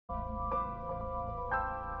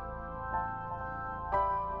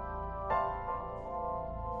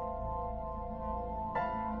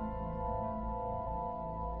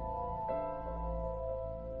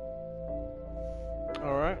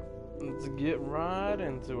Let's get right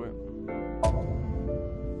into it.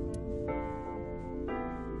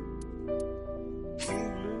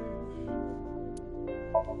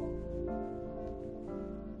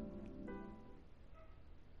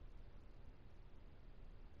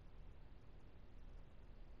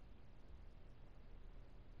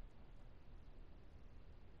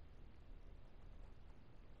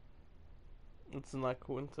 It's not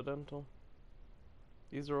coincidental.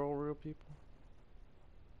 These are all real people.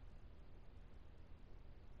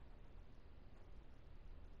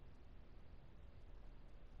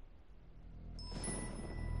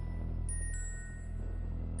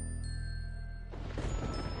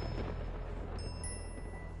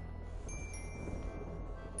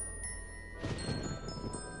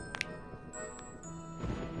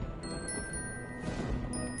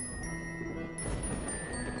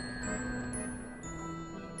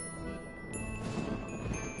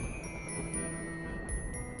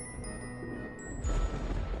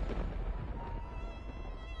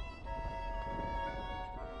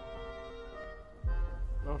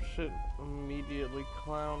 Oh shit, immediately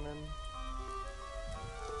clowning.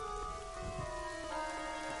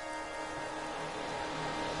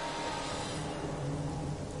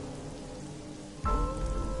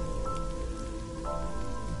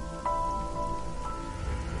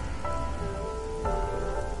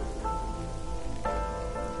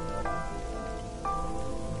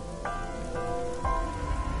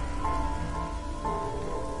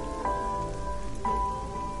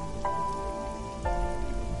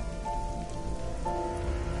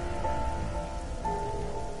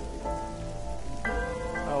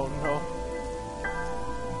 Oh no.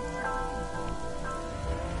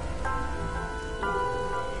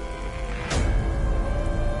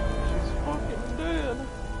 She's fucking dead.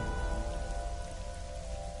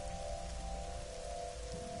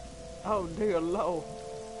 Oh dear Lord.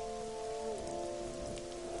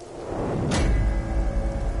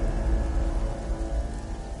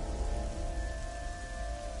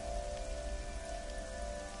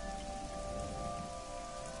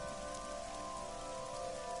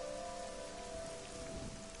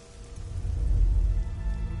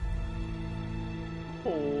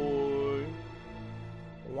 Boy.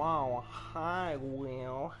 Wow, hi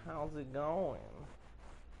Will, how's it going?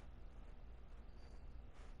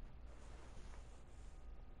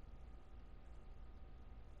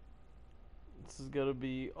 This is gonna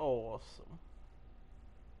be awesome.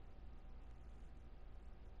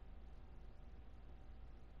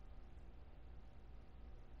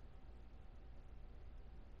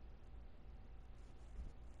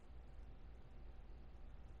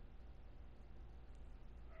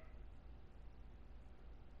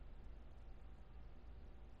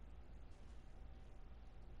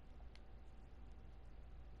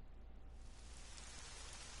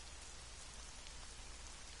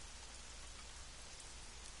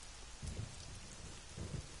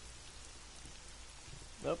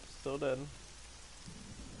 Nope, still dead.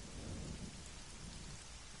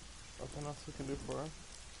 Nothing else we can do for her.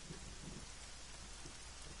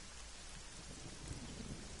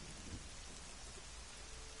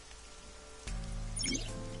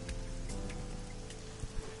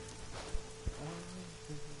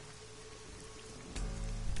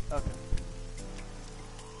 Okay.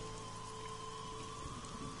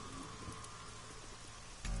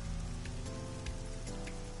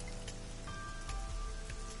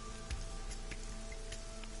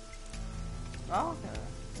 Okay.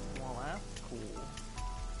 Well, that's cool.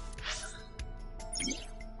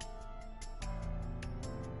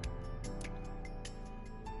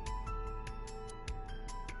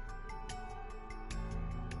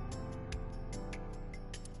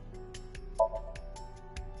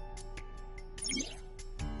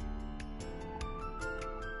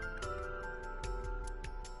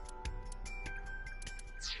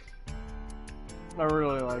 I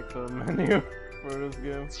really like the menu for this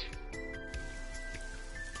game.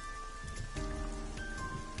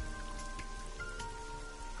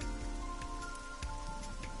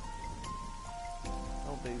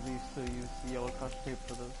 They used to use yellow crush tape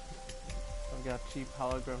for this. I've got cheap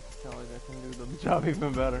hologram technology that can do the job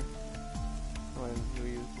even better when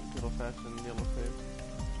we use good old-fashioned yellow tape.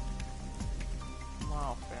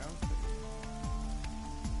 Wow, fancy.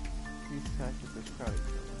 These characters describe each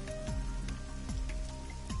other.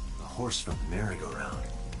 A horse from the merry-go-round.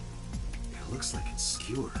 It looks like it's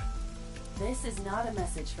skewered. This is not a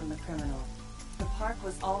message from the criminal. The park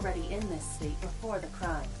was already in this state before the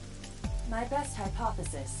crime. My best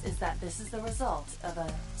hypothesis is that this is the result of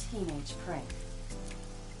a teenage prank.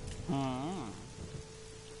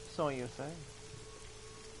 So you say.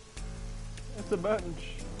 It's a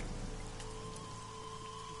bunch.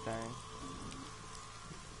 Dang.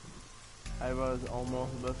 I was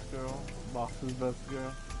almost best girl. Boss's best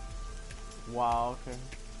girl. Wow, okay.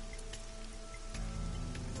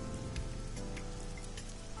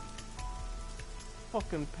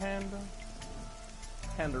 Fucking panda.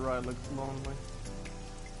 Panda ride looks lonely.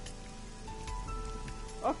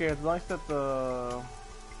 Okay, it's nice that the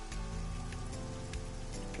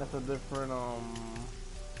different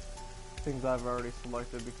things I've already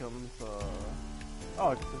selected becomes oh,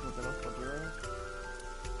 I can see something else up here.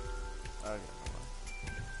 Okay,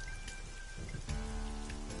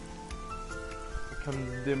 it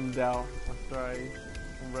becomes dimmed out after I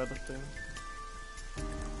read the thing.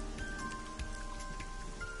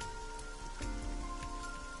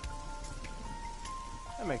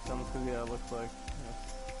 That makes sense because yeah, it looks like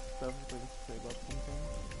several things to say about something.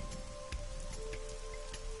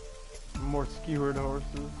 More skewered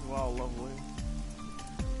horses. Wow, lovely.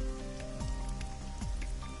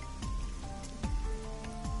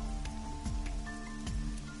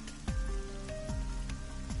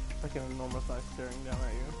 Like an enormous eye staring down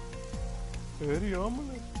at you. Very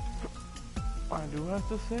ominous. I do have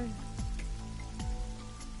to say.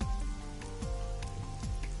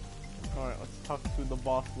 Alright, let's talk to the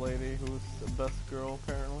boss lady, who's the best girl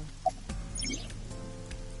apparently.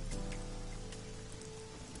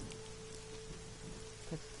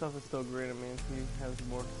 This stuff is still great, it means he has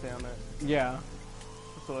more to say on it. Yeah,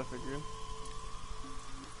 that's what I figured.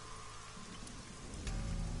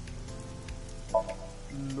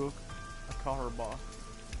 Look, I call her boss.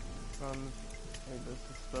 Hey, this is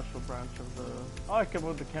a special branch of the... Oh, I can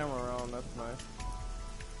move the camera around, that's nice.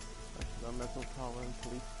 The Metropolitan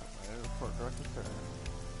Police Report Director, sir.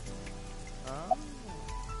 Oh.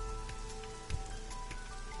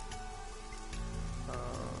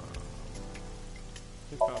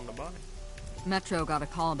 Who found the body? Metro got a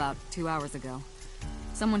call about 2 hours ago.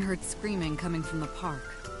 Someone heard screaming coming from the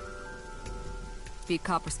park. Beat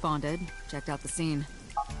cop responded, checked out the scene.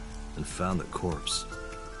 And found the corpse.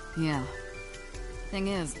 Yeah. Thing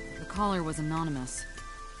is, the caller was anonymous.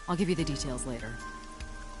 I'll give you the details later.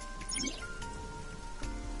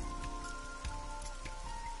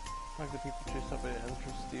 Like the people chase something that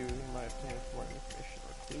interests you, you might obtain more information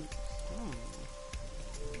or clues.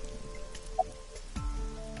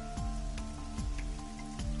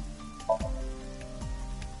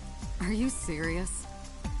 Are you serious?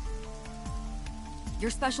 You're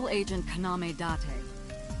Special Agent Kaname Date.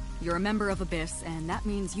 You're a member of Abyss, and that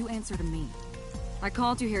means you answer to me. I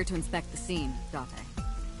called you here to inspect the scene, Date.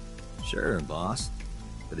 Sure, boss.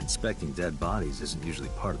 But inspecting dead bodies isn't usually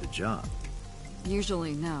part of the job.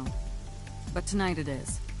 Usually, no. But tonight it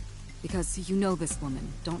is. Because you know this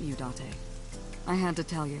woman, don't you, Date? I had to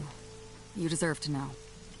tell you. You deserve to know.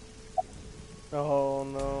 Oh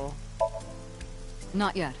no.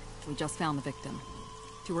 Not yet. We just found the victim.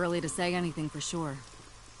 Too early to say anything for sure.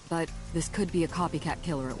 But this could be a copycat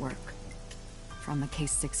killer at work. From the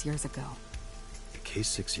case 6 years ago. The case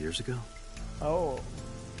 6 years ago? Oh.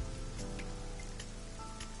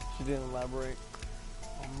 She didn't elaborate.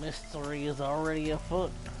 A mystery is already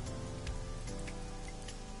afoot.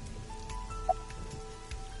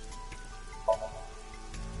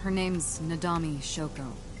 Her name's Nadami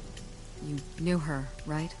Shoko. You knew her,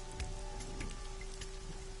 right?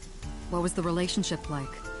 What was the relationship like?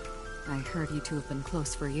 I heard you two have been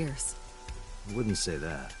close for years. I wouldn't say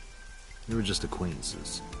that. We were just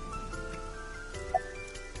acquaintances.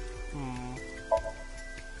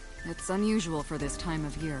 It's unusual for this time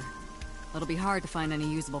of year. It'll be hard to find any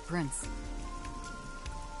usable prints.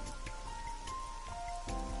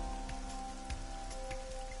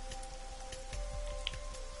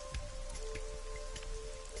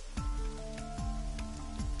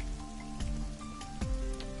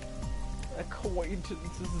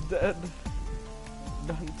 Acquaintance is dead.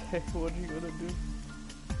 Dante, what are you gonna do?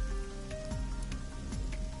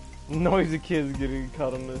 Noisy kids getting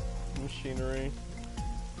caught in this machinery.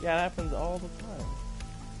 Yeah, it happens all the time.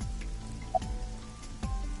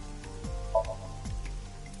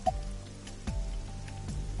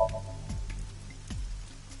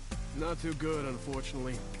 Not too good,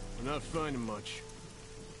 unfortunately. We're not finding much.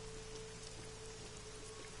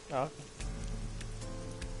 Oh, okay.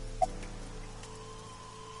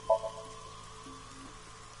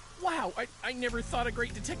 Wow, I never thought a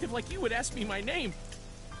great detective like you would ask me my name.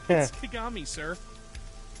 It's Kagami, sir.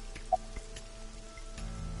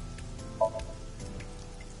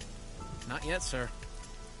 Not yet, sir.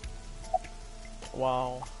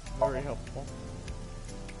 Wow, very helpful.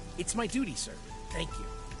 It's my duty, sir. Thank you.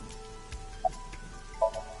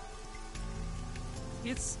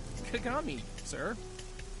 It's Kagami, sir.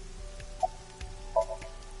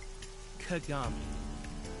 Kagami.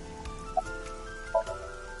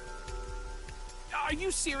 Are you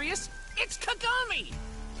serious? It's Kagami!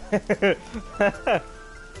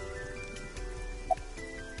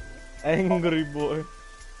 Angry boy.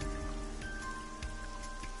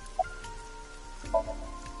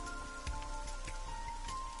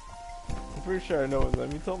 I'm pretty sure I know his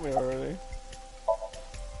name. You told me already.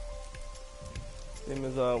 His name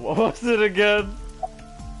is, what was it again?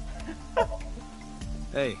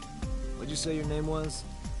 Hey, what'd you say your name was?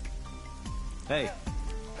 Hey.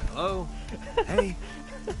 Hello? Hey.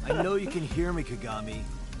 I know you can hear me, Kagami.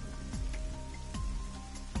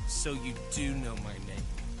 So you do know my name.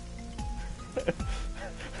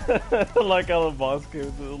 I like how the boss came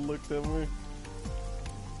and looked at me.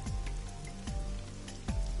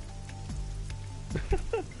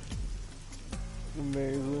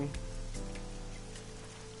 Amazing.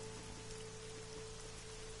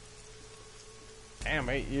 Damn,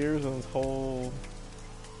 8 years and this whole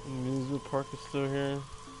amusement park is still here.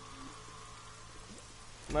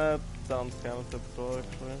 That sounds kind of typical,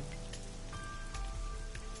 actually.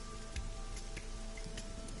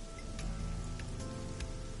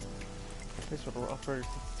 This would operator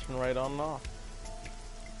turn right on and off.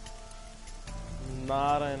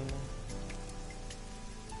 Not in.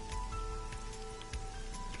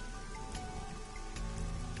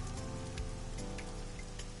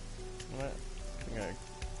 What? I think I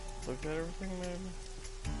looked at everything, maybe?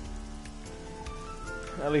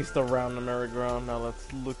 At least around the merry-go-round. Now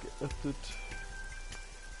let's look at it.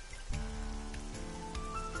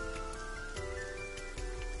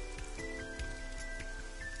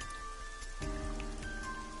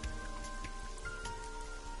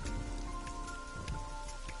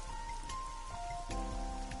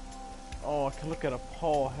 Oh, I can look at a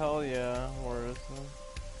pole. Hell yeah. Where is it?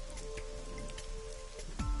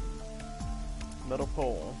 Metal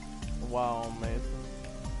pole. Wow, amazing.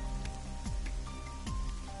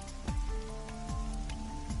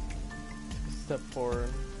 Step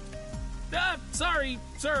forward. Sorry,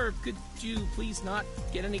 sir. Could you please not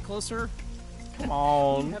get any closer? Come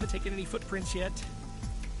on. You haven't taken any footprints yet.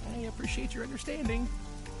 I appreciate your understanding.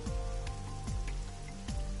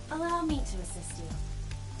 Allow me to assist you.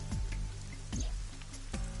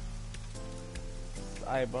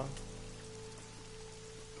 Iba.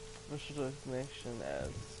 Official designation as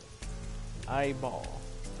eyeball.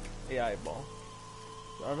 A eyeball.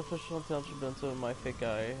 The artificial intelligence built into my fake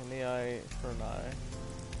eye, and the eye for an eye.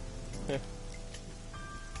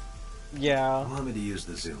 Yeah. You want me to use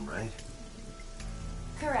the zoom, right?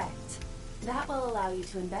 Correct. That will allow you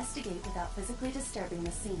to investigate without physically disturbing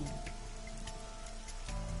the scene.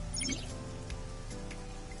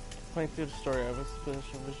 Playing through the story, I was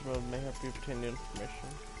finished a vision mode may help you obtain new information.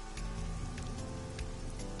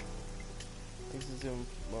 Use the zoom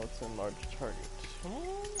mode to enlarge the target.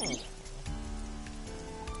 Oh.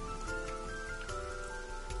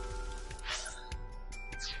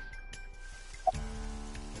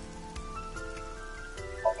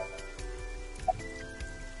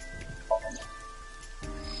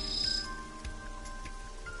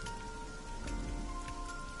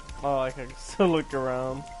 Oh, I can still look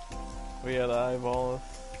around. We had the eyeball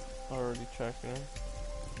already tracking her.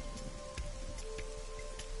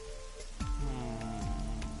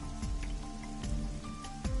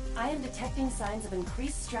 I am detecting signs of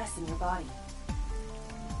increased stress in your body.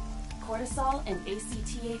 Cortisol and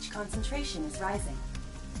ACTH concentration is rising.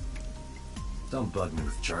 Don't bug me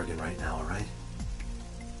with jargon right now, alright?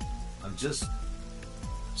 I'm just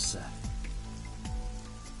upset.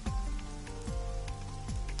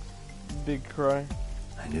 Big cry.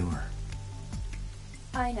 I knew her.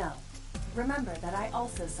 I know. Remember that I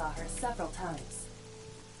also saw her several times.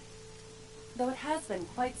 Though it has been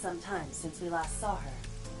quite some time since we last saw her.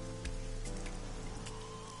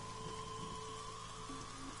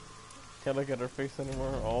 Can't look at her face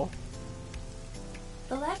anymore at all.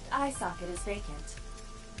 The left eye socket is vacant.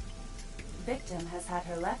 Victim has had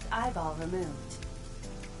her left eyeball removed.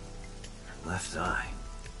 Her left eye.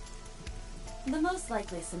 The most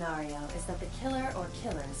likely scenario is that the killer or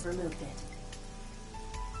killers removed it.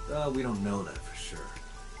 We don't know that for sure.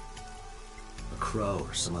 A crow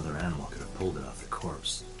or some other animal could have pulled it off the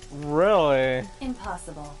corpse. Really?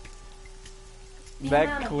 Impossible. The That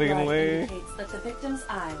amount of cleanly? blood indicates that the victim's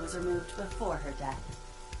eye was removed before her death.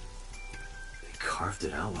 They carved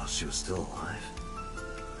it out while she was still alive?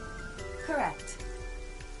 Correct.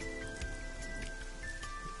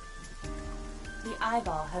 The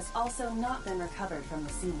eyeball has also not been recovered from the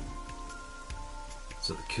scene.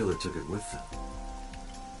 So the killer took it with them.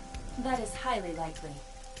 That is highly likely.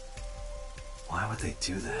 Why would they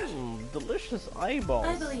do that? Delicious eyeballs.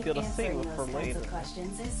 I believe Gotta save answering it for those kinds later. of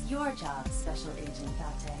questions is your job, Special Agent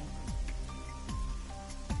Pate.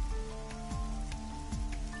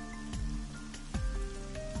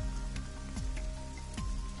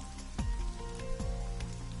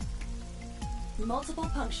 Multiple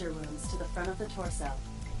puncture wounds to the front of the torso.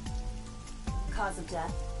 Cause of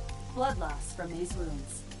death, blood loss from these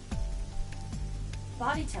wounds.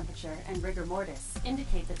 Body temperature and rigor mortis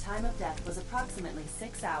indicate the time of death was approximately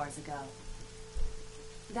 6 hours ago.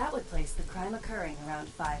 That would place the crime occurring around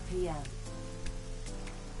 5 p.m.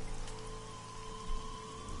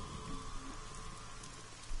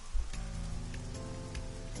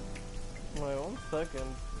 Wait 1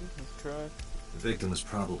 second. Jesus Christ. The victim was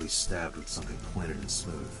probably stabbed with something pointed and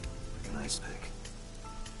smooth, like an ice pick.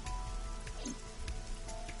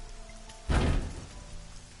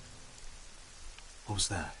 What was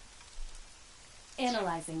that?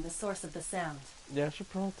 Analyzing the source of the sound. Yeah, I should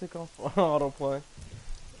probably take off autoplay.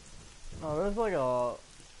 Oh, there's like a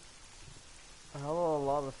hell of a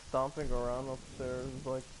lot of stomping around upstairs,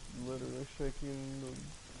 like literally shaking the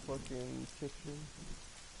fucking kitchen.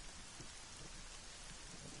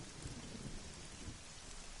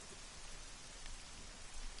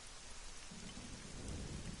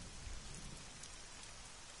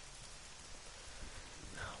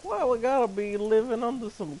 Why we gotta be living under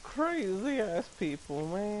some crazy ass people,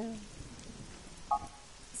 man?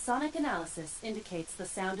 Sonic analysis indicates the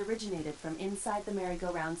sound originated from inside the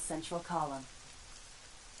merry-go-round's central column.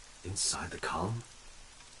 Inside the column?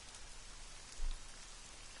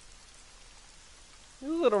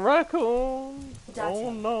 Is it a raccoon? Date,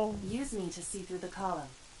 Oh no. use me to see through the column.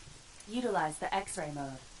 Utilize the X-ray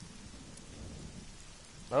mode.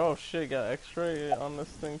 Oh shit, got X-ray on this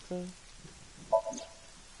thing too.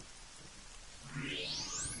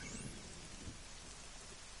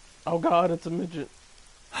 Oh god, it's a midget.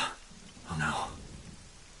 Oh no.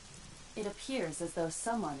 It appears as though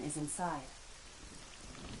someone is inside.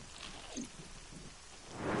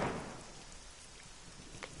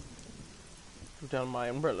 Put down my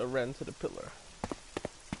umbrella, ran to the pillar.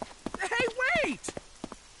 Hey, wait!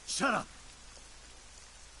 Shut up!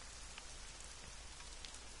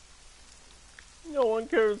 No one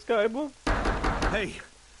cares, Kaiba. Hey,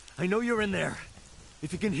 I know you're in there.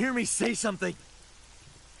 If you can hear me, say something.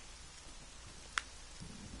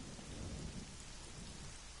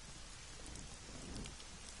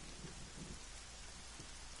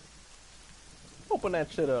 Open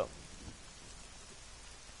that shit up.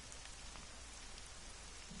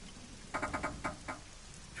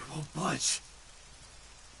 You won't budge.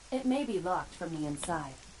 It may be locked from the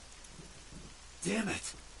inside. Damn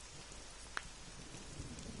it.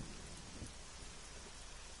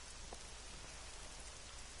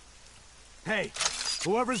 Hey,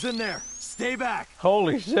 whoever's in there, stay back.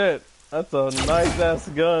 Holy shit, that's a nice ass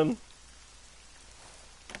gun.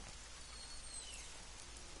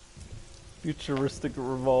 Futuristic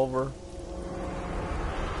revolver.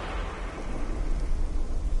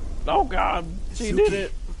 Oh god, she did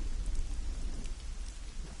it.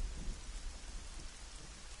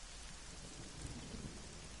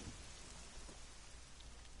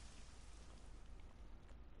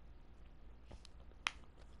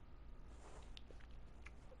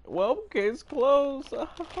 Well, case closed. You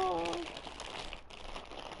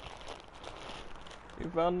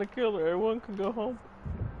found the killer. Everyone can go home.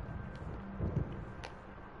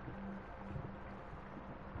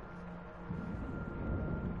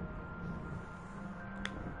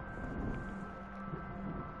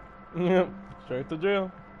 Yep, straight to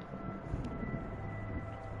jail.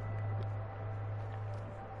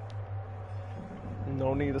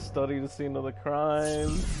 No need to study the scene of the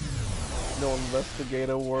crime. No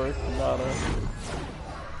investigative work, nada.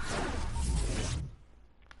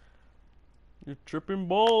 You're tripping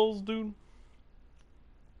balls, dude.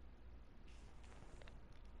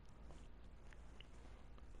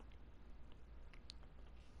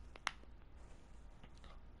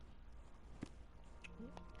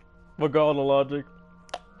 Forgot the logic.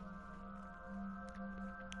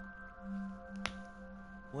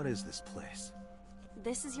 What is this place?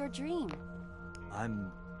 This is your dream.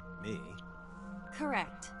 I'm me.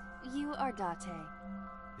 Correct. You are Date.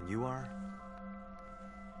 And you are?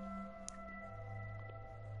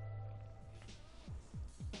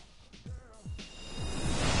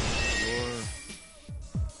 You're...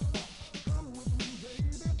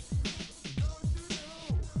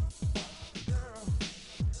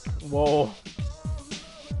 Whoa.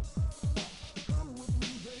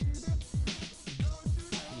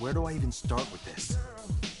 Where do I even start with this?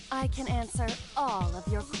 I can answer all of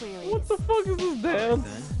your queries. What the fuck is this dance?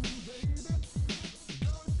 Then,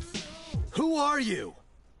 Who are you?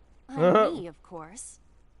 I'm me, of course.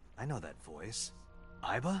 I know that voice.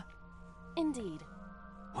 Iba? Indeed.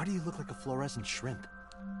 Why do you look like a fluorescent shrimp?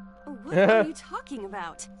 What are you talking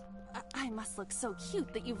about? I must look so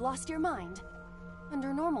cute that you've lost your mind.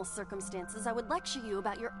 Under normal circumstances, I would lecture you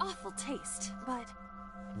about your awful taste, but...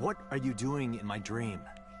 What are you doing in my dream?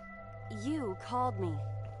 You called me.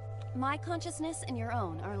 My consciousness and your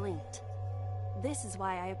own are linked. This is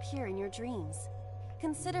why I appear in your dreams.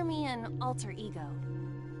 Consider me an alter ego.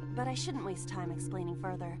 But I shouldn't waste time explaining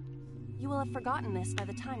further. You will have forgotten this by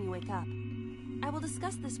the time you wake up. I will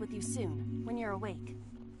discuss this with you soon, when you're awake.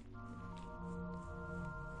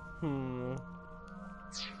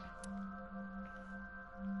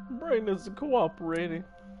 Brain isn't cooperating.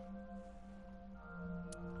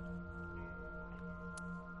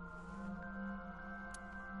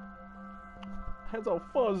 Head's all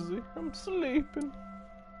fuzzy. I'm sleeping.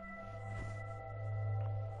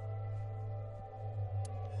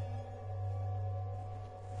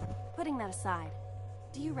 Putting that aside,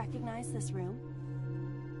 do you recognize this room?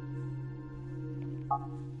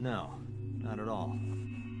 No, not at all.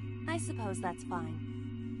 I suppose that's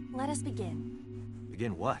fine. Let us begin.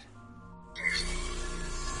 Begin what?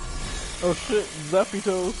 Oh shit, Zappy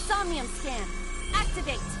Toes. Somnium scan.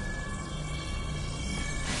 Activate.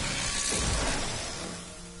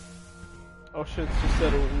 Oh shit, she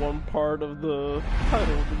said one part of the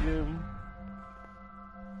title of the game.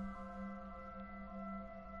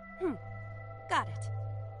 Got it.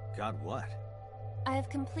 Got what? I have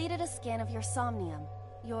completed a scan of your somnium,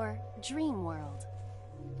 your dream world.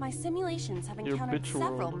 My simulations have Your encountered bitch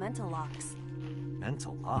several world. mental locks.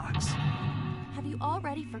 Mental locks? Have you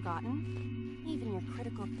already forgotten? Even your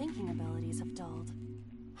critical thinking abilities have dulled.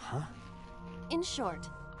 Huh? In short,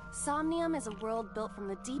 Somnium is a world built from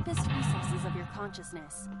the deepest recesses of your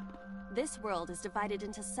consciousness. This world is divided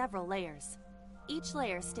into several layers. Each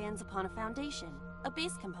layer stands upon a foundation, a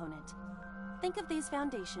base component. Think of these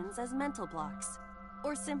foundations as mental blocks,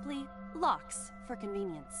 or simply locks for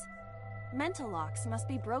convenience. Mental locks must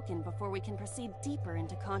be broken before we can proceed deeper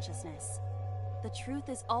into consciousness. The truth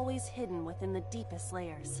is always hidden within the deepest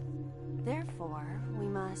layers. Therefore, we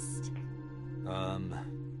must...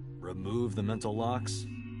 remove the mental locks?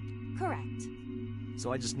 Correct.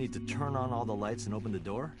 So I just need to turn on all the lights and open the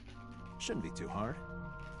door? Shouldn't be too hard.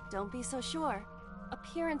 Don't be so sure.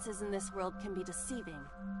 Appearances in this world can be deceiving.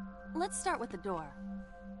 Let's start with the door.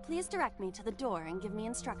 Please direct me to the door and give me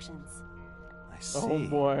instructions. I see. Oh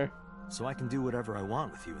boy. So I can do whatever I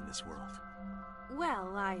want with you in this world.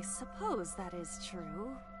 Well, I suppose that is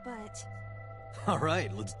true, but...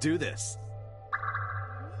 Alright, let's do this.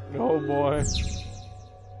 Oh boy.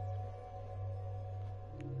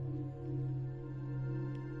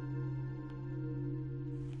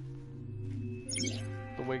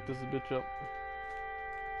 To wake this bitch up.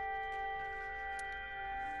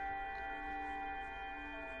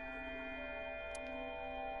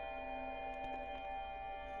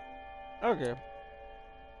 Okay.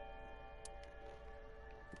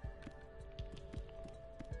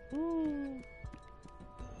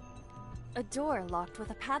 A door locked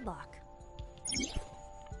with a padlock.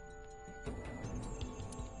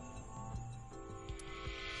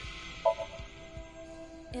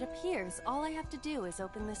 It appears all I have to do is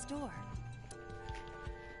open this door.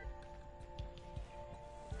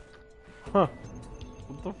 Huh.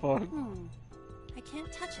 What the fuck? I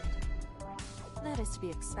can't touch it. That is to be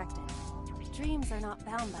expected. Dreams are not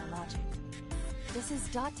bound by logic. This is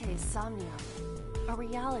Date's Somnium, a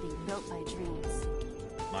reality built by dreams.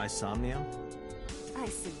 My somnium? I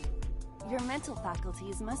see. Your mental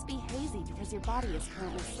faculties must be hazy because your body is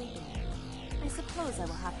currently sleeping. I suppose I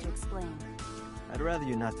will have to explain. I'd rather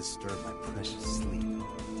you not disturb my precious sleep.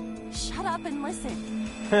 Shut up and listen.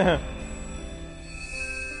 Date,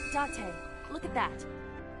 look at that.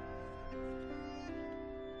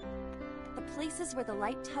 The places where the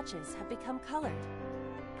light touches have become colored.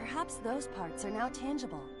 Perhaps those parts are now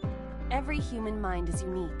tangible. Every human mind is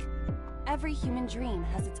unique. Every human dream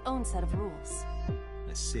has its own set of rules.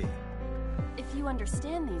 I see. If you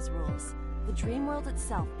understand these rules, the dream world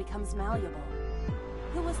itself becomes malleable.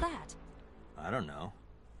 Who was that? I don't know.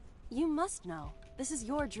 You must know. This is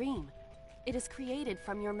your dream. It is created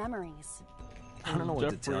from your memories. I don't know what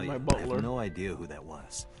to Jeffrey, tell my you. I butler. have no idea who that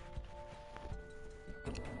was.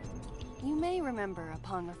 You may remember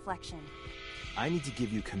upon reflection. I need to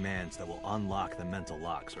give you commands that will unlock the mental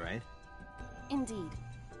locks, right? Indeed.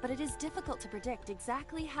 But it is difficult to predict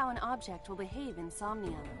exactly how an object will behave in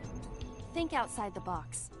Somnium. Think outside the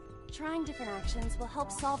box. Trying different actions will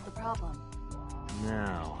help solve the problem.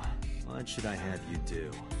 Now, what should I have you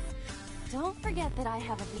do? Don't forget that I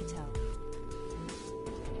have a veto.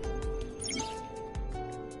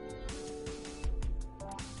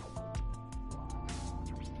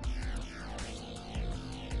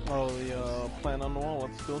 Oh, the plant on the wall.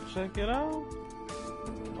 Let's go check it out.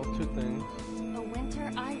 Oh, two things. A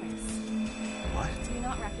winter iris. What? Do you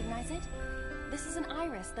not recognize it? This is an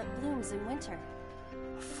iris that blooms in winter.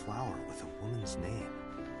 A flower with a woman's name.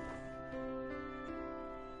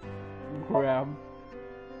 Grab.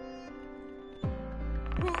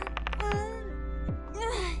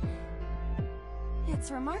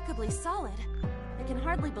 It's remarkably solid. I can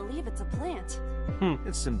hardly believe it's a plant.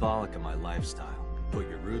 It's symbolic of my lifestyle. Put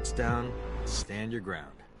your roots down, stand your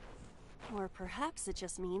ground. Or perhaps it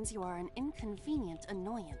just means you are an inconvenient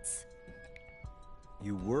annoyance.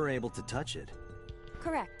 You were able to touch it.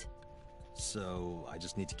 Correct. So, I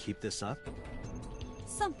just need to keep this up?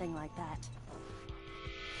 Something like that.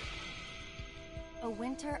 A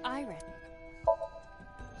winter iris.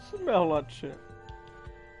 Smell that shit.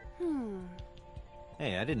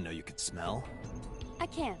 Hey, I didn't know you could smell. I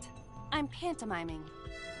can't. I'm pantomiming.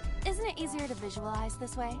 Isn't it easier to visualize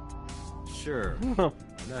this way? Sure.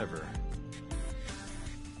 Never.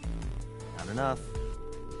 Not enough.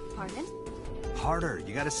 Pardon? Harder.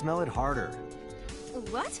 You gotta smell it harder.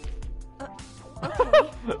 What?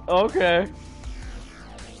 Okay. Okay.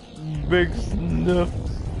 Big sniff.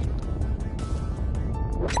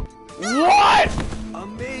 What?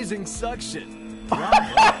 Amazing suction.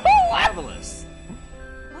 Bravo. Marvelous.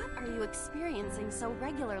 What are you experiencing so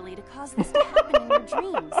regularly to cause this to happen in your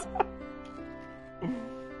dreams?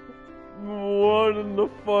 What in the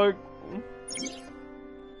fuck?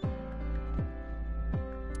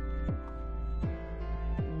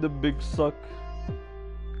 The big suck.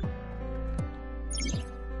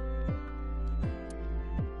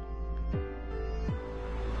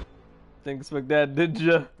 Didn't expect that, did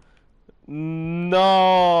ya? No.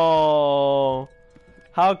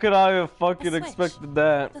 How could I have fucking switch. expected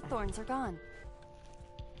that? The thorns are gone.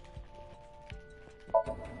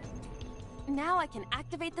 Now I can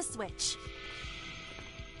activate the switch.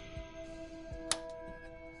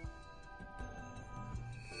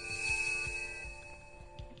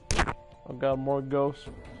 I got more ghosts.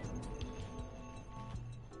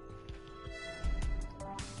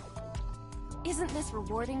 Isn't this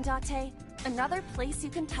rewarding, Date? Another place you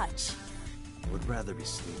can touch. Would rather be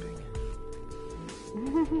sleeping.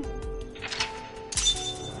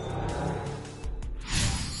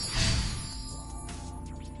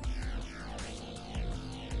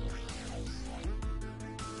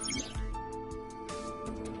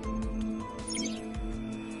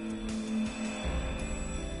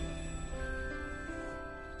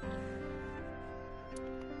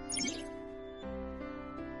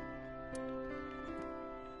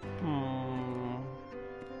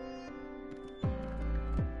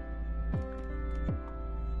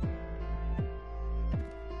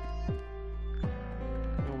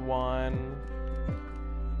 One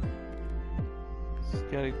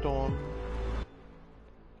skeleton.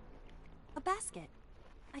 A basket.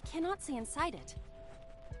 I cannot see inside it.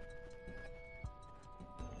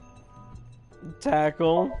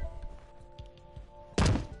 Tackle.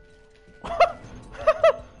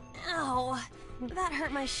 Ow! That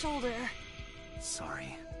hurt my shoulder.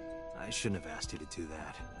 Sorry. I shouldn't have asked you to do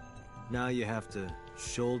that. Now you have to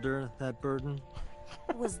shoulder that burden?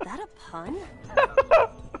 Was that a pun?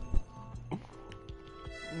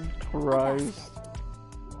 Christ.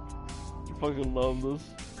 I fucking love this.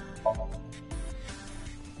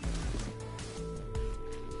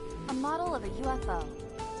 A model of a UFO,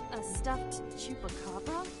 a stuffed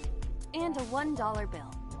chupacabra, and a $1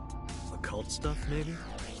 bill. Occult stuff, maybe?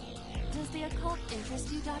 Does the occult interest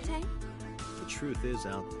you, Date? The truth is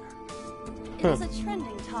out there. It is a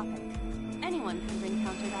trending topic. Anyone can bring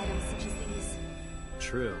encountered items such as these.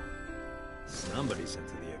 True. Somebody's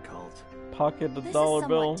into the occult. Pocket the This dollar is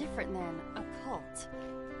bill. somewhat different than occult.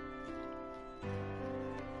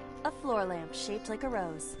 A floor lamp shaped like a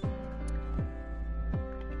rose.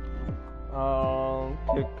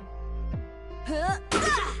 Kick.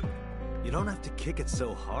 You don't have to kick it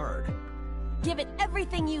so hard. Give it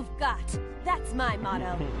everything you've got. That's my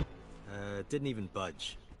motto. It didn't even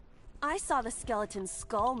budge. I saw the skeleton's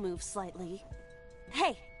skull move slightly.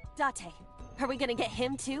 Hey, Date, are we gonna get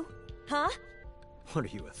him too? Huh? What are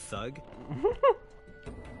you, a thug?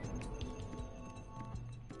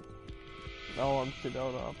 I want to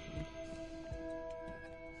know the options.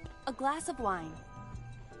 A glass of wine.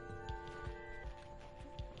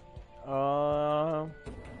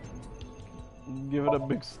 Give it a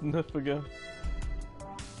big sniff again.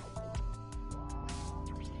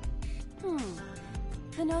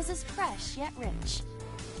 The nose is fresh yet rich.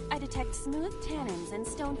 I detect smooth tannins and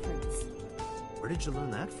stone fruits. Where did you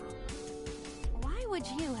learn that from? Why would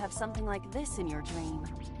you have something like this in your dream?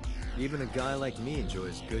 Even a guy like me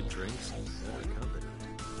enjoys good drinks and better company.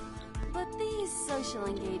 But these social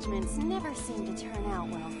engagements never seem to turn out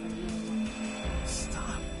well for you.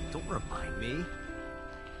 Stop. Don't remind me.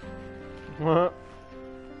 What?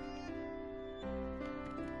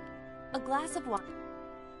 A glass of wine.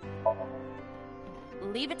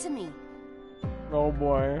 Leave it to me. Oh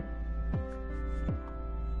boy.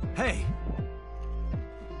 Hey!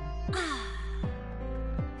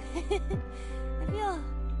 I feel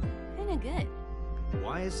kinda good.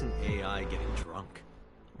 Why isn't AI getting drunk?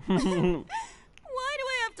 Why do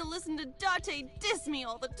I have to listen to Date diss me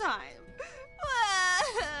all the time?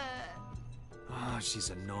 Oh, she's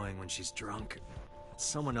annoying when she's drunk.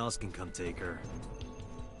 Someone else can come take her.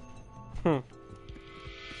 A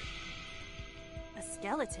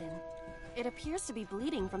skeleton? It appears to be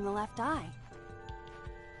bleeding from the left eye.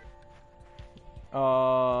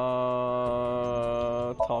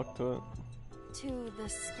 Talk to it. To the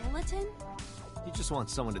skeleton? You just want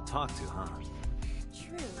someone to talk to, huh?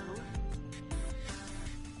 True.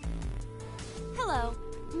 Hello,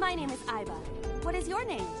 my name is Iba. What is your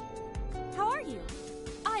name? How are you?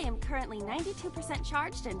 I am currently 92%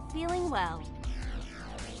 charged and feeling well.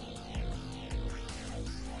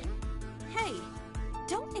 Hey,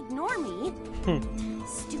 don't ignore me.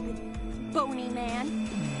 Stupid bony man.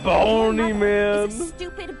 Bony Your mother man. is a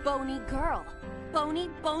stupid bony girl. Bony,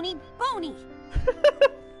 bony, bony.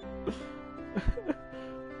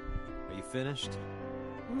 Are you finished?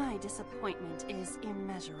 My disappointment is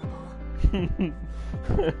immeasurable.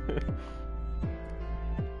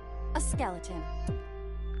 A skeleton.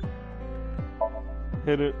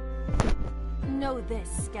 Hit it. Know this,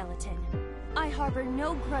 skeleton. I harbor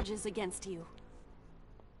no grudges against you.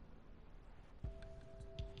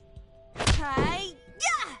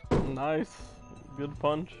 Hi-ya! Nice. Good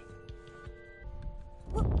punch.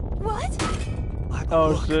 What? Oh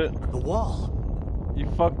Look, shit. the wall. You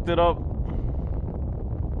fucked it up.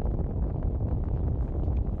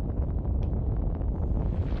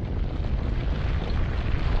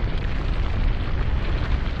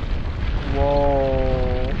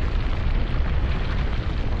 Whoa.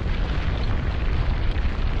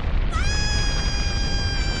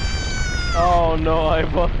 Oh no,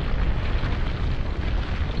 Iva.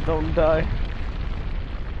 Don't die.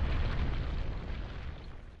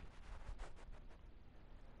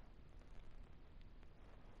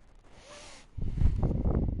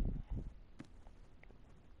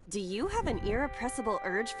 Do you have an irrepressible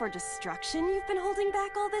urge for destruction you've been holding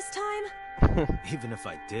back all this time? Even if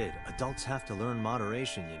I did, adults have to learn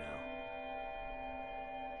moderation, you know.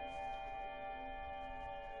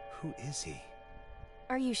 Who is he?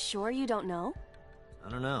 Are you sure you don't know? I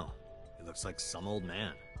don't know. He looks like some old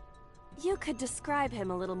man. You could describe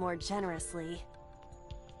him a little more generously.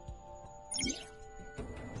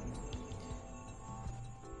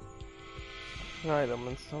 Right, I'm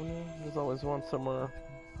in Somnium. There's always one somewhere.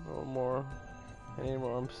 A little more.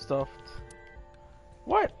 Anymore, I'm stuffed.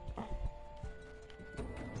 What?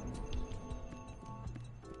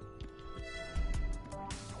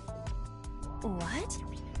 What?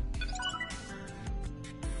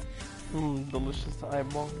 Delicious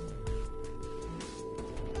eyeball.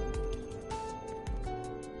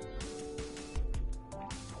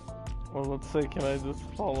 Well, let's say, can I just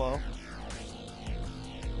fall off?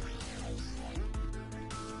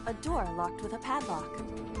 A door locked with a padlock.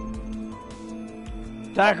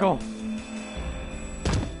 Tackle!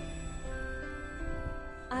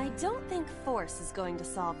 I don't think force is going to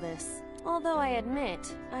solve this. Although I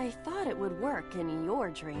admit, I thought it would work in your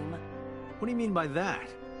dream. What do you mean by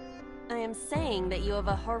that? I am saying that you have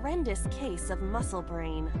a horrendous case of muscle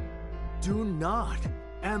brain. Do not.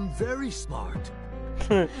 Am very smart.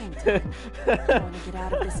 I'm done. I want to get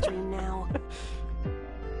out of this dream now.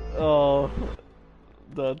 Oh,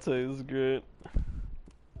 that tastes great.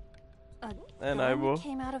 And I will.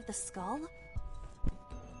 Came out of the skull?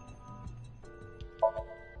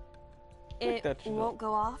 It that shit won't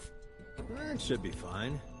go off? That should be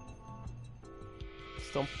fine.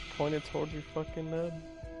 Just don't point it towards your fucking head.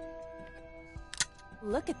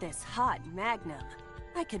 Look at this hot magnum.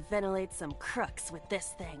 I could ventilate some crooks with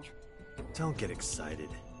this thing. Don't get excited.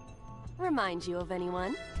 Remind you of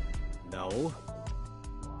anyone? No.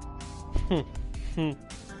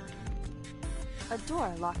 A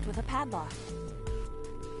door locked with a padlock.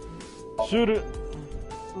 Shoot it!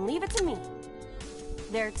 Leave it to me.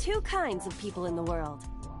 There are two kinds of people in the world.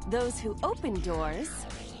 Those who open doors.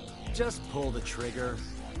 Just pull the trigger.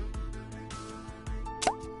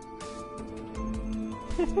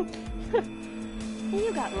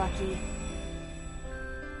 You got lucky.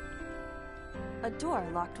 A door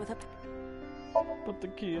locked with a... Put the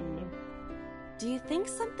key in there. Do you think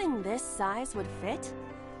something this size would fit?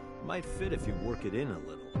 Might fit if you work it in a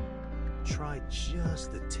little. Try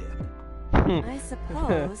just the tip. I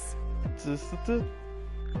suppose. Just the tip.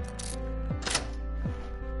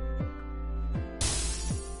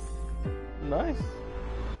 Nice.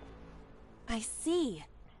 I see.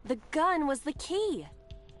 The gun was the key.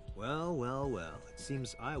 Well, well, well. It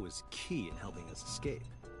seems I was key in helping us escape.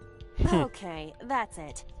 Okay, that's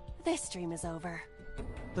it. This dream is over.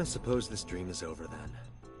 I suppose this dream is over then.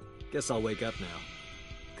 Guess I'll wake up now.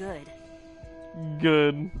 Good.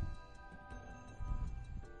 Good.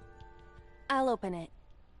 I'll open it.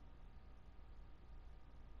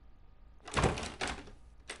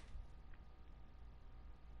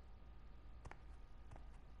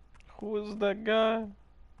 Who is that guy?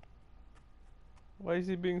 Why is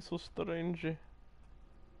he being so strange?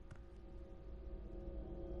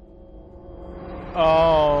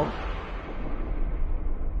 Oh.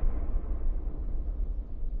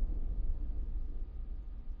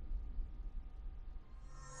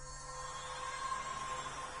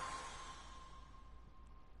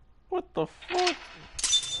 What the fuck?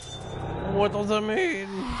 What does that mean?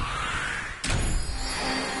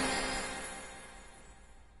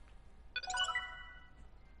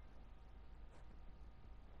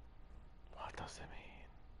 What does it mean?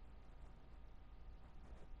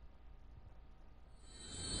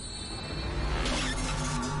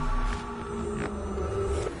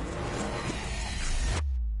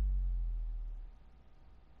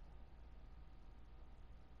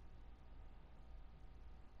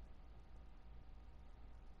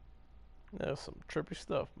 There's some trippy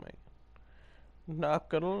stuff, man. Not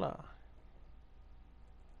gonna lie.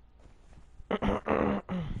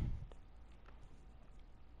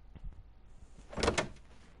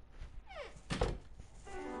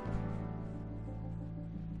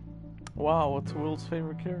 Wow, what's Will's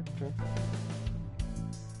favorite character?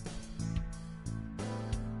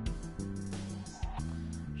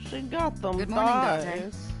 She got them Good morning, Doctor.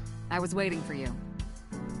 thighs. I was waiting for you.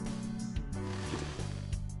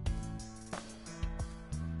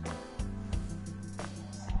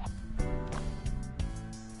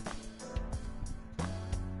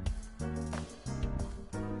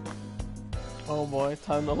 Oh boy,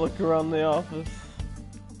 time to look around the office.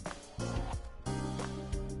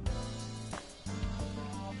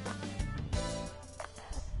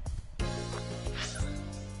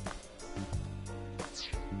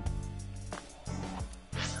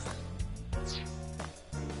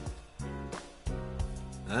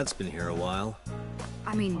 That's been here a while.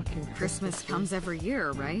 I mean, Fucking Christmas Christmas comes every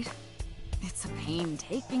year, right? It's a pain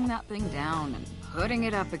taking that thing down and putting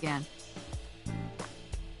it up again.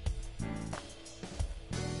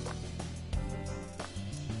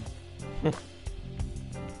 Coat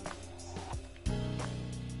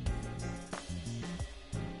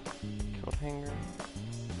hanger.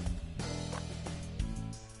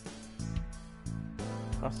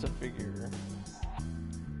 Plastic figure.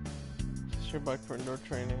 Just your bike for indoor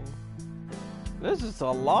training. There's just a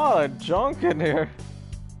lot of junk in here.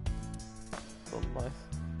 So nice.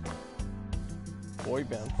 Boy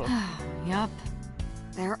band plus. Yup.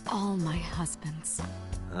 They're all my husbands.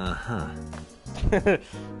 Uh-huh. What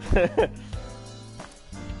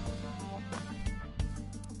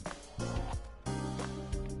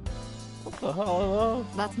the hell are those?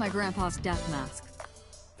 That's my grandpa's death mask.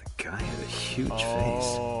 The guy had a huge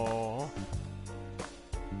face. Oh.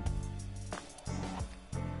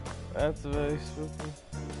 That's very spooky.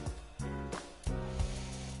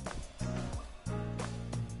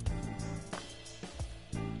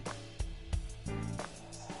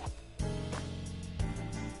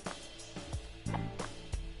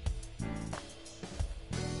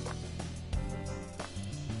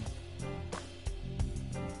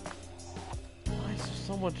 Why is there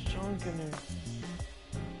so much junk in here?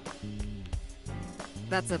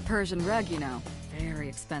 That's a Persian rug, you know. Very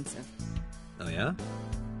expensive. Oh yeah?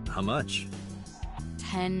 How much?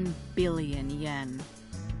 10 billion yen.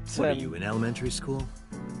 What are you, in elementary school?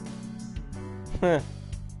 Oh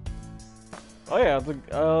yeah,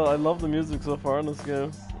 I love the music so far in this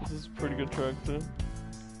game. This is a pretty good track too.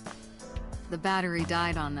 The battery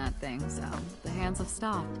died on that thing, so the hands have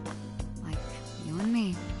stopped. Like you and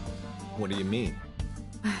me. What do you mean?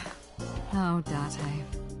 Oh, Date.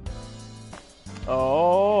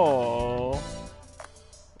 Oh.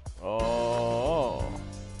 Oh.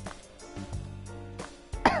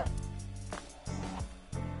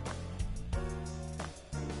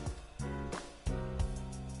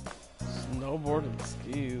 Snowboard and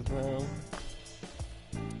skis, man.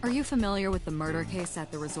 Are you familiar with the murder case at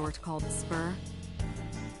the resort called Spur?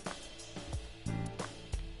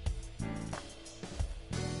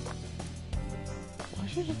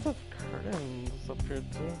 should just have curtains up here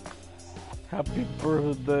too. Happy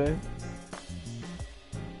birthday.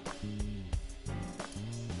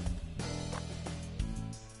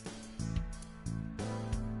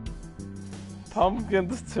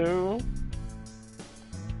 Pumpkins too.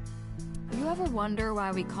 You ever wonder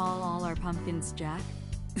why we call all our pumpkins Jack?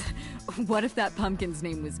 What if that pumpkin's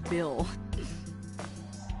name was Bill?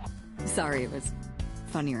 Sorry, it was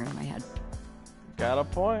funnier in my head. Got a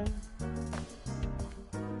point.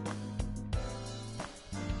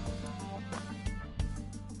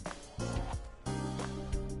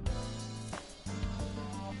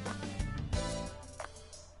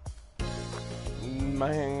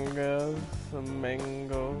 Mangoes and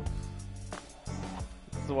mangoes.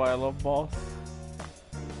 This is why I love Boss.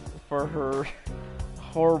 For her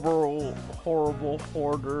horrible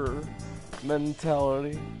hoarder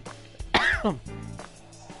mentality.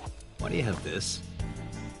 Why do you have this?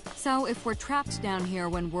 So, if we're trapped down here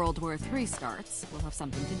when World War III starts, we'll have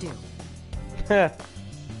something to do. Yeah,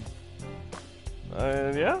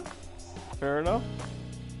 fair enough.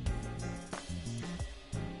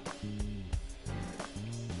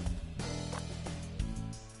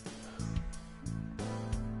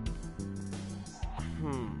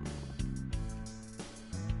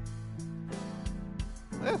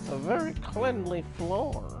 That's a very cleanly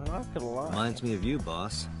floor, not gonna lie. Reminds me of you,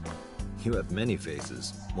 boss. You have many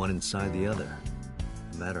faces, one inside the other.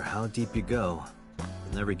 No matter how deep you go,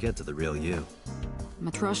 you'll never get to the real you.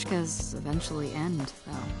 Matryoshkas eventually end,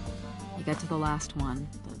 though. You get to the last one,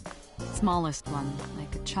 the smallest one,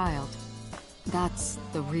 like a child. That's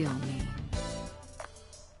the real me.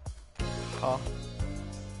 Huh.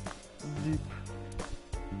 Deep.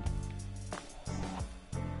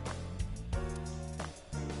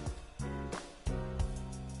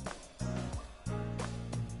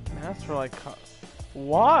 That's for like,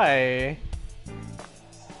 why?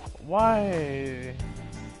 Why?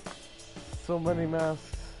 So many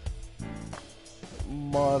masks.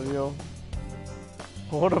 Mario.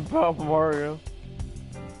 What about Mario?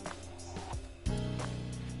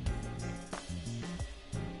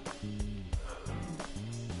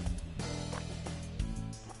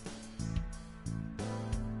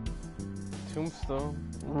 Tombstone.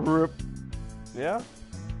 RIP. Yeah?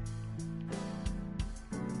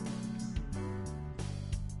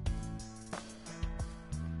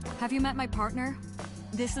 Have you met my partner?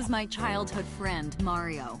 This is my childhood friend,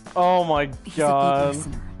 Mario. Oh my He's god. a good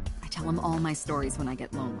listener. I tell him all my stories when I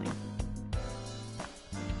get lonely.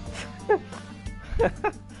 I'm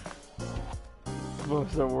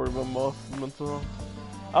so worried about Moss mental health.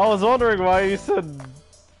 I was wondering why you said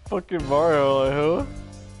fucking Mario, like who?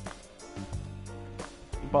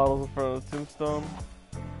 Bottles in front of the tombstone.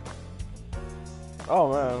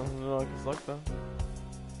 Oh man, I didn't know I could select that.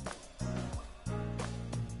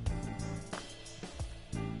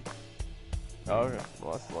 Oh, okay,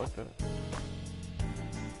 well I selected it.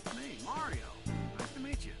 Hey, Mario. Nice to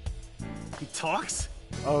meet you. He talks?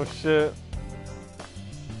 Oh shit.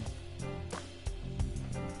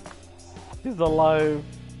 He's alive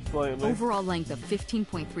slightly. Overall length of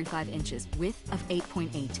 15.35 inches, width of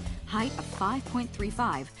 8.8, height of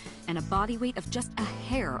 5.35, and a body weight of just a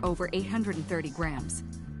hair over 830 grams.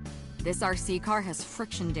 This RC car has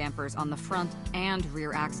friction dampers on the front and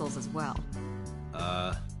rear axles as well.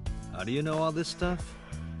 How do you know all this stuff?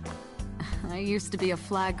 I used to be a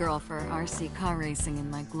flag girl for RC car racing in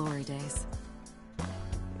my glory days.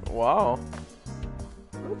 Wow.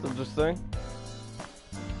 That's interesting.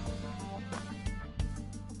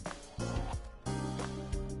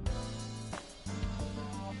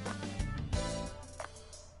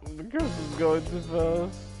 The goose is going too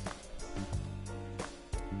fast.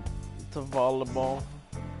 To volleyball.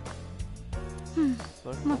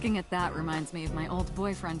 So cool. Looking at that reminds me of my old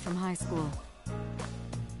boyfriend from high school.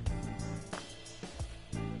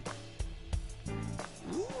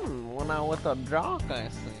 Went out with a jock, I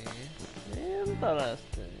see.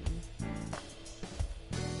 Interesting.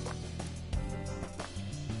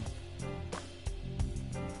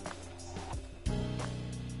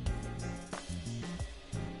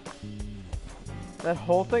 That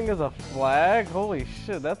whole thing is a flag? Holy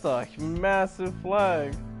shit, that's a massive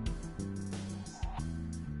flag.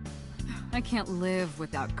 I can't live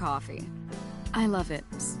without coffee. I love it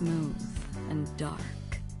smooth and dark.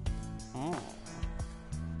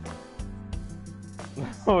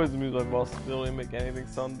 Always amused my boss ability to make anything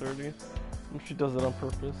sound dirty. She does it on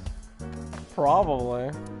purpose.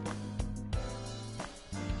 Probably.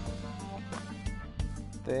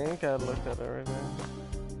 Think I looked at everything.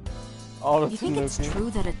 Oh, the You think it's Tanuki.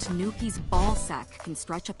 true that a tanuki's ball sack can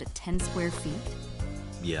stretch up to 10 square feet?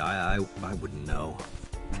 Yeah, I wouldn't know.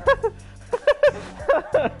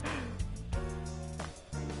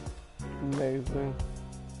 Amazing.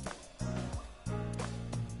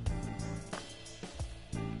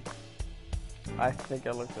 I think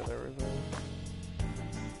I looked at everything.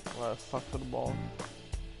 Well, fuck to the ball.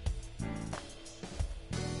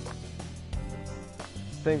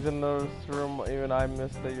 Things in this room even I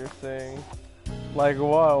missed that you're saying. Like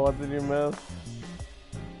what? What did you miss?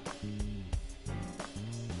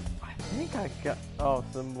 I think I got... Oh,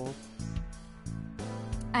 symbols.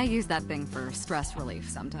 I use that thing for stress relief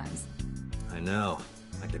sometimes. I know.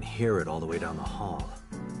 I can hear it all the way down the hall.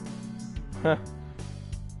 Huh.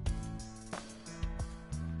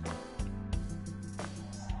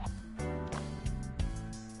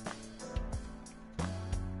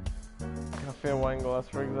 Cafe wine glass,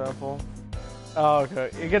 for example. Oh,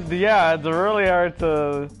 okay. Yeah, it's really hard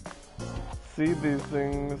to see these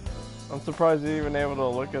things. I'm surprised you're even able to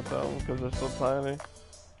look at them because they're so tiny.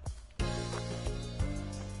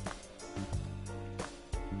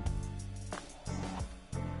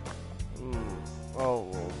 Oh,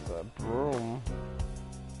 what was that? Broom.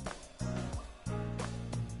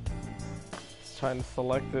 Just trying to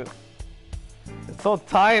select it. It's so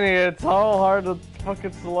tiny, it's so hard to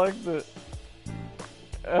fucking select it.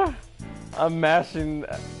 I'm mashing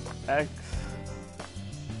X.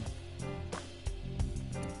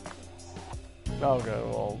 Okay,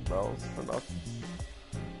 well, that was for nothing.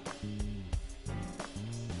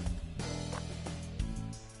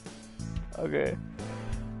 Okay.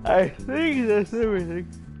 I think that's everything.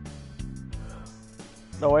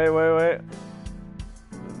 No, wait.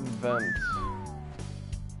 Vent.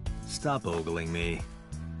 Stop ogling me.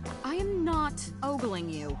 I am not ogling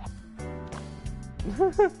you.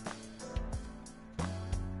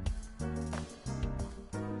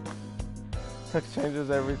 Text changes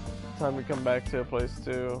every time we come back to a place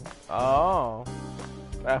too. Oh.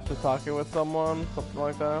 After talking with someone, something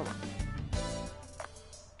like that.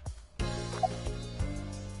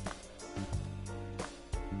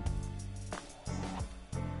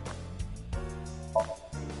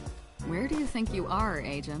 Where do you think you are,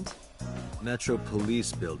 Agent? Metro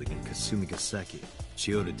Police Building in Kasumigaseki,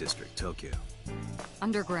 Chiyoda District, Tokyo.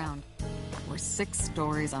 Underground. We're 6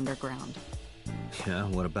 stories underground. Yeah,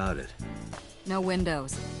 what about it? No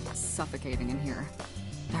windows. It's suffocating in here.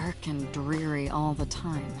 Dark and dreary all the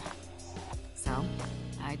time. So,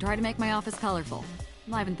 I try to make my office colorful,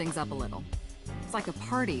 liven things up a little. It's like a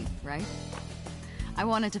party, right? I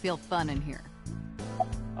want it to feel fun in here.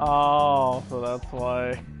 Oh, so that's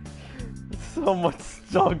why. So much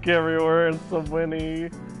junk everywhere and so many,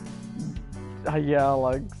 yeah,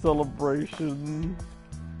 like celebration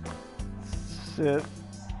shit,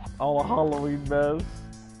 all a Halloween mess.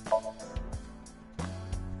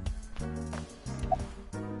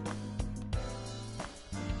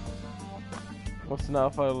 What's now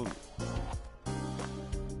if I...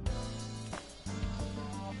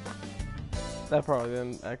 That probably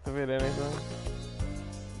didn't activate anything.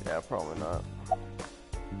 Yeah, probably not.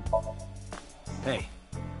 Hey,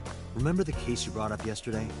 remember the case you brought up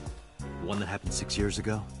yesterday? The one that happened 6 years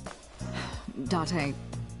ago? Date,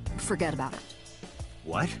 forget about it.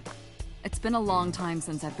 What? It's been a long time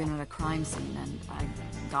since I've been at a crime scene, and I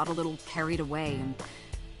got a little carried away, and...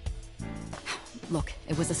 Look,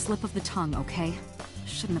 it was a slip of the tongue, okay?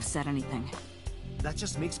 Shouldn't have said anything. That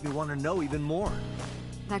just makes me want to know even more.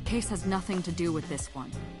 That case has nothing to do with this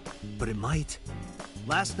one. But it might.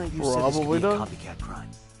 Last night you said this could be a copycat crime.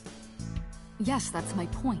 Yes, that's my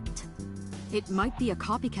point. It might be a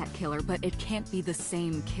copycat killer, but it can't be the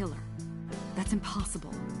same killer. That's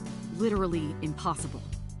impossible. Literally impossible.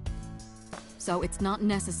 So it's not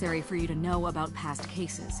necessary for you to know about past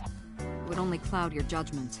cases. It would only cloud your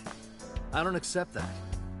judgment. I don't accept that.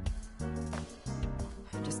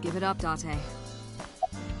 Just give it up, Date.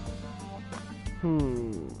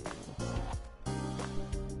 Who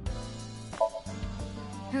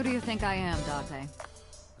do you think I am, Date?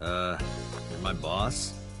 You're my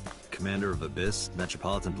boss? Commander of Abyss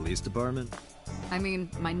Metropolitan Police Department? I mean,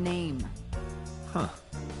 my name. Huh.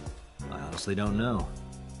 I honestly don't know.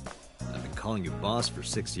 I've been calling you boss for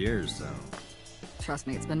 6 years, so... Trust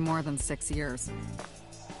me, it's been more than 6 years.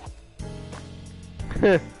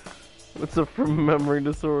 What's up from memory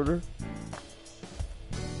disorder?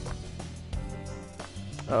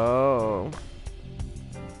 Oh.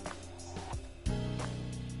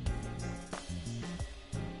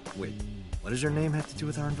 Wait, what does your name have to do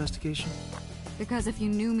with our investigation? Because if you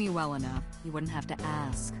knew me well enough, you wouldn't have to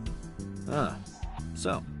ask. Ah,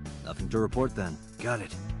 so, nothing to report then. Got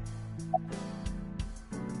it.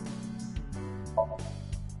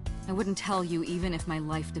 I wouldn't tell you even if my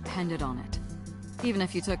life depended on it. Even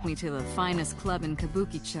if you took me to the finest club in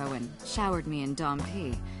Kabukicho and showered me in Dom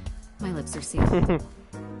P, my lips are sealed.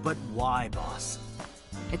 But why, boss?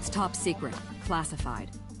 It's top secret,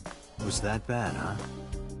 classified. Was that bad, huh?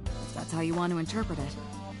 If that's how you want to interpret it.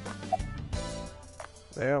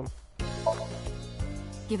 Damn.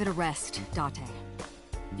 Give it a rest, Date.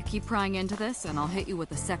 You keep prying into this, and I'll hit you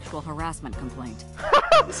with a sexual harassment complaint.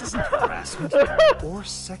 This isn't harassment or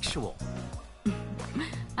sexual.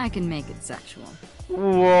 I can make it sexual.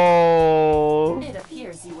 Whoa. It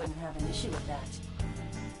appears you wouldn't have an issue with that.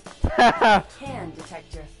 Can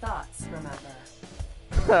detect your thoughts, remember.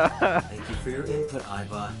 Thank you for your input,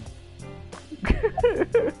 Iva.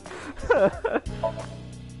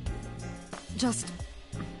 Just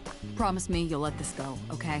promise me you'll let this go,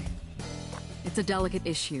 okay? It's a delicate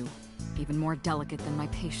issue, even more delicate than my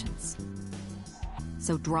patience.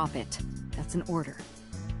 So drop it. That's an order.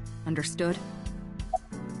 Understood?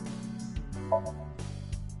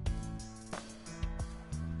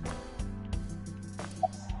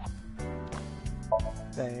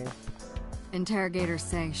 Dang. Interrogators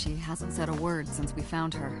say she hasn't said a word since we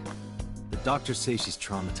found her. The doctors say she's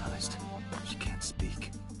traumatized. She can't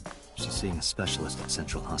speak. She's seeing a specialist at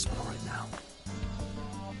Central Hospital right now.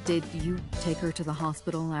 Did you take her to the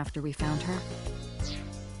hospital after we found her?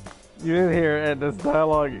 You didn't hear this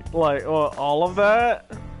dialogue, like, all of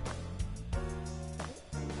that?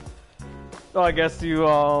 Oh, I guess you,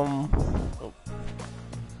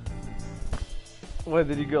 What,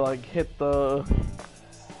 did you go, like, hit the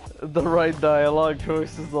right dialogue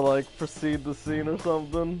choices to, like, proceed the scene or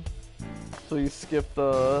something? So you skip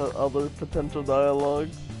the other potential dialogue?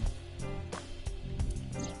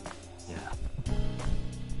 Yeah.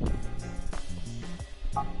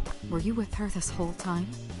 Were you with her this whole time?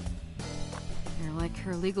 You're like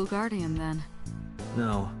her legal guardian, then.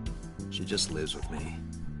 No, she just lives with me.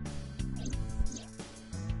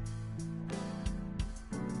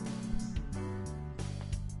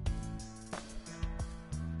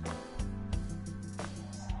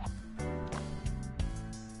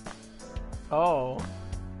 Oh.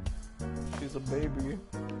 She's a baby.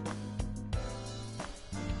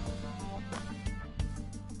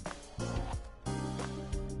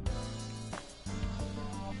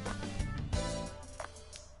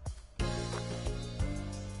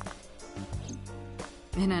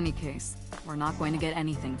 In any case, we're not going to get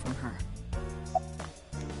anything from her.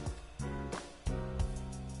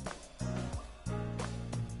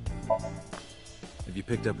 Have you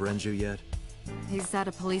picked up Renju yet? He's at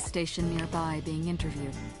a police station nearby being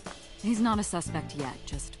interviewed. He's not a suspect yet,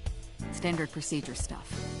 just standard procedure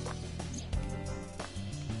stuff.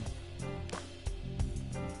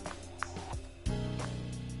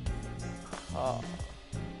 I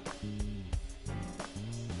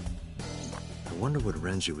wonder what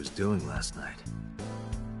Renju was doing last night.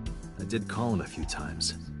 I did call him a few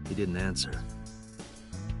times. He didn't answer.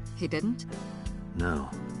 He didn't? No.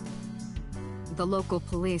 The local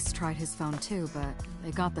police tried his phone too, but they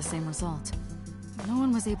got the same result. No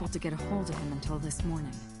one was able to get a hold of him until this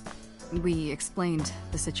morning. We explained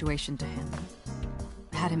the situation to him.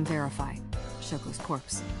 Had him verify Shoko's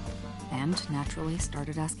corpse. And, naturally,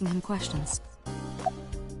 started asking him questions.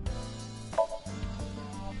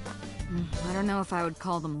 I don't know if I would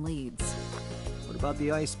call them leads. What about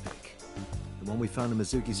the ice pick? The one we found in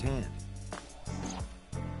Mizuki's hand?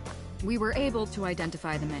 We were able to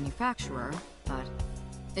identify the manufacturer, but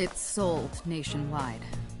it's sold nationwide.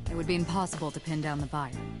 It would be impossible to pin down the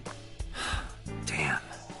buyer. Damn.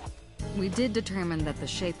 We did determine that the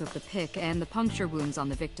shape of the pick and the puncture wounds on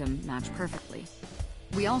the victim match perfectly.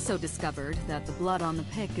 We also discovered that the blood on the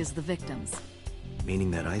pick is the victim's.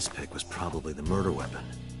 Meaning that ice pick was probably the murder weapon.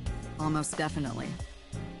 Almost definitely.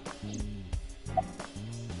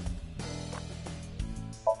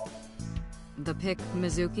 The pick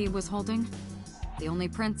Mizuki was holding? The only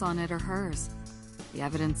prints on it are hers. The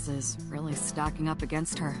evidence is really stacking up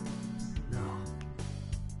against her. No.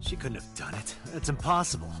 She couldn't have done it. It's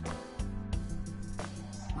impossible.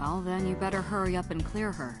 Well, then you better hurry up and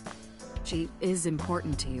clear her. She is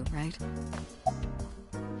important to you, right?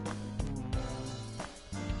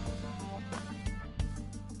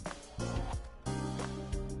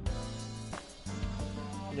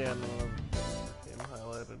 Yeah, no, game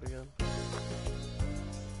highlighted again.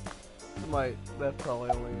 That probably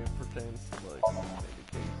only pertains to, like, maybe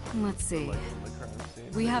case. Let's see. Like, in the crime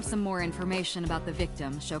scene. We have some more information about the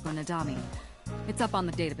victim, Shoko Nadami. It's up on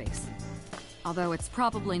the database. Although it's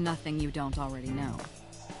probably nothing you don't already know.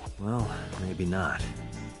 Well, maybe not.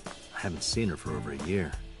 I haven't seen her for over a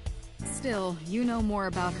year. Still, you know more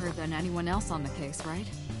about her than anyone else on the case, right?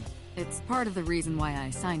 It's part of the reason why I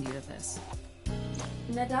assigned you to this.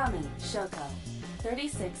 Nadami Shoko,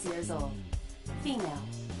 36 years old. Female,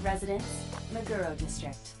 residence, Meguro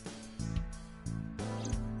District.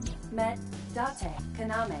 Met Date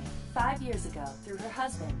Kaname 5 years ago through her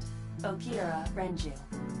husband, Okira Renju.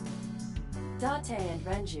 Date and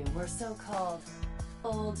Renju were so-called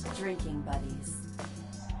old drinking buddies.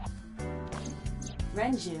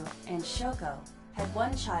 Renju and Shoko had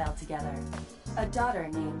one child together, a daughter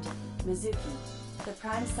named Mizuki, the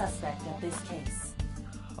prime suspect of this case.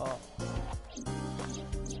 Oh.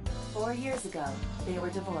 4 years ago, they were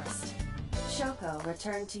divorced. Shoko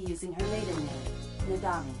returned to using her maiden name,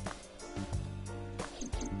 Nadami.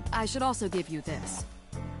 I should also give you this.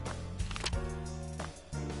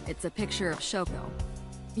 It's a picture of Shoko.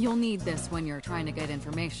 You'll need this when you're trying to get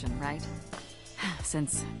information, right?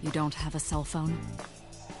 Since you don't have a cell phone.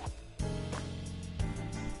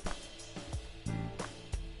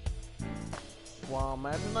 Wow,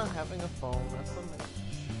 imagine not having a phone. That's amazing.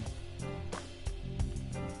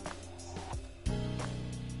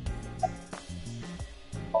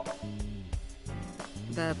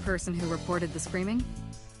 The person who reported the screaming?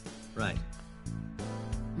 Right.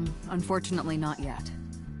 Unfortunately, not yet.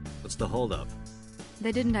 What's the holdup?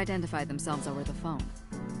 They didn't identify themselves over the phone.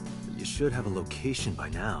 You should have a location by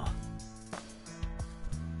now.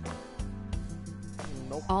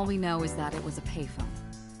 Nope. All we know is that it was a payphone.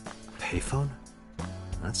 A payphone?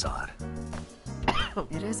 That's odd.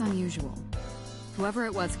 It is unusual. Whoever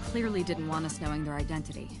it was clearly didn't want us knowing their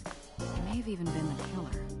identity. It may have even been the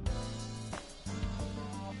killer.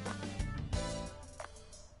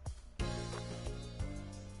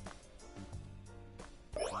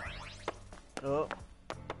 Oh,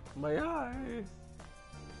 my eye.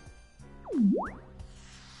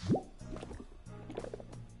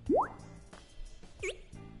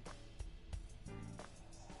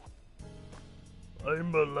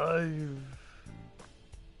 I'm alive.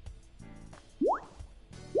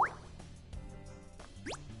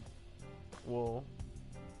 Whoa.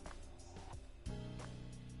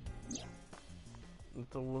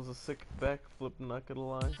 That was a sick backflip, not gonna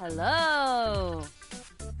lie. Hello.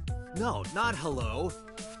 No, not hello.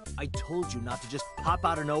 I told you not to just pop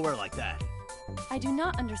out of nowhere like that. I do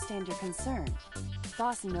not understand your concern.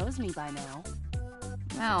 Boss knows me by now.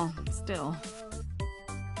 Well, still.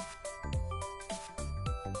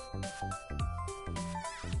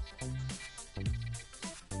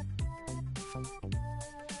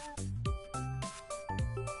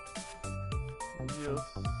 Yes.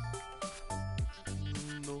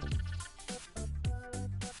 No.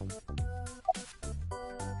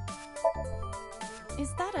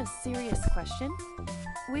 Is that a serious question?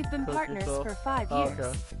 We've been Cook partners yourself. for 5 Oh, years.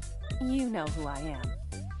 okay. You know who I am.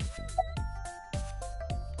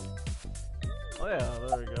 Oh yeah,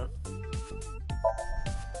 there we go.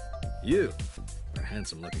 You are a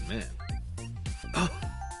handsome-looking man. Oh,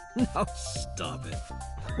 no, stop it.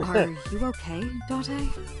 Are you okay, Date?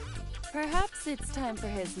 Perhaps it's time for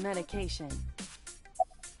his medication.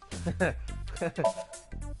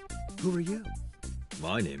 Who are you?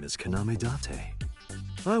 My name is Kaname Date.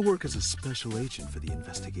 I work as a special agent for the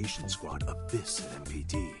investigation squad Abyss at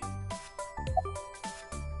MPD.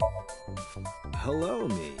 Hello,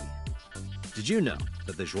 me. Did you know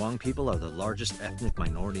that the Zhuang people are the largest ethnic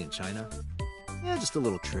minority in China? Yeah, just a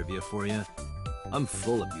little trivia for you. I'm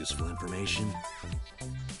full of useful information.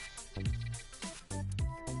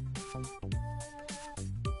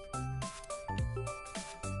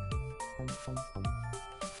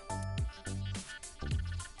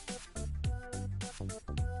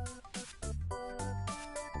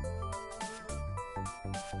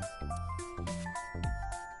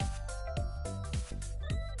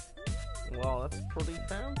 Wow, that's pretty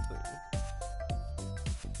fancy.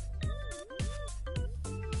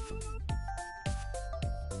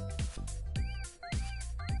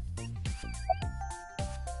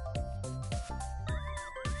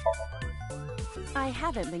 I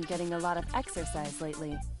haven't been getting a lot of exercise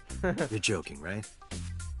lately. You're joking, right?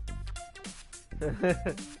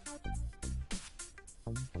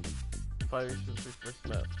 Five years since we first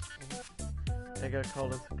met. I got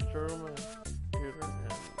called into control room and computer and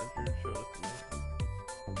Andrew showed it to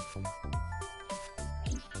me.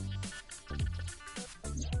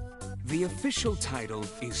 The official title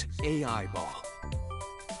is AI Ball.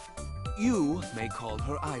 You may call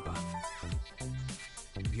her Aiba.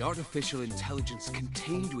 The artificial intelligence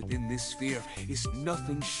contained within this sphere is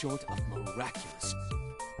nothing short of miraculous.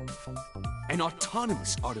 An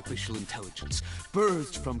autonomous artificial intelligence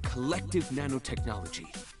birthed from collective nanotechnology.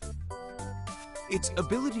 Its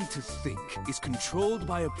ability to think is controlled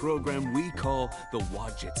by a program we call the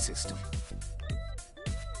Wadjet system.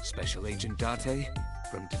 Special Agent Date,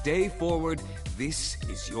 From today forward, this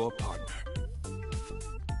is your partner.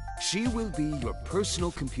 She will be your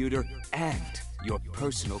personal computer and your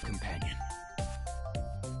personal companion.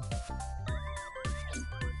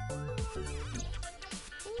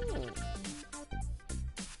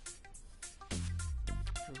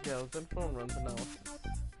 Yeah, it was info and runs analysis.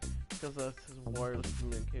 Because that's his wireless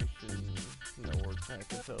communication network, I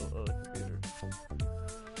can tell other computers.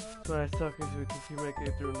 But I suck as we can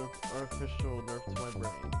communicate through an artificial nerve to my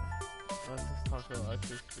brain. Let's just talk about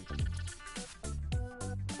actually speaking.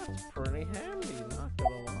 That's pretty handy, not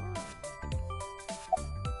gonna lie.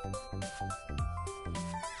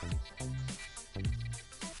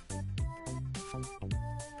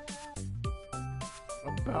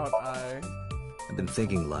 About I've been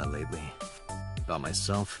thinking a lot lately. About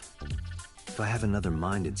myself. If I have another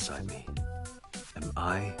mind inside me, am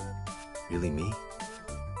I really me?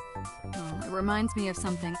 Oh, it reminds me of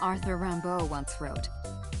something Arthur Rimbaud once wrote.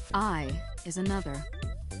 I is another.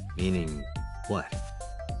 Meaning what?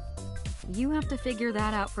 You have to figure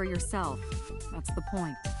that out for yourself. That's the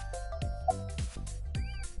point.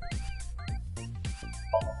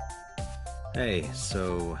 Hey,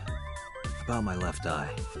 so... about my left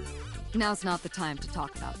eye. Now's not the time to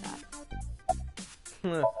talk about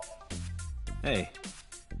that. Hey,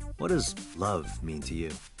 what does love mean to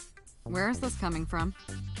you? Where is this coming from?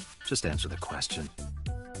 Just answer the question.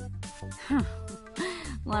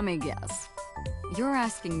 Let me guess. You're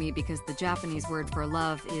asking me because the Japanese word for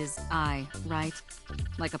love is I, right?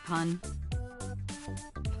 Like a pun?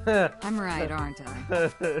 I'm right, aren't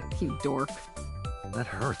I? You dork. That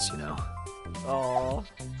hurts, you know. Aww.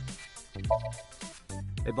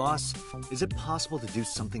 Hey, boss, is it possible to do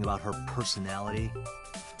something about her personality?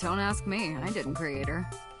 Don't ask me. I didn't create her.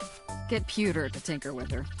 Get Pewter to tinker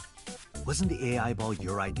with her. Wasn't the AI ball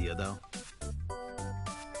your idea, though?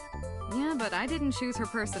 Yeah, but I didn't choose her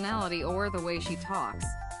personality or the way she talks.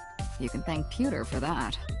 You can thank Pewter for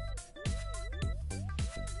that.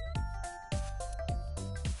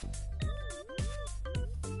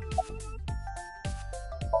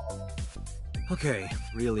 Okay,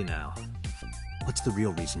 really now. What's the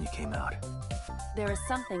real reason you came out? There is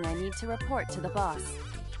something I need to report to the boss.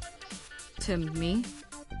 To me?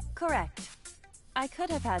 Correct. I could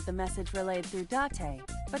have had the message relayed through Date,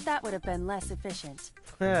 but that would have been less efficient.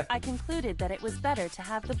 I concluded that it was better to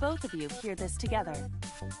have the both of you hear this together.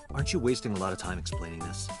 Aren't you wasting a lot of time explaining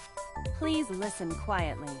this? Please listen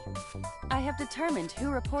quietly. I have determined who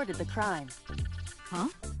reported the crime. Huh?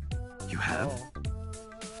 You have?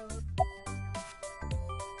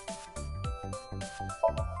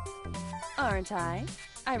 Aren't I?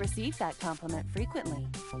 I receive that compliment frequently.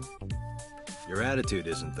 Your attitude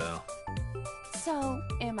isn't, though. So,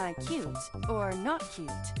 am I cute or not cute?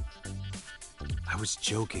 I was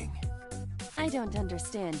joking. I don't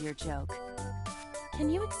understand your joke. Can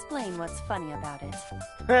you explain what's funny about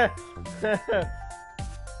it?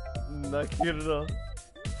 Not cute at all.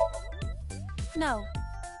 No,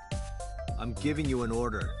 I'm giving you an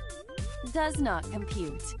order. does not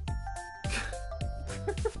compute.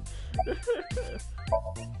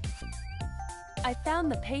 I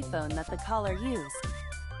found the payphone that the caller used.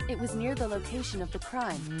 It was near the location of the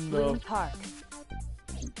crime, Bloom Park.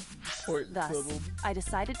 Thus, I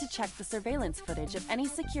decided to check the surveillance footage of any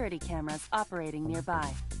security cameras operating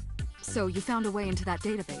nearby. So you found a way into that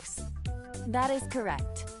database? That is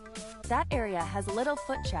correct. That area has little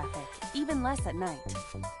foot traffic, even less at night.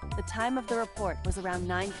 The time of the report was around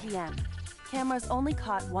 9 p.m. Cameras only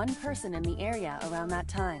caught one person in the area around that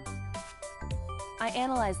time. I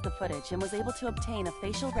analyzed the footage and was able to obtain a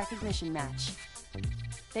facial recognition match.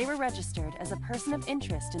 They were registered as a person of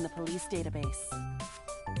interest in the police database.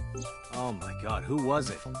 Oh my god, who was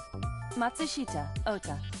it? Matsushita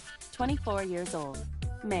Ota, 24 years old,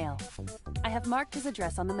 male. I have marked his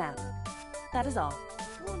address on the map. That is all.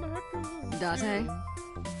 Date?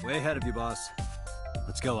 Way ahead of you, boss.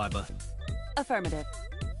 Let's go, Iba. Affirmative.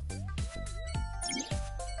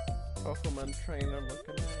 Pokemon trainer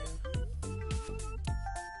looking at.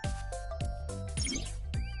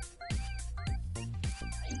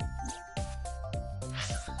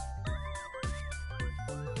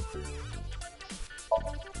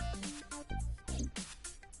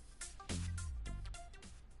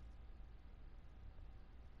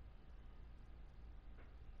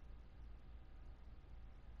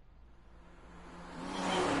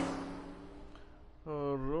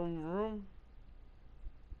 Room.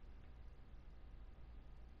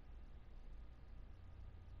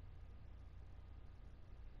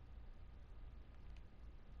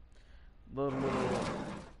 The little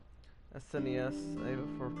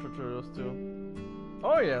SNES for tutorials too.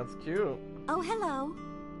 Oh yeah, it's cute. Oh, hello.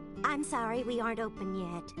 I'm sorry we aren't open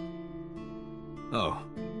yet. Oh,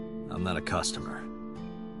 I'm not a customer.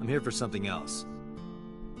 I'm here for something else.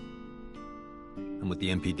 I'm with the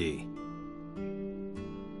MPD.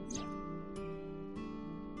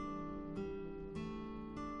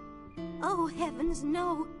 Oh, heavens,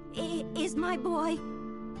 no. Is my boy...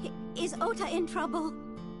 Is Ota in trouble?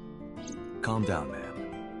 Calm down, ma'am.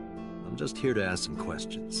 I'm just here to ask some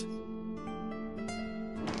questions.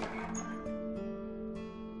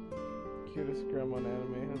 Cutest grandma in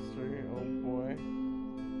anime history. Oh boy.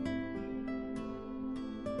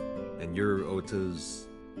 And you're Ota's...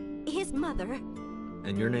 His mother,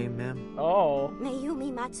 And your name, ma'am? Oh.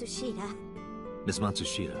 Mayumi Matsushita. Miss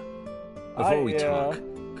Matsushita. Before we yeah. talk,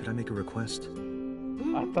 could I make a request?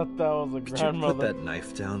 I thought that was a Could you grandmother. put that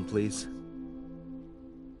knife down, please?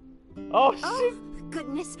 Oh shit! Oh,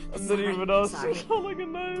 goodness. I didn't Sorry, even know sorry. she was holding a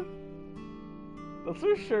knife. Does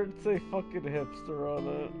her shirt say fucking hipster on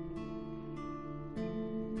it?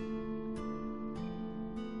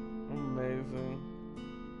 Amazing.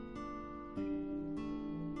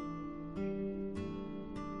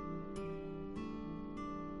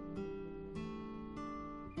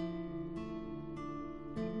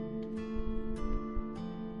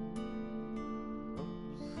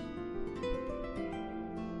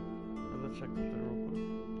 Let's check out there real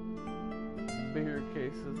quick. Bigger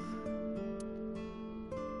cases.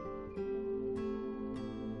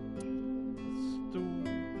 Stool.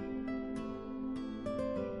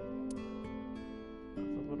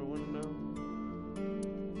 That's up at a window.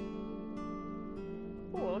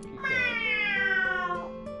 Oh, lucky cat.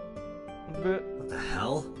 Bit. What the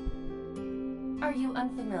hell? Are you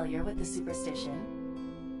unfamiliar with the superstition?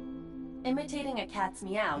 Imitating a cat's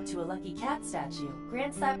meow to a lucky cat statue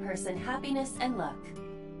grants that person happiness and luck.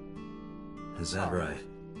 Is that right?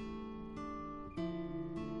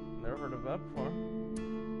 Never heard of that before.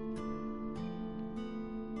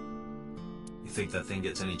 You think that thing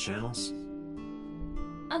gets any channels?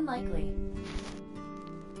 Unlikely.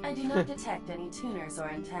 I do not detect any tuners or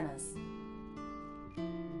antennas.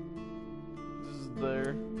 Just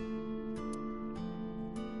there.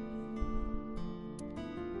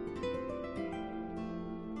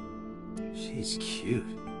 She's cute.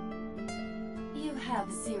 You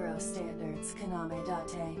have zero standards, Kaname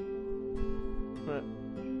Date. But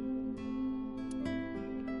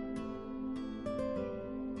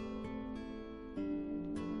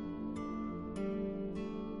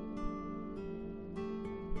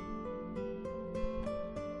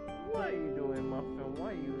what are you doing, Muffin?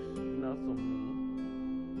 Why you nuzzle me?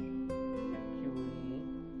 Cutie.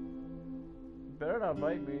 Better not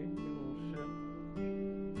bite me, you little shit.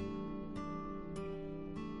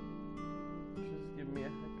 Just give me a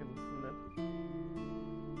heckin' sniff.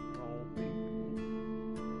 Oh, baby.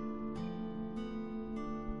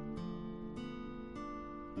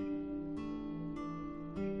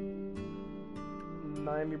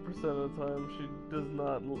 90% of the time, she does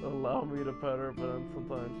not allow me to pet her, but then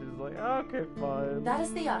sometimes she's like, okay, fine. That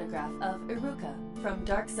is the autograph of Iruka from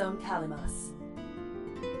Dark Zone Kalimas.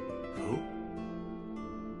 Who?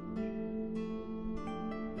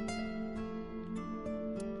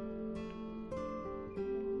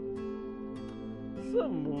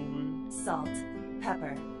 Some movie. Salt,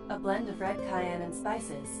 pepper, a blend of red cayenne and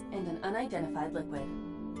spices, and an unidentified liquid.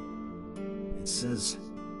 It says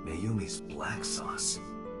Mayumi's black sauce.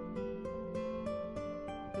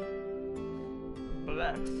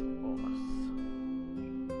 Black sauce.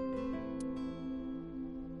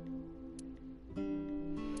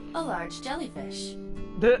 A large jellyfish.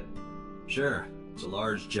 Sure, it's a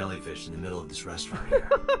large jellyfish in the middle of this restaurant here.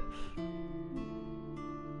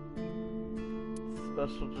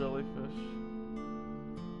 Special jellyfish.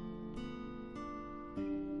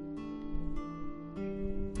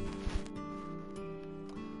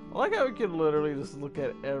 I like how we can literally just look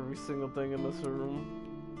at every single thing in this room.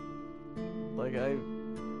 Like, I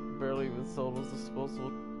barely even saw was a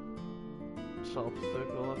disposable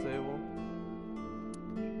chopstick on the table.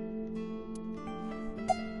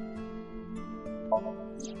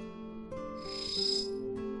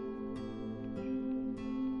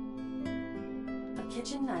 A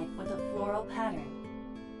kitchen knife with a floral pattern.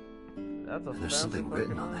 That's a And there's fancy something fucking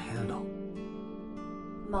written on the knife. handle.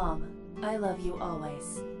 Mom, I love you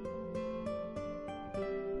always.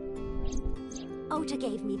 Ota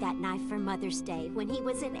gave me that knife for Mother's Day when he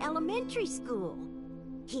was in elementary school.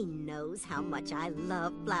 He knows how much I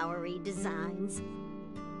love flowery designs.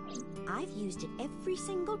 I've used it every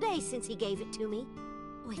single day since he gave it to me.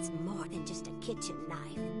 Oh, it's more than just a kitchen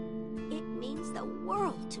knife. It means the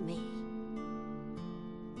world to me.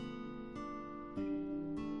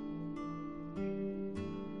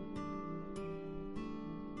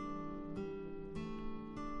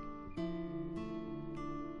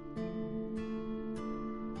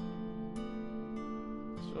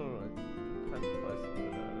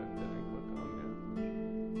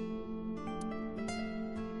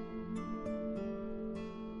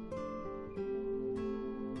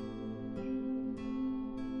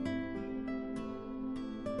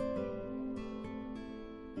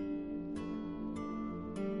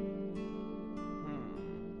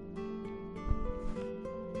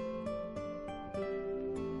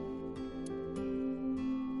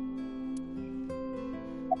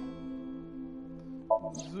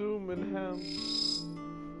 Zoom enhance.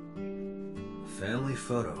 Family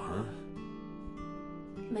photo, huh?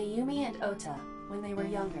 Mayumi and Ota, when they were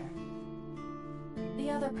younger. The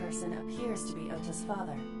other person appears to be Ota's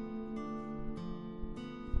father.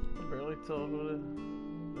 I can barely tell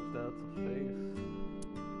if that's a face.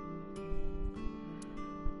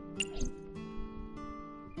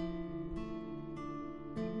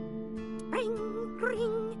 Ring,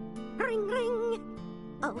 ring, ring, ring.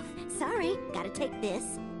 Oh, sorry. Gotta take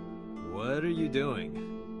this. What are you doing?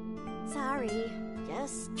 Sorry.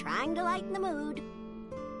 Just trying to lighten the mood.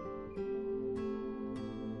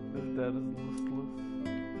 His dad is listless.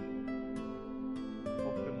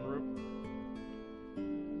 Fucking rip.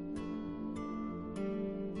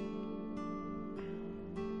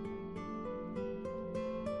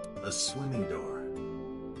 A swimming door.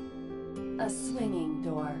 A swinging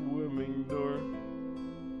door. Swimming door.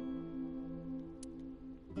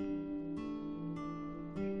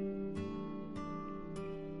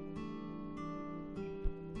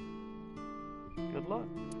 Good luck.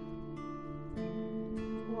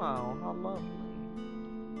 Wow, how lovely.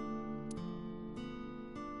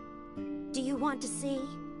 Do you want to see?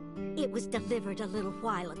 It was delivered a little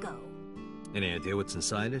while ago. Any idea what's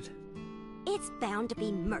inside it? It's bound to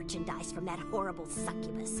be merchandise from that horrible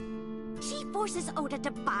succubus. She forces Ota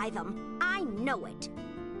to buy them. I know it.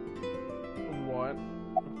 What?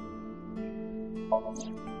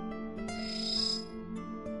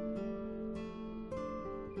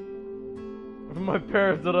 My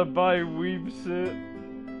parents did I buy weeb shit?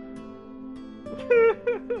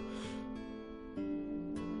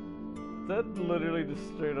 That literally just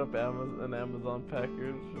straight up an Amazon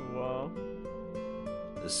package. Wow.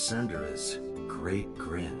 The sender is Great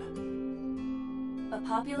Grin. A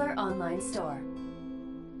popular online store.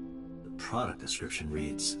 The product description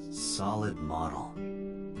reads, solid model.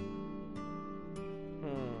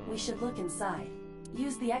 We should look inside.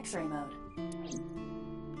 Use the X-ray mode.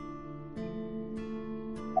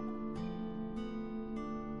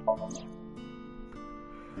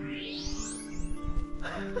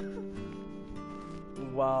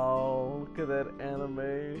 Wow, look at that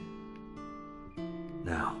anime.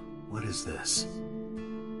 Now, what is this?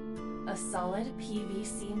 A solid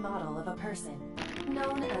PVC model of a person,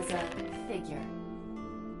 known as a figure.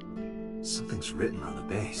 Something's written on the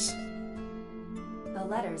base. The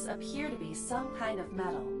letters appear to be some kind of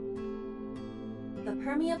metal. The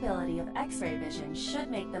permeability of X-ray vision should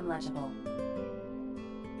make them legible.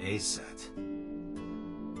 A set.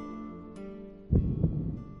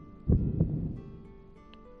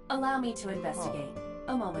 Allow me to investigate.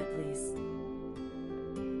 A moment, please.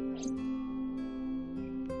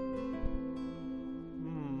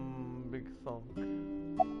 Big thunk.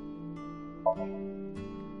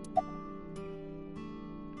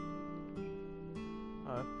 I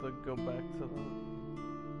have to go back to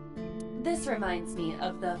the... This reminds me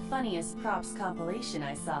of the funniest props compilation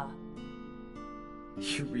I saw.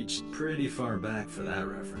 You reached pretty far back for that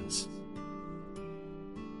reference.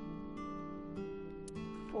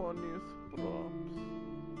 Funniest props.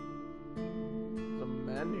 The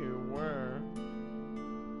menu, where?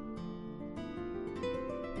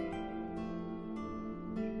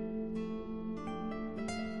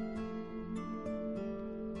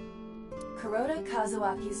 Kuroda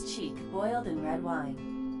Kazuaki's cheek boiled in red wine.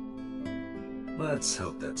 Let's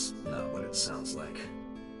hope that's not what it sounds like.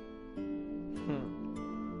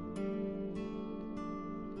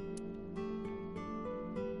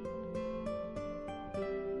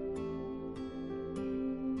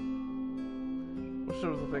 Wish there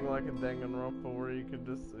was a thing like a Danganronpa where you could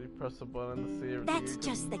just press a button to see everything. That's you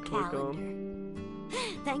just the can click calendar. on.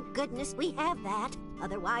 Thank goodness we have that.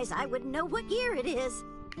 Otherwise, I wouldn't know what year it is.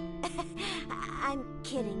 I'm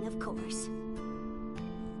kidding, of course.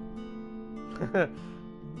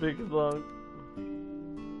 Big thunk.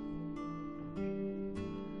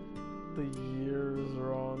 The year is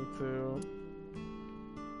wrong too.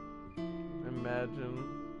 Imagine.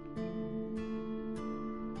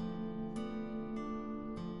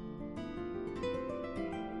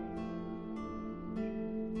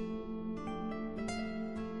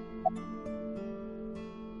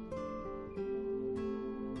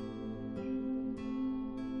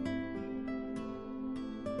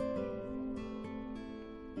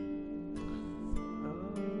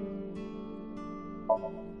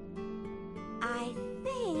 I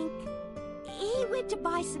think he went to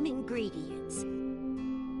buy some ingredients.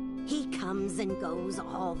 He comes and goes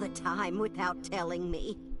all the time without telling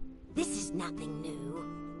me. This is nothing new.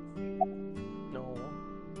 No.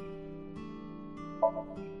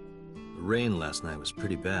 The rain last night was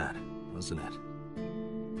pretty bad, wasn't it?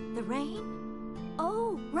 The rain?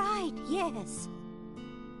 Oh, right, yes.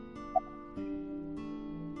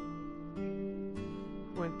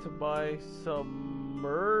 Went to buy some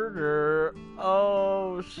murder.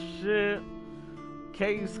 Oh shit.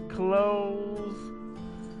 Case closed.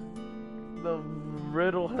 The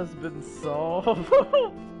riddle has been solved.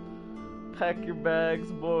 Pack your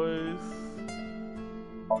bags, boys.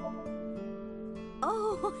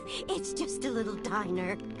 Oh, it's just a little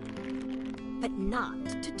diner. But not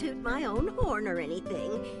to toot my own horn or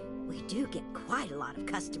anything. We do get quite a lot of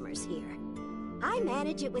customers here. I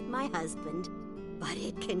manage it with my husband, but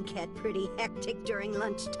it can get pretty hectic during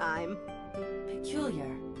lunchtime.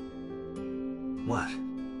 Peculiar. What?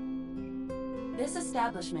 This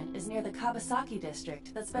establishment is near the Kawasaki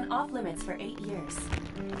district that's been off limits for 8 years.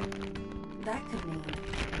 That could mean...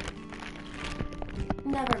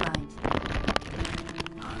 Never mind.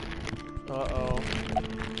 Uh-oh.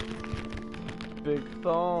 Big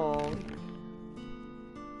thong.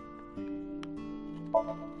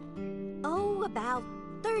 Oh, about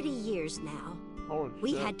 30 years now. Holy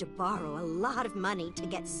We shit. had to borrow a lot of money to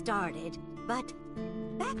get started, but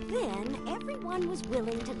back then, everyone was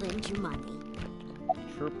willing to lend you money.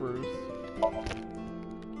 Troopers.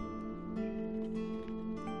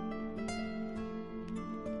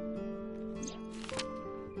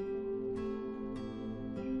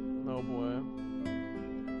 Oh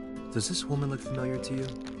boy. Does this woman look familiar to you?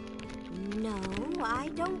 No, I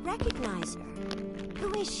don't recognize her.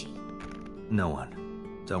 Who is she? No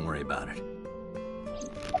one. Don't worry about it.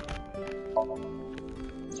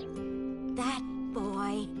 That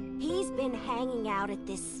boy. He's been hanging out at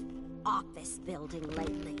this office building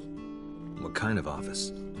lately. What kind of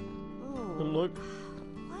office? Oh, Look,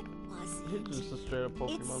 what was he's it? just a straight up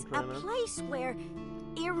It's Pokemon a trainer. place where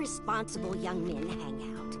irresponsible young men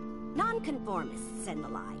hang out. Nonconformists and the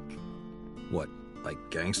like. What, like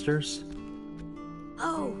gangsters?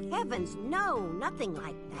 Oh, heavens, no, nothing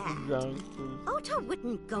like that. Gangsters. Ota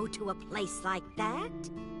wouldn't go to a place like that.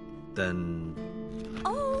 Then...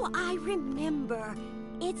 Oh, I remember.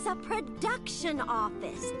 It's a production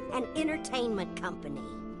office, an entertainment company.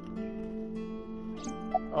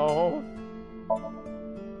 Oh.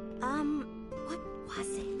 What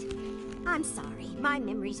was it? I'm sorry, my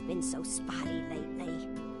memory's been so spotty lately.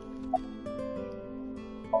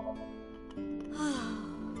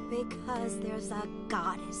 Because there's a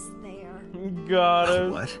goddess there.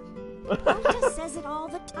 Goddess. What? Ota says it all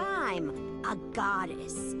the time. A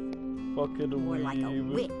goddess. Fucking More like a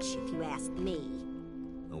weeb. witch, if you ask me.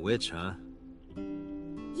 A witch, huh?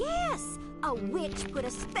 Yes, a witch put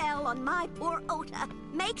a spell on my poor Ota.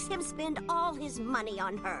 Makes him spend all his money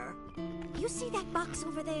on her. You see that box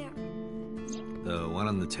over there? The one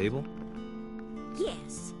on the table?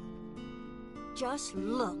 Yes. Just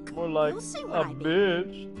look. More like You'll see a what I mean.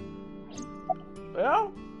 bitch. Yeah?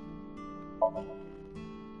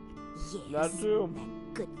 Yes. That too.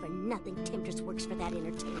 That good-for-nothing temptress works for that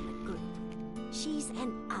entertainment group. She's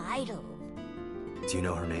an idol. Do you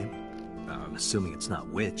know her name? I'm assuming it's not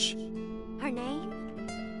witch. Her name?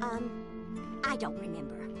 I don't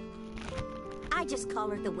remember. I just call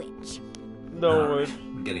her the witch. No Alright, way.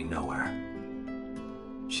 we're getting nowhere.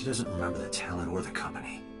 She doesn't remember the talent or the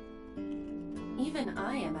company. Even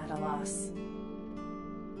I am at a loss.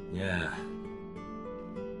 Yeah.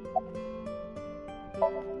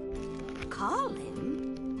 Call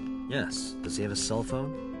him? Yes. Does he have a cell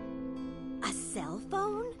phone? A cell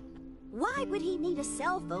phone? Why would he need a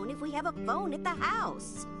cell phone if we have a phone at the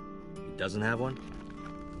house? He doesn't have one?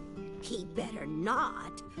 He better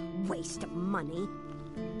not. Waste of money.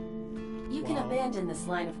 You can abandon this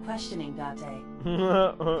line of questioning, Date.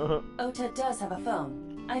 Ota does have a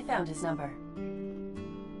phone. I found his number.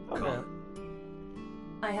 Call it.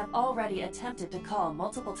 I have already attempted to call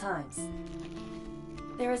multiple times.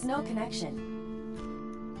 There is no connection.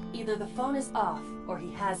 Either the phone is off, or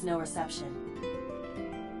he has no reception.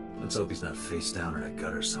 Let's hope he's not face down in a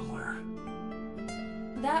gutter somewhere.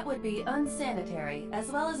 That would be unsanitary,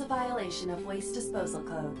 as well as a violation of waste disposal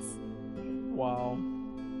codes. Wow.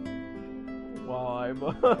 Wow,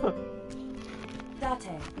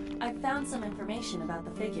 Date, I've found some information about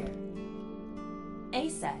the figure.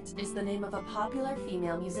 Aset is the name of a popular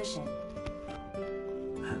female musician.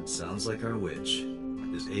 That sounds like our witch.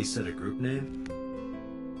 Is Aset a group name?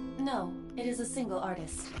 No, it is a single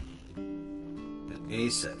artist. An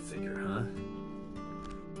Aset figure, huh?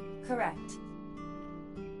 Correct.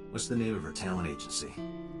 What's the name of her talent agency?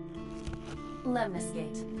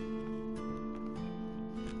 Lemniscate.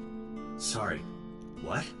 Sorry.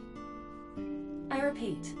 What? I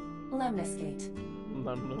repeat, Lemniscate.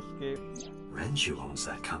 Lemniscate. Renju owns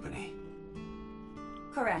that company.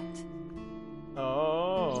 Correct.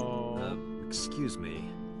 Oh. Excuse me.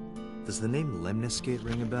 Does the name Lemniscate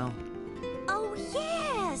ring a bell? Oh,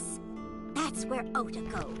 yes! That's where Ota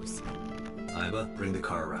goes. Iba, bring the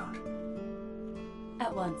car around.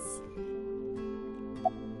 At once.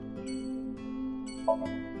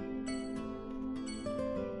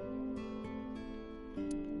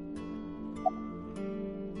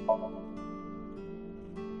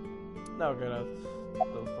 Okay, that's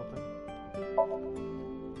nothing.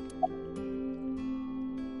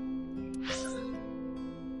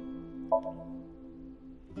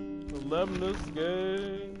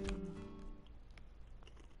 Lemniscate.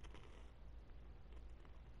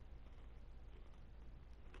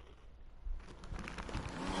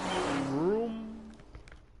 Room.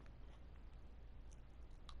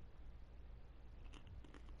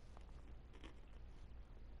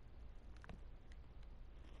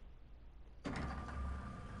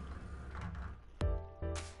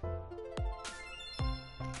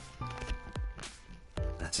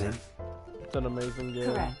 That's him? It's an amazing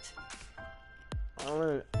game. Correct.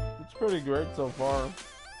 It's pretty great so far.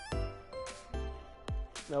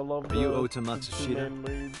 I love Are you the Ota two Matsushita? main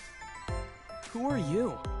leads. Who are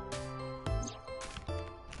you?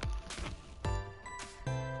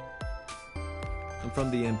 I'm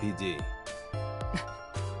from the MPD.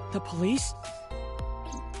 The police?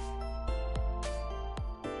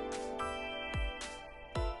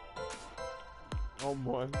 Oh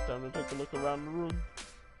boy, time to take a look around the room.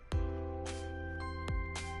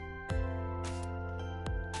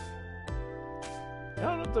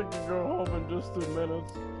 I don't think I go home in just 2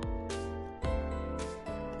 minutes.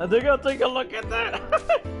 I think I'll take a look at that.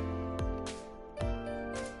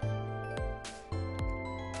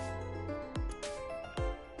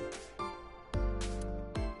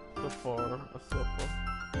 A sofa.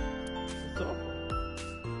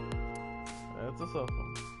 That's a sofa.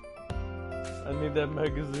 I need that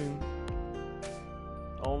magazine.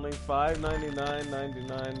 Only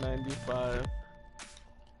 $5.99,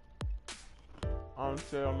 on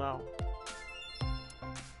sale now.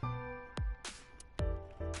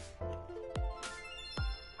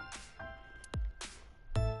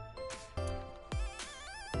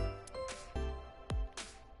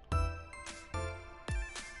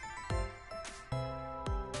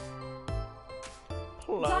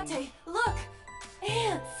 Dante, look!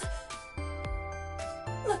 Ants!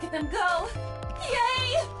 Look at them go!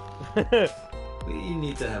 Yay! We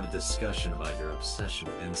need to have a discussion about your obsession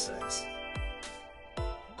with insects.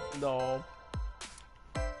 No.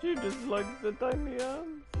 She just likes the tiny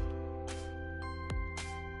ants.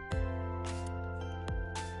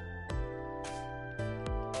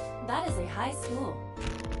 That is a high school.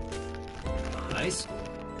 High school?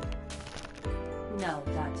 No,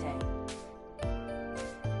 Dante.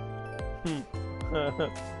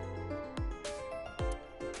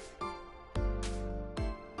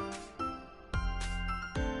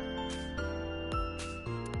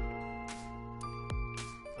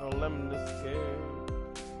 Oh, Lemniscate.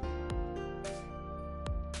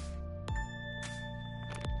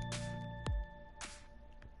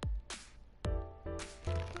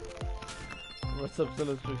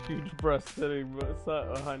 Receptionist with huge breast sitting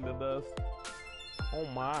behind the desk. Oh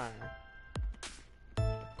my.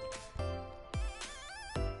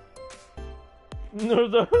 No,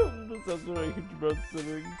 the receptionist with a huge breast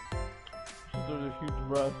sitting. She's doing a huge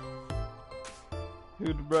breast.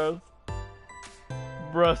 Huge breast.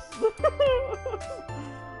 Breasts.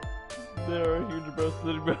 There are huge breasts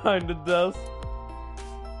sitting behind the desk.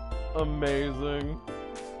 Amazing.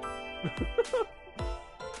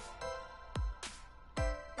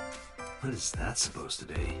 What is that supposed to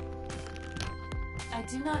be? I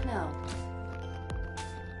do not know.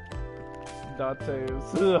 Dante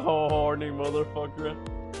is a horny motherfucker.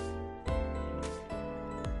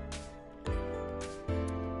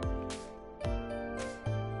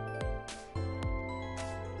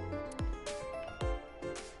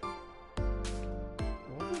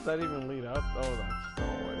 What does that even lead up? Oh, that's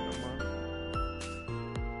oh wait, never mind.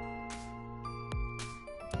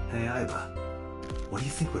 Hey, Iba. What do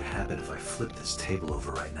you think would happen if I flipped this table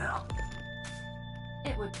over right now?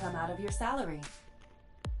 It would come out of your salary.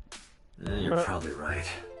 You're probably right.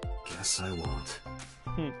 Guess I won't.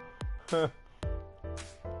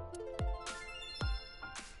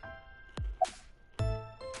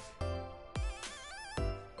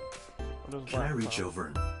 Can I reach over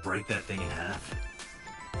and break that thing in half?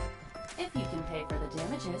 If you can pay for the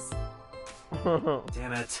damages.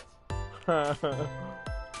 Damn it.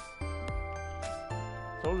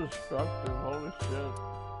 So destructive, holy shit.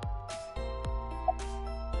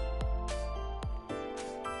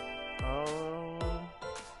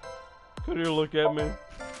 Could you look at me?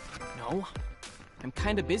 No. I'm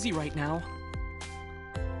kinda busy right now.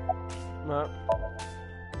 Nah.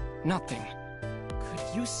 Nothing.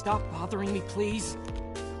 Could you stop bothering me, please?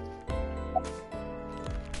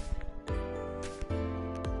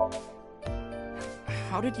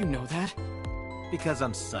 How did you know that? Because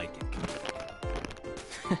I'm psychic.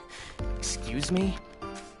 Excuse me?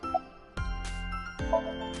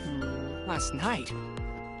 Last night?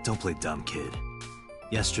 Don't play dumb, kid.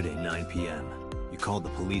 Yesterday, 9 p.m., you called the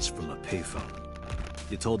police from a payphone.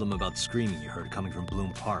 You told them about screaming you heard coming from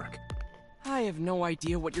Bloom Park. I have no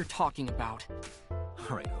idea what you're talking about.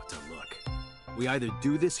 All right, Ota, look. We either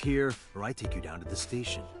do this here, or I take you down to the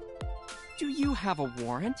station. Do you have a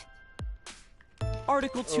warrant?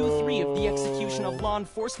 Article 2.3 of the Execution of Law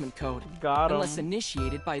Enforcement Code. Got 'em. Unless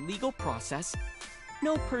initiated by legal process,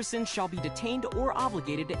 no person shall be detained or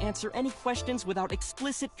obligated to answer any questions without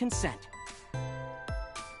explicit consent.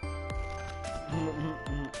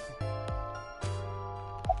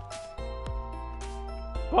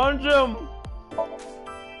 Punch him!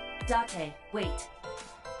 Date, wait.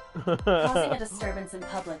 Causing a disturbance in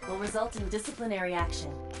public will result in disciplinary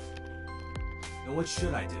action. Then what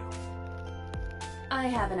should I do? I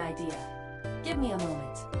have an idea. Give me a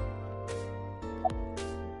moment.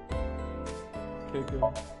 Kick him.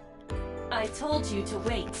 I told you to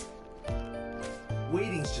wait.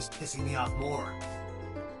 Waiting's just pissing me off more.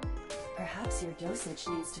 Perhaps your dosage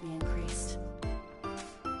needs to be increased.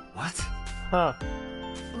 What? Huh.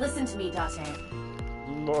 Listen to me, Date.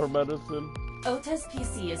 More medicine. Ota's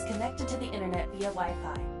PC is connected to the internet via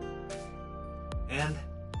Wi-Fi. And?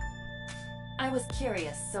 I was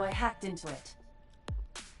curious, so I hacked into it.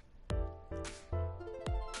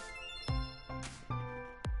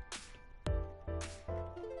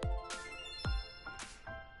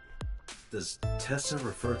 Does Tessa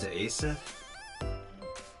refer to Aset?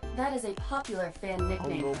 That is a popular fan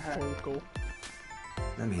nickname Pongo, for her. Pongo.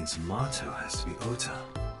 That means motto has to be Ota.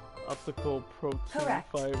 Optical protein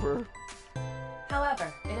Correct. fiber.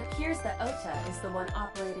 However, it appears that Ota is the one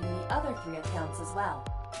operating the other 3 accounts as well.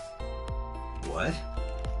 What?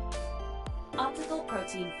 Optical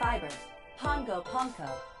protein fiber, Pongo Ponko,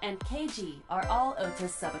 and KG are all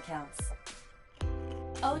Ota's sub-accounts.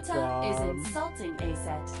 Ota is insulting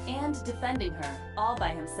Aset and defending her all by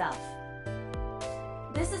himself.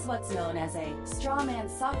 This is what's known as a strawman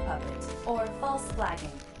sock puppet or false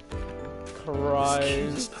flagging. This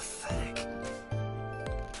kid is Christ. pathetic.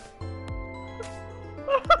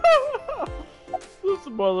 This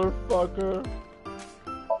motherfucker.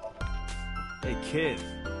 Hey, kid.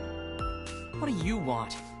 What do you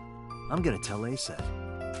want? I'm gonna tell Aset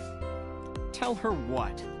Tell her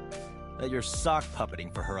what? that you're sock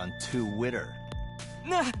puppeting for her on Twitter.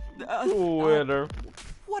 Twitter.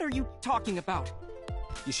 What are you talking about?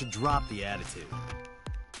 You should drop the attitude.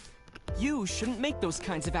 You shouldn't make those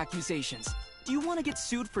kinds of accusations. Do you want to get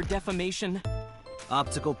sued for defamation?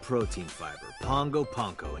 Optical protein fiber, Pongo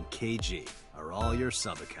Ponko, and KG are all your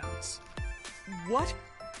sub-accounts. What?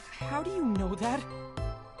 How do you know that?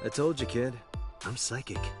 I told you, kid. I'm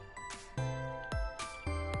psychic.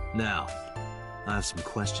 Now, I have some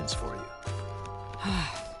questions for you.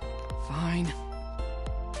 Fine.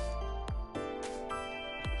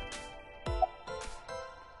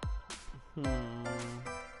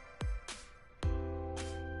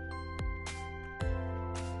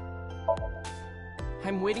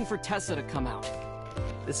 I'm waiting for Tessa to come out.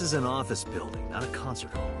 This is an office building, not a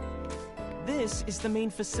concert hall. This is the main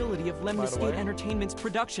facility of Lemna By the State way. Entertainment's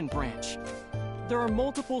production branch. There are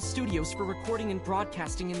multiple studios for recording and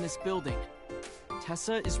broadcasting in this building.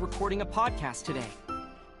 Tessa is recording a podcast today.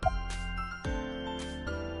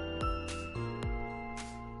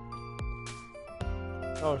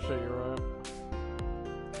 Oh shit, you're right.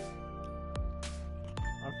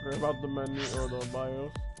 I forgot about the menu or the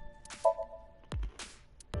BIOS.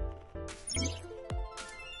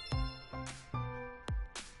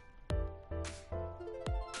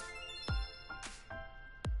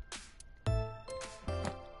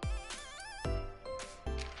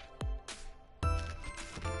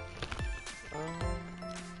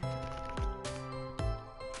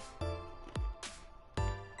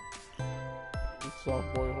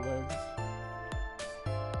 Soft-boiled eggs.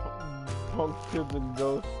 Pumpkins and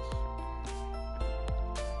ghosts.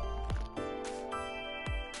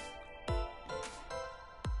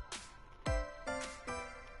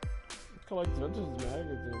 Collects vintage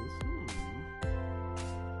magazines.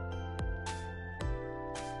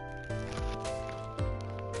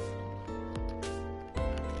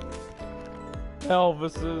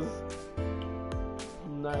 Elvis's.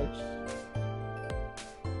 Nice.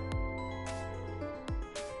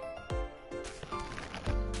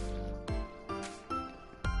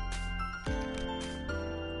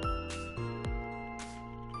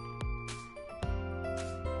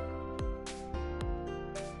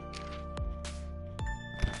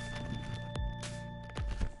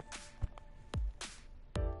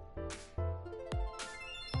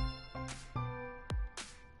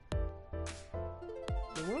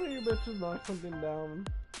 Did one of you bitches knock something down?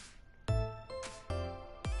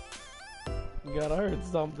 God, I heard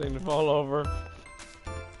something fall over.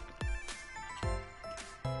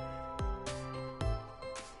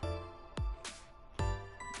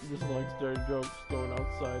 Just like dirty jokes going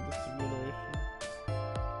outside the simulation.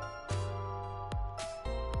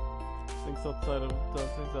 Things outside of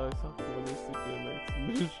things I saw when they sleep and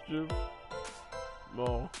makes mischief.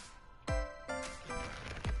 Oh.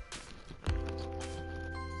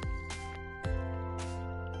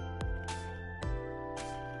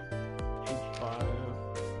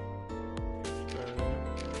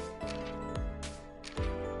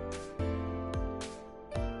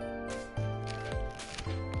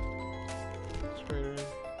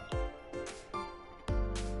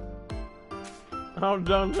 How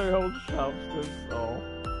Dante holds chopsticks. Oh.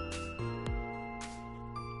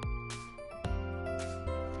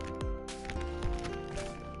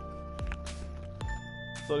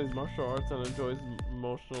 Studies martial arts and enjoys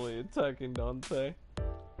emotionally attacking Dante.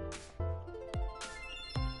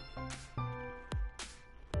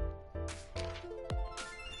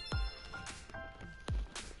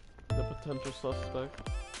 The potential suspect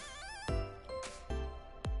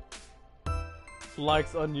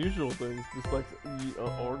likes unusual things, dislikes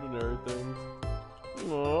ordinary things.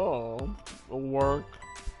 Oh, work.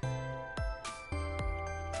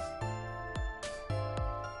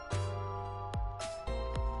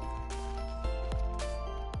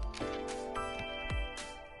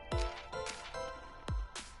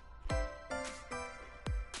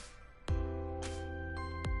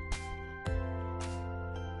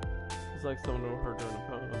 It's like someone who heard during a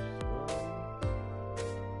post.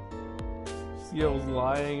 CO's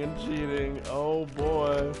lying and cheating. Oh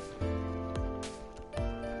boy.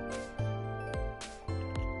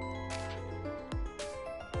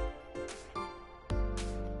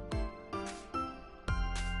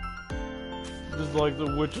 Just like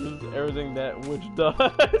the witches, everything that witch does.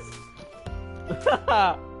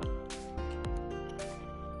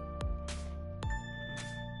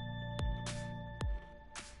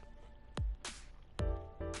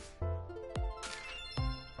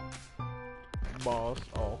 Boss.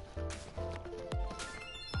 Oh.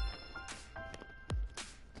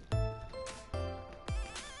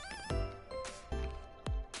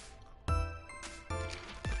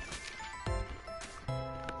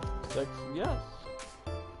 Sex, yes.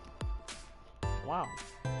 Wow.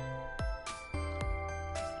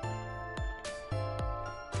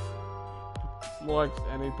 Likes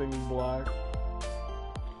anything black.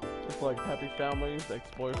 It's like happy families,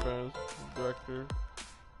 ex-boyfriends, director.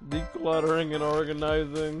 Decluttering and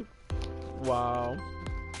organizing. Wow.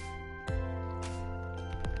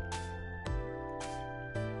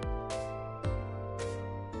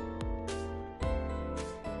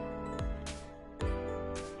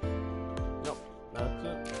 Nope, that's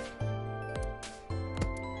it.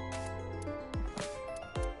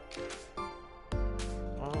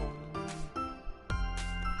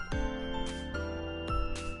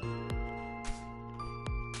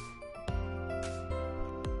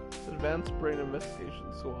 Advanced Brain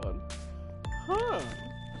Investigation Squad. Huh.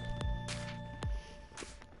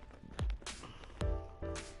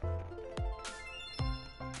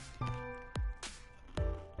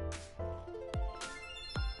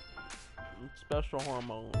 Special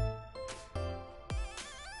hormone.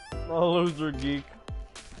 A loser geek.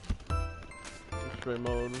 X-ray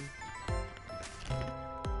mode.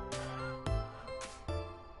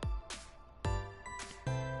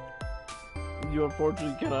 You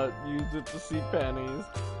unfortunately cannot use it to see panties.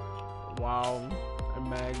 Wow.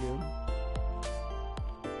 Imagine.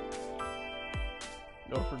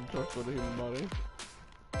 No for the choice for the human body.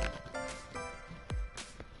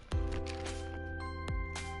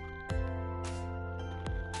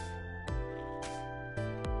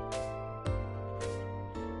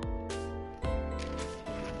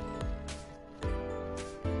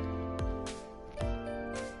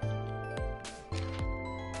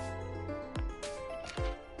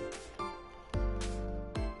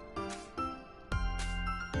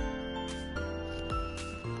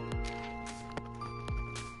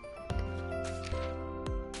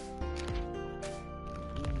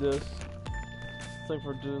 This thing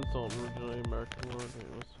for doing so originally American word,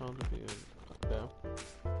 it was found to be okay.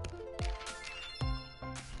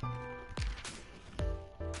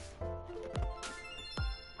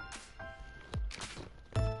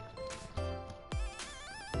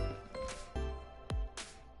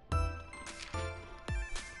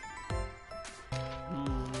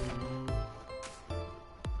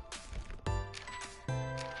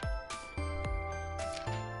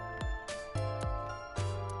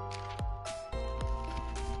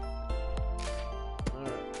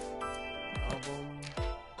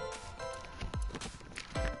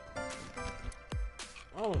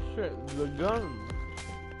 Oh shit, the gun.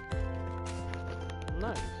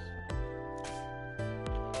 Nice.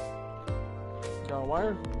 God, why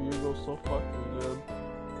are bugles so fucking good?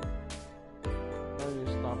 I need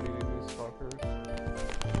to stop eating these fuckers.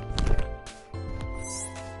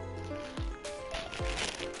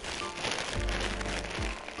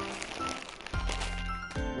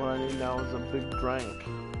 What I need now is a big drink.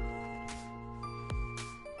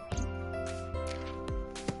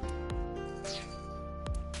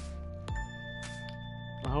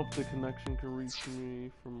 I hope the connection can reach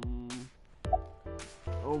me from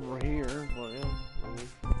over here, but yeah,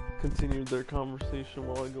 we'll continue their conversation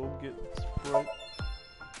while I go get Sprite.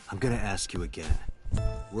 I'm gonna ask you again.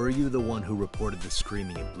 Were you the one who reported the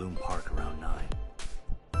screaming at Bloom Park around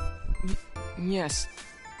 9? Yes.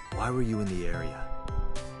 Why were you in the area?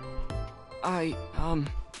 You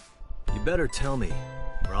You better tell me,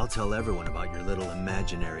 or I'll tell everyone about your little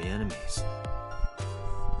imaginary enemies.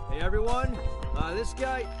 Hey everyone, this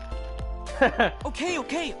guy...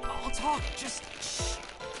 Okay, I'll talk, just shh.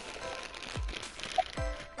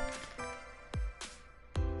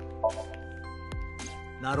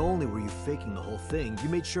 Not only were you faking the whole thing, you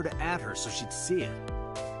made sure to add her so she'd see it.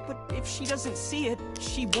 But if she doesn't see it,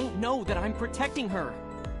 she won't know that I'm protecting her.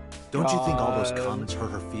 Don't you think all those comments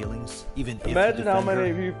hurt her feelings? Even if you Imagine how defend many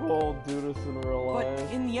her? people do this in real But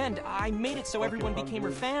life. in the end, I made it so everyone became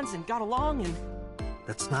her fans and got along and...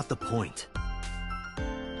 That's not the point.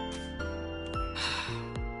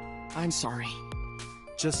 I'm sorry.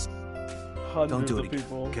 Just Hundreds don't do it of again,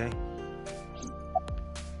 people. okay?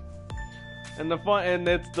 And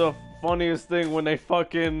it's the funniest thing when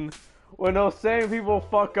when those same people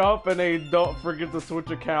fuck up and they don't forget to switch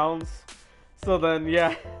accounts. So then,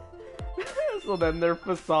 yeah. So then their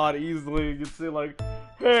facade easily, you can see like,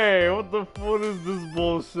 hey, what is this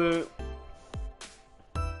bullshit?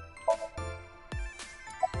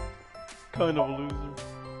 Kind of a loser.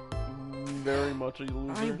 Very much a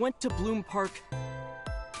loser. I went to Bloom Park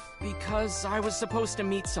because I was supposed to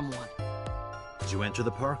meet someone. Did you enter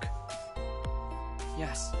the park?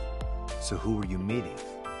 Yes. So who were you meeting?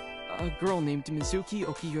 A girl named Mizuki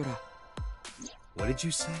Okiura. What did you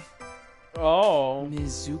say? Oh.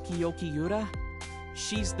 Mizuki Okiura?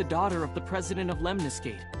 She's the daughter of the president of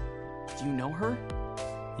Lemniscate. Do you know her?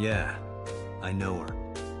 Yeah, I know her.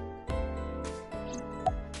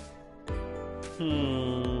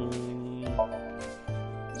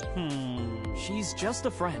 She's just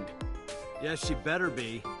a friend. Yeah, she better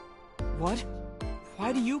be. What?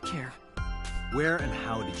 Why do you care? Where and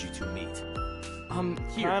how did you two meet?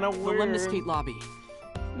 Here, Kinda the weird. Lemniscate lobby.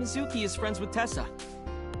 Mizuki is friends with Tessa.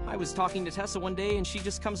 I was talking to Tessa one day and she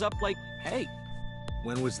just comes up like, hey.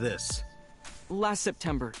 When was this? Last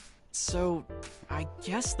September. So, I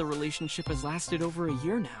guess the relationship has lasted over a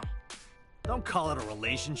year now. Don't call it a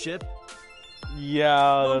relationship.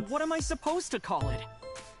 Yeah, Well, what am I supposed to call it?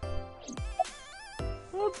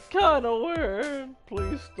 that's kind of weird.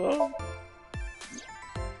 Please stop.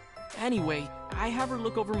 Anyway, I have her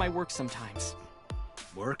look over my work sometimes.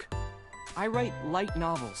 Work? I write light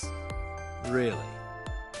novels. Really?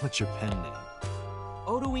 What's your pen name?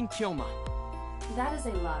 Odoin Kyoma. That is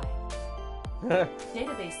a lie.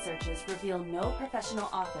 Database searches reveal no professional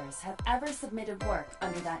authors have ever submitted work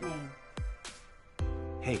under that name.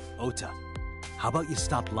 Hey, Ota. How about you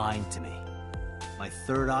stop lying to me? My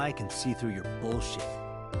third eye can see through your bullshit.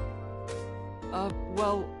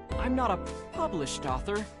 Well, I'm not a published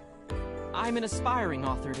author. I'm an aspiring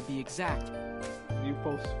author, to be exact. You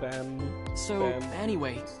post fan. So,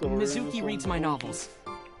 anyway, stories or Mizuki reads my something. novels.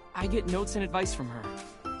 I get notes and advice from her.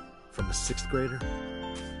 From a 6th grader?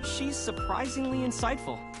 She's surprisingly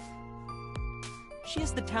insightful. She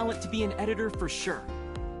has the talent to be an editor for sure.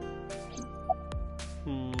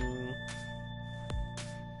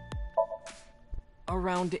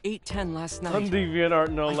 Around 8:10 last night, On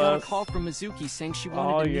DeviantArt, no I got a less. call from Mizuki saying she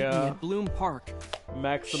wanted to meet me yeah. at Bloom Park.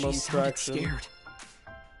 Maximum She sounded traction. scared.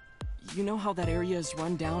 You know how that area is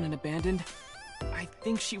run down and abandoned? I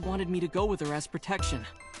think she wanted me to go with her as protection.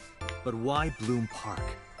 But why Bloom Park?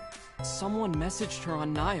 Someone messaged her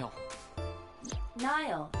on Nile.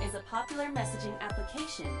 Nile is a popular messaging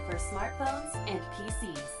application for smartphones and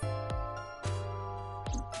PCs.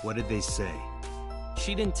 What did they say?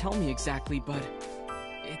 She didn't tell me exactly, but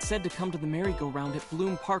it said to come to the merry-go-round at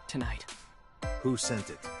Bloom Park tonight. Who sent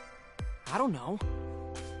it? I don't know.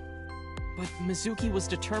 But Mizuki was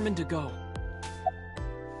determined to go.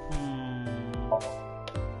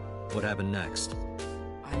 What happened next?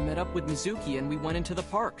 I met up with Mizuki and we went into the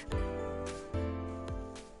park.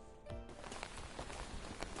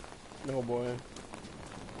 Oh boy.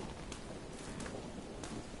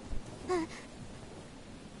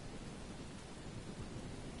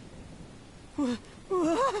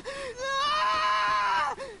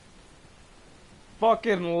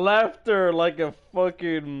 Fucking left her like a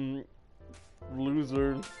fucking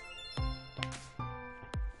loser.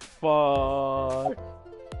 Fuck.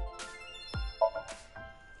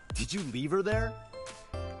 Did you leave her there?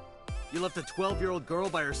 You left a 12-year-old girl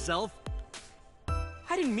by herself?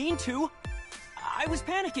 I didn't mean to. I was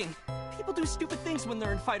panicking. People do stupid things when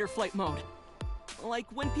they're in fight or flight mode. Like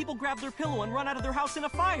when people grab their pillow and run out of their house in a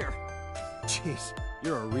fire. Jeez,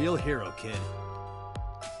 you're a real hero, kid.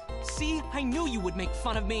 See, I knew you would make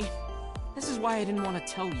fun of me. This is why I didn't want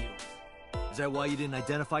to tell you. Is that why you didn't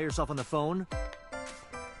identify yourself on the phone?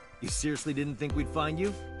 You seriously didn't think we'd find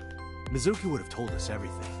you? Mizuki would have told us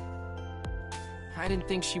everything. I didn't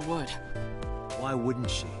think she would. Why wouldn't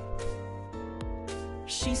she?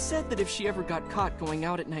 She said that if she ever got caught going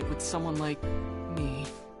out at night with someone like me,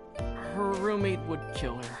 her roommate would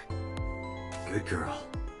kill her. Good girl.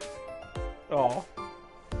 Oh.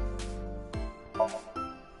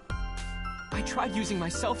 I tried using my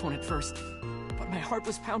cell phone at first, but my heart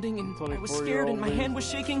was pounding and I was scared and my hand was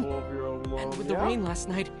shaking. And with the rain last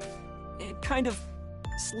night, it kind of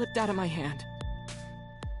slipped out of my hand.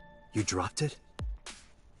 You dropped it?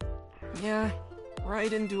 Yeah,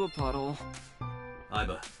 right into a puddle.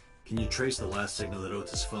 Aiba, can you trace the last signal that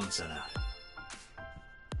Ota's phone sent out?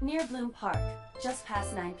 Near Bloom Park, just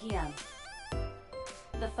past 9 p.m.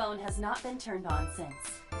 The phone has not been turned on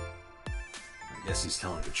since. I guess he's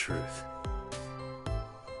telling the truth.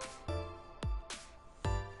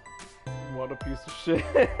 What a piece of shit.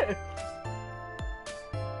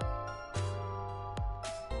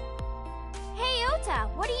 Hey, Ota,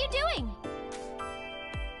 what are you doing?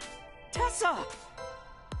 Tessa!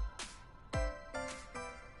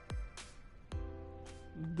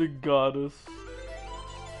 The goddess.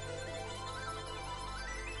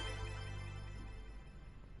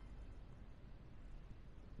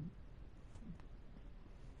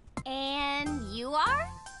 And you are?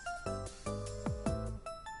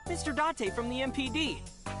 Mr. Date from the MPD.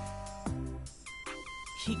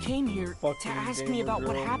 He came here Fucking to ask gamer me about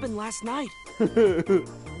what girl. happened last night. You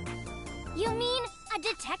mean a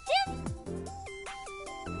detective?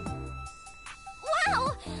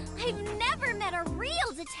 Wow! I've never met a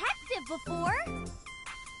real detective before.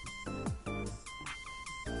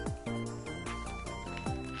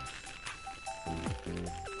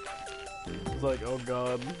 It's like, oh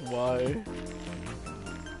god, why?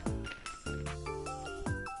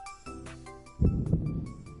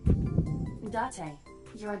 Date,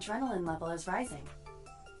 your adrenaline level is rising.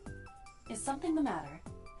 Is something the matter?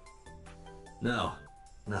 No,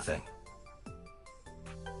 nothing.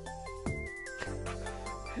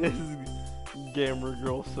 His gamer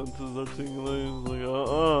girl senses are tingling. He's like,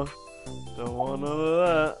 don't want none of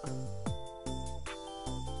that.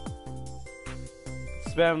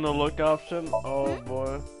 Spam the look option. Oh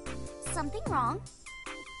boy. Something wrong?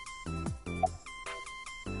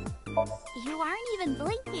 You aren't even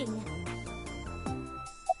blinking.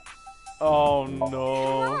 Oh Come no.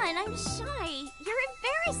 on, I'm shy. You're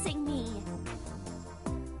embarrassing me.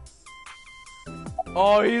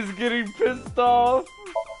 Oh, he's getting pissed off.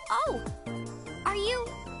 Oh, are you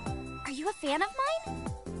a fan of mine?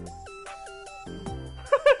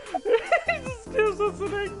 He just gives us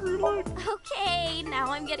an angry look. Okay, now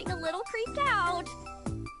I'm getting a little creeped out.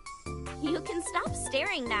 You can stop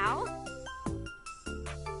staring now.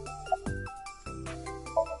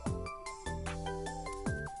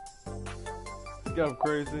 It's got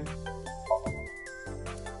crazy.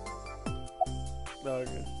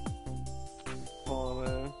 Okay. Oh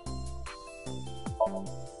man.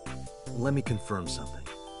 Let me confirm something.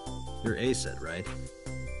 You're A-set, right?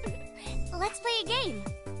 Let's play a game.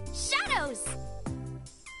 Shadows!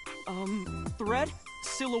 Thread?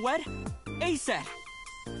 Silhouette? A-set.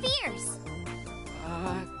 Fears!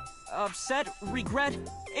 Upset? Regret?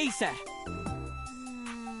 A-set.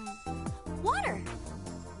 Water!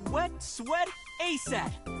 Wet? Sweat?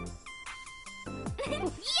 A-set.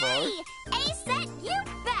 Yay! A-set, you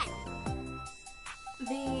bet!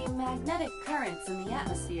 The magnetic currents in the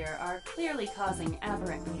atmosphere are clearly causing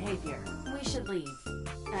aberrant behavior. We should leave.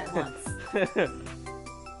 At once.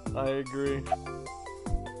 I agree.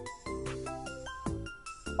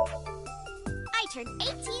 I turned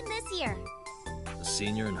 18 this year. A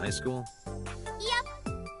senior in high school? Yep.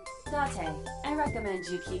 Date, I recommend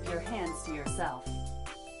you keep your hands to yourself.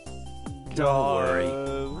 Don't worry.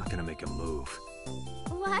 I'm not gonna make a move.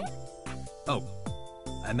 What? Oh,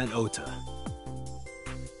 I meant Ota.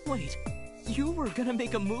 Wait, you were gonna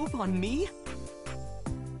make a move on me?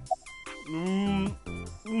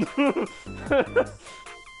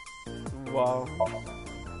 Wow.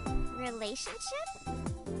 Relationship?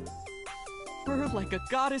 We're like a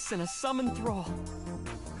goddess and a summoned thrall.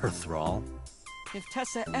 Her thrall? If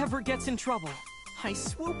Tessa ever gets in trouble, I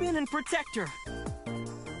swoop in and protect her.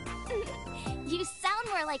 You sound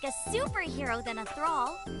more like a superhero than a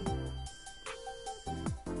thrall.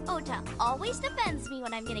 Ota always defends me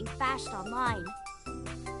when I'm getting bashed online.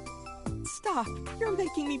 Stop. You're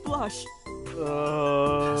making me blush.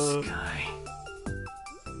 This guy.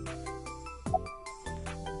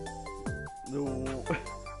 No.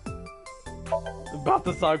 About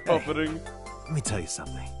the sock puppeting. Let me tell you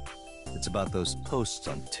something. It's about those posts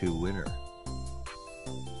on Twitter.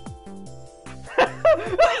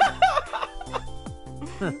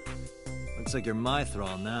 Looks like you're my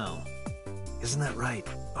thrall now. Isn't that right,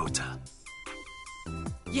 Ota?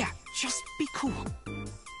 Yeah, just be cool.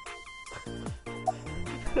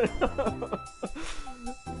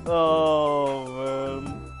 Oh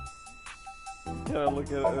man. Can I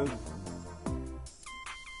look at it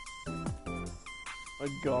as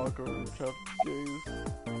a gawk or a chef gaze?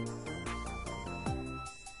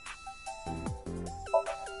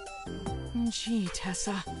 Gee,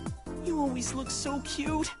 Tessa, you always look so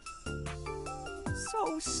cute.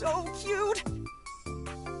 So cute.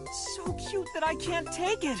 So cute that I can't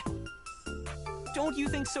take it. Don't you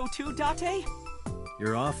think so too, Date?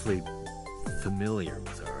 You're awfully familiar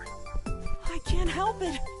with her. I can't help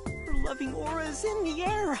it. Her loving aura is in the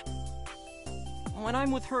air. When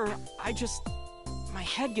I'm with her, my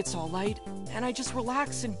head gets all light, and I just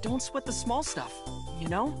relax and don't sweat the small stuff, you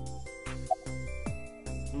know?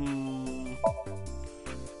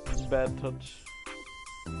 Bad touch.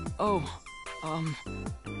 Oh, I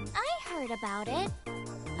heard about it.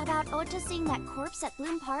 About Ota seeing that corpse at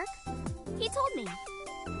Bloom Park. He told me.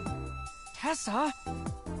 Tessa?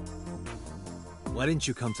 Why didn't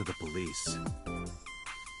you come to the police?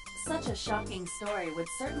 Such a shocking story would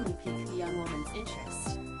certainly pique the young woman's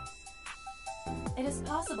interest. It is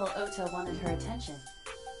possible Ota wanted her attention.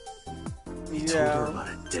 He told her about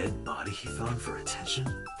a dead body he found for attention?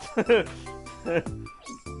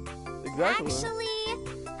 Exactly. Actually,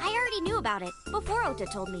 I already knew about it before Ota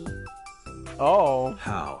told me. Oh.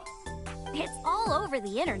 How? It's all over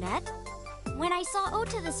the internet. When I saw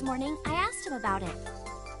Ota this morning, I asked him about it.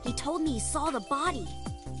 He told me he saw the body.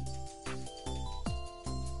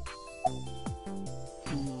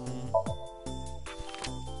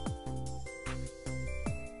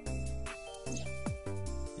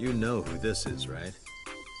 You know who this is, right?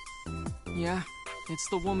 Yeah, it's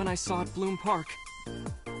the woman I saw at Bloom Park.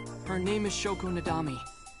 Her name is Shoko Nadami.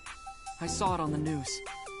 I saw it on the news.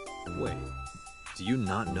 Wait, do you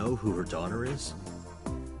not know who her daughter is?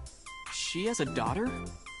 She has a daughter?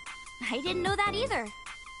 I didn't know that either.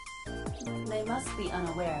 They must be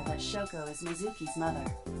unaware that Shoko is Mizuki's mother.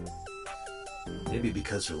 Maybe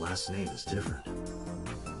because her last name is different.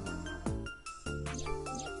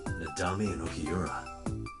 Nadami and Okiura.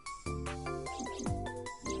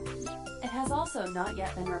 It has also not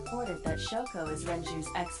yet been reported that Shoko is Renju's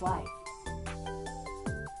ex-wife.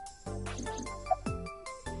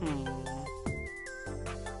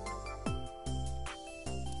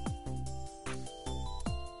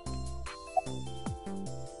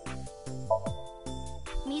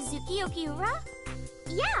 Mizuki Okiura?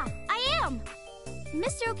 Yeah, I am!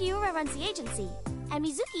 Mr. Okiura runs the agency, and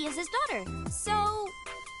Mizuki is his daughter, so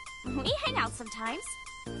we hang out sometimes.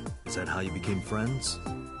 Is that how you became friends?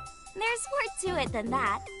 There's more to it than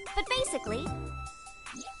that, but basically...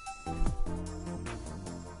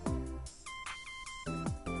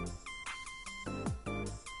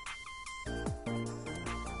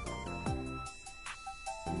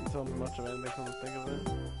 Didn't tell me much of anything from the think of it.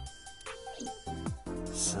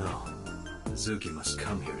 So, Mizuki must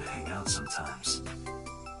come here to hang out sometimes.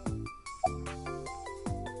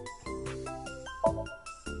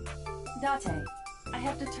 Date, I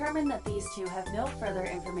have determined that these two have no further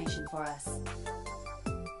information for us.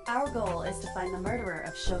 Our goal is to find the murderer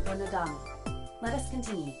of Shoko Nadami. Let us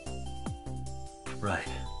continue. Right.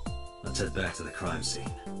 Let's head back to the crime scene.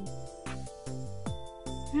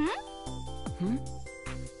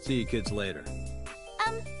 See you kids later.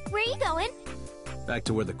 Where are you going? Back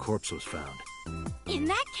to where the corpse was found. In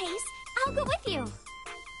that case, I'll go with you.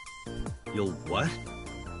 You'll what?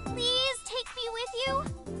 Please take me with you.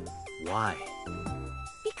 Why?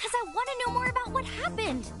 Because I want to know more about what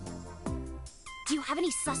happened. Do you have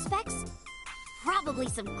any suspects? Probably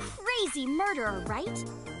some crazy murderer, right?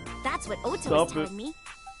 That's what Ota was telling me.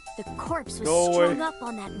 The corpse was strung up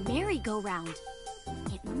on that merry-go-round.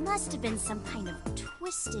 It must have been some kind of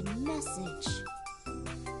twisted message.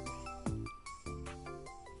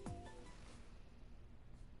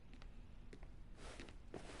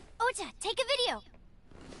 Ota,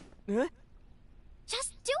 Huh?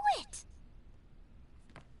 Just do it!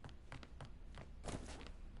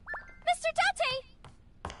 Mr. Date!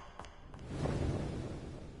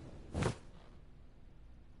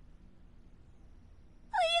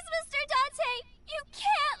 Please, Mr. Date! You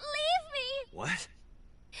can't leave me! What?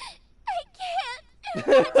 I can't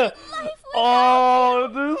imagine life without Oh,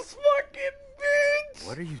 this fucking bitch!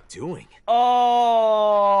 What are you doing?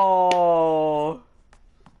 Oh!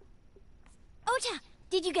 Ota,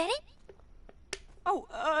 did you get it? Oh,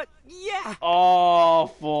 yeah.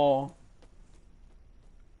 Awful.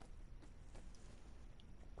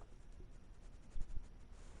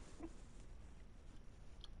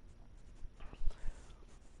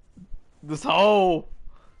 This hoe.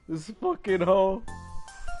 This fucking hoe.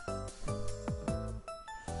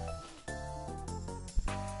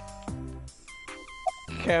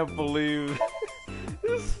 Can't believe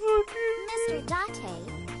this fucking. Mr. Date,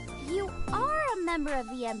 you are a member of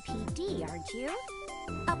the MPD, aren't you?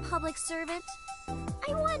 A public servant?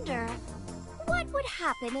 I wonder, what would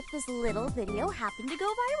happen if this little video happened to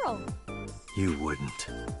go viral? You wouldn't.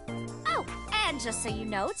 Oh, and just so you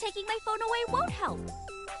know, taking my phone away won't help.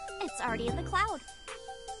 It's already in the cloud.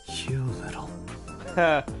 You little.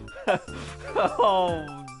 Oh,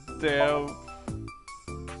 damn.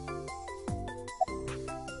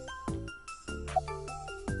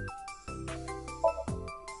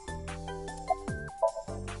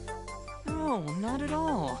 No, not at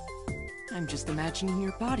all. I'm just imagining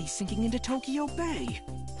your body sinking into Tokyo Bay.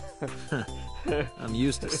 I'm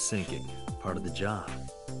used to sinking. Part of the job.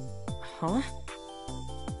 Huh?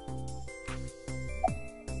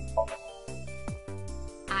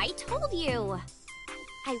 I told you.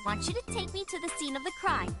 I want you to take me to the scene of the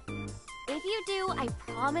crime. If you do, I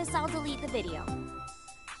promise I'll delete the video.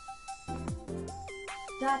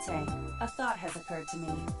 Date, a thought has occurred to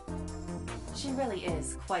me. She really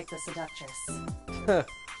is quite the seductress.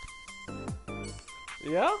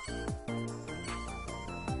 Yeah?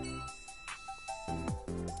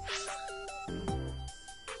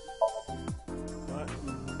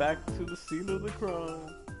 Right, back to the scene of the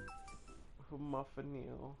crime.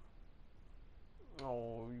 Muffinil.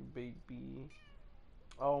 Oh, you baby.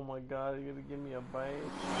 Oh my god, you're gonna give me a bite?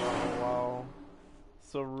 Oh wow.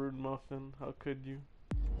 So rude, Muffin. How could you?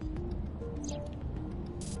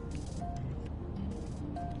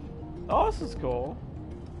 Oh, this is cool.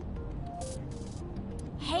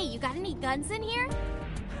 Hey, you got any guns in here?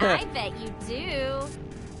 I bet you do.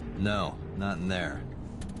 No, not in there.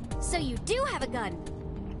 So you do have a gun.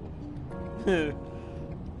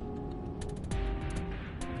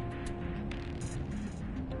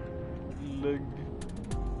 Leg.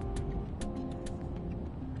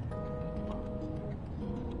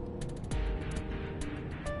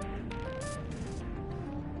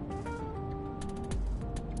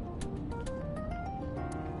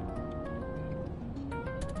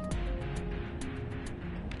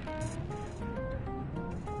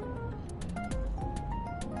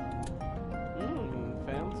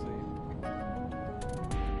 Fancy.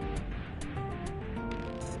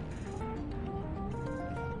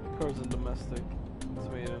 Car's a domestic. It's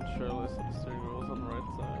made in Shirley, so the steering wheel is on the right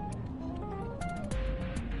side.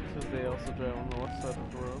 Because they also drive on the left side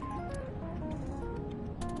of the road.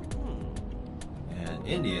 And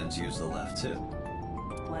Indians use the left too.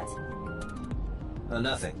 What?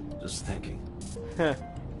 Nothing. Just thinking.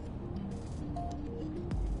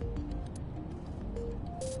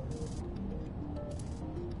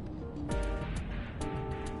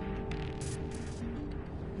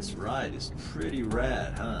 This ride is pretty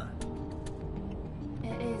rad, huh?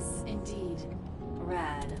 It is indeed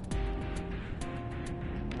rad.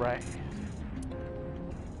 Right.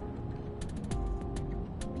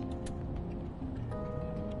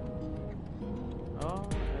 Oh,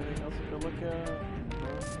 anything else we can look at?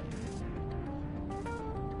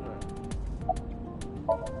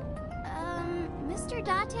 Mr.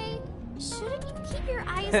 Date, shouldn't you keep your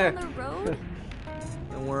eyes on the road?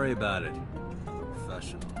 Don't worry about it.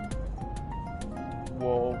 Professional.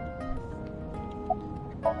 Whoa.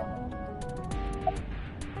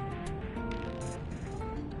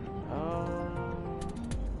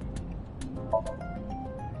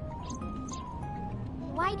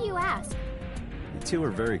 Why do you ask? You two are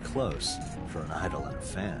very close for an idol and a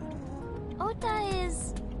fan. Ota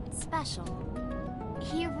is special.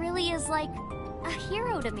 He really is like a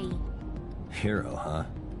hero to me. Hero, huh?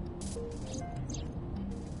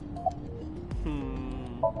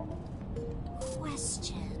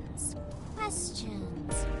 Questions.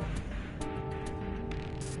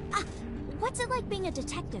 What's it like being a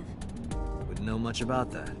detective? Wouldn't know much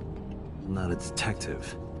about that. I'm not a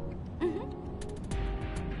detective.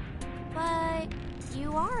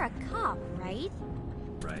 You are a cop, right?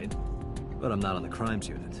 Right. But I'm not on the crimes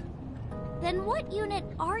unit. Then what unit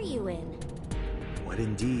are you in? What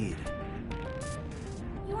indeed?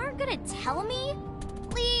 You aren't gonna tell me?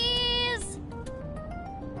 Please?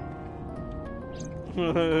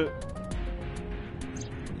 What are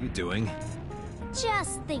you doing?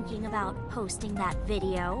 Just thinking about posting that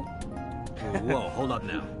video. Whoa, whoa, hold up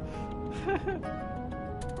now.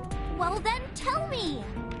 Well then, tell me!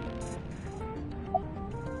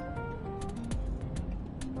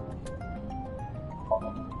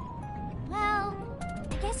 Well,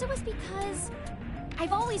 I guess it was because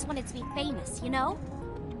I've always wanted to be famous, you know?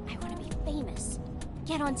 I want to be famous,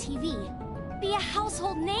 get on TV, be a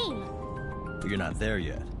household name. But you're not there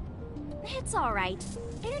yet. It's alright.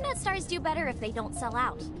 Internet stars do better if they don't sell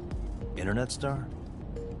out. Internet star?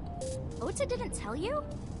 Ota didn't tell you?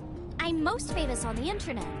 I'm most famous on the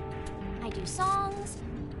internet. I do songs,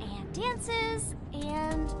 and dances,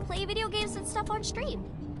 and play video games and stuff on stream.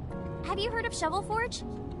 Have you heard of Shovel Forge?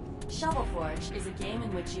 Shovel Forge is a game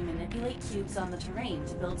in which you manipulate cubes on the terrain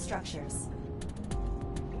to build structures.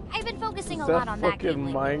 I've been focusing Is a lot on that fucking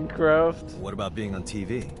game lately. Minecraft? What about being on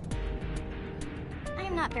TV?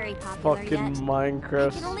 I'm not very popular Fucking yet. Minecraft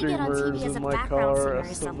I can only get on streamers TV as a in my background car, singer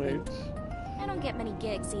or something. SMH. I don't get many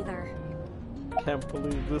gigs either. Can't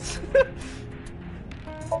believe this.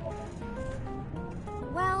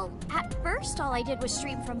 Well, at first all I did was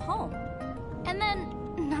stream from home. And then,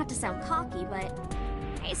 not to sound cocky, but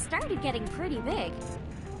I started getting pretty big.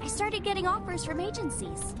 I started getting offers from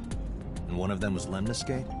agencies. And one of them was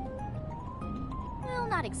Lemniscate? Well,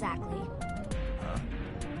 not exactly. Huh?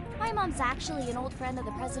 My mom's actually an old friend of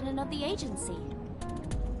the president of the agency.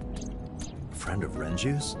 A friend of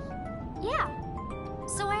Renju's? Yeah.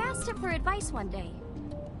 So I asked him for advice one day.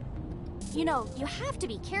 You know, you have to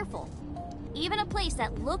be careful. Even a place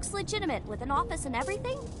that looks legitimate with an office and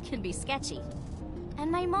everything can be sketchy.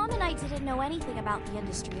 And my mom and I didn't know anything about the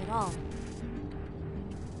industry at all.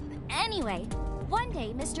 Anyway, one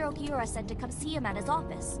day Mr. Okiura said to come see him at his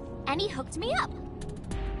office, and he hooked me up.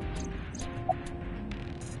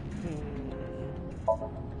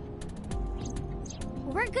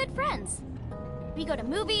 We're good friends. We go to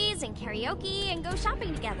movies and karaoke and go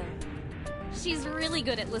shopping together. She's really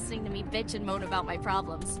good at listening to me bitch and moan about my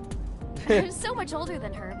problems. I'm so much older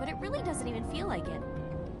than her, but it really doesn't even feel like it.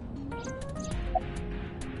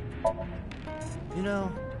 You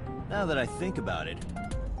know, now that I think about it,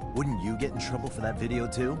 wouldn't you get in trouble for that video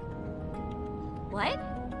too? What?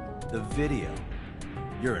 The video.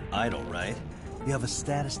 You're an idol, right? You have a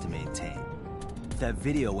status to maintain. If that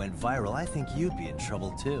video went viral, I think you'd be in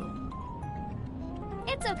trouble too.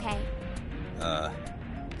 It's okay.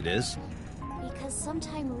 It is? Because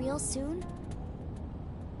sometime real soon,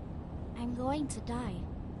 I'm going to die.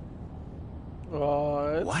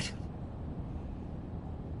 What?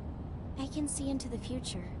 I can see into the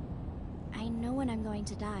future. I know when I'm going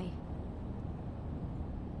to die.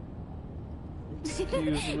 Excuse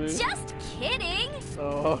me. Just kidding!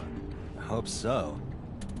 Oh. I hope so.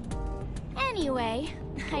 Anyway,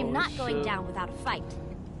 I'm not going down without a fight.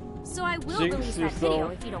 So I will Jinx release that yourself. video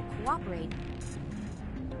if you don't cooperate.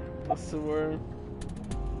 I swear.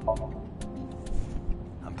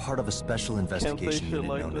 I'm part of a special investigation shit unit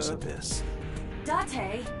like known as that. Abyss.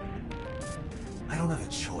 Date, I don't have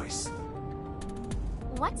a choice.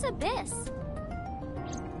 What's Abyss?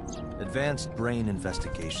 Advanced Brain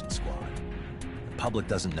Investigation Squad. The public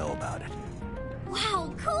doesn't know about it.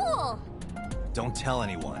 Wow, cool! Don't tell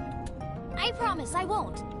anyone. I promise I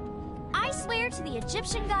won't. I swear to the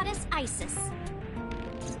Egyptian goddess Isis.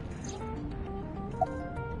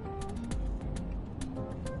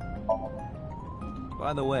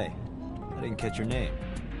 By the way, I didn't catch your name.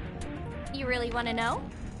 You really want to know?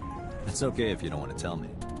 It's okay if you don't want to tell me.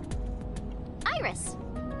 Iris.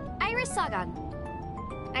 Iris Sagan.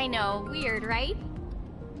 I know, weird, right?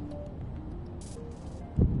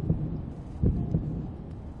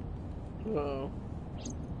 Oh.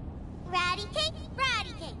 Ratty cake,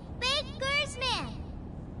 baker's man.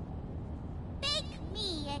 Bake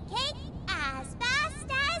me a cake as fast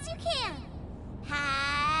as you can.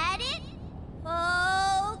 Pat it,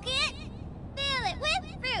 poke it, fill it with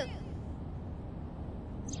fruit.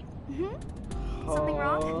 Something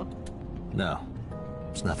wrong? No,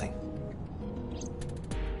 it's nothing.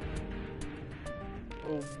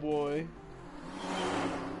 Oh boy.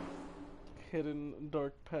 Hidden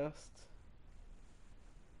dark past.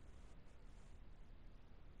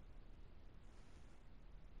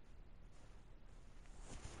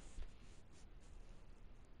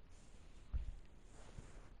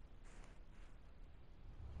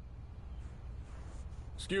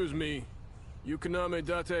 Excuse me. Yukoname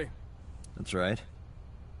Date. That's right.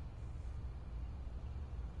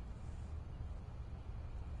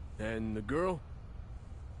 And the girl?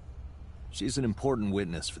 She's an important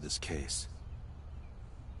witness for this case.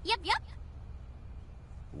 Yep.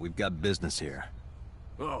 We've got business here.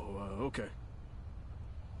 Oh, okay.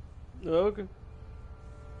 Okay.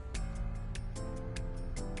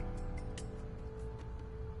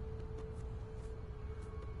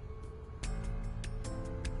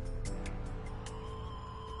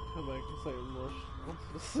 I like the same rush. What's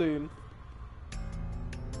the scene?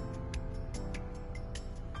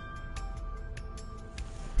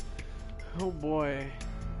 Oh boy.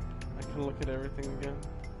 I can look at everything again.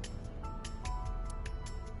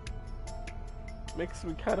 Makes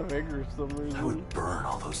me kind of angry for some reason. I would burn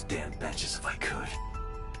all those damn benches if I could.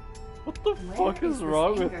 What the fuck is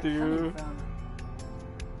wrong with you?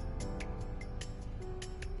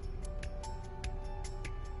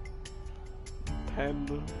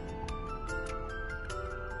 Panda.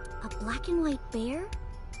 A black and white bear?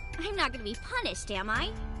 I'm not gonna be punished, am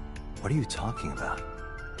I? What are you talking about?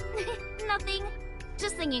 Nothing.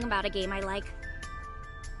 Just thinking about a game I like.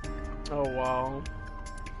 Oh wow.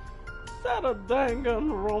 Is that a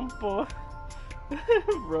Danganronpa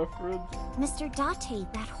reference? Mr.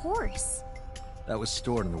 Date, that horse. That was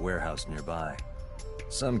stored in the warehouse nearby.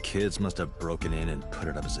 Some kids must have broken in and put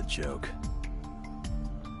it up as a joke.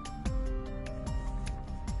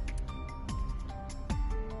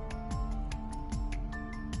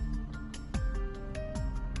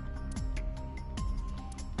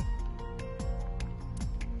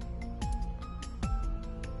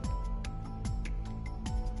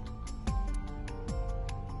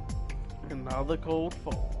 And now the cold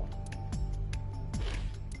fall.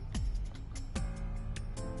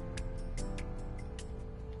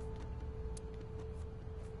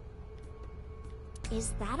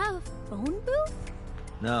 Is that a phone booth?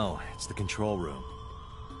 No, it's the control room.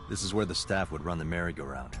 This is where the staff would run the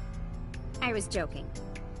merry-go-round. I was joking.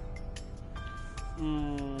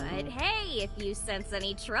 But hey, if you sense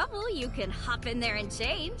any trouble, you can hop in there and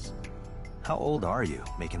change. How old are you,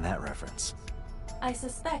 making that reference? I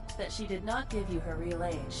suspect that she did not give you her real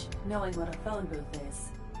age, knowing what a phone booth is.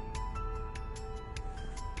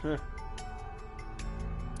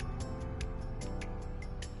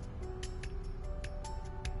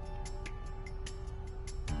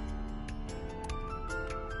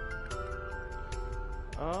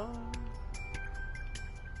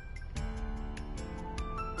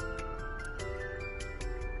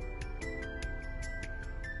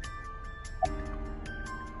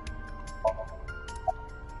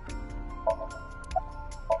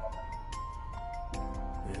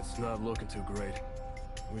 It's not looking too great.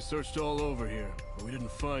 We searched all over here, but we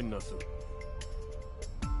didn't find nothing.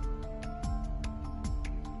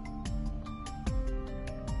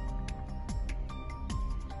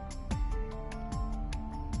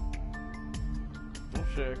 Oh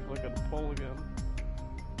shit, look at the pole again.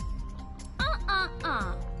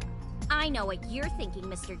 I know what you're thinking,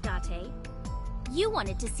 Mr. Date. You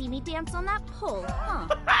wanted to see me dance on that pole, huh?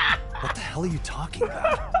 What the hell are you talking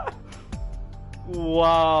about?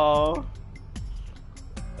 Wow.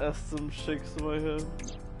 That's some shakes in my head.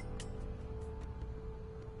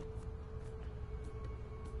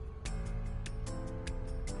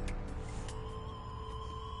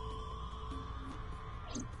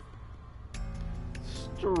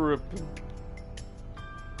 Stripping.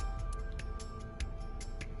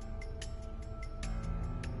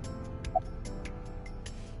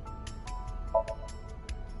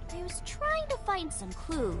 I was trying to find some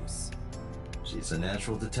clues. She's a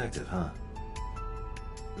natural detective, huh?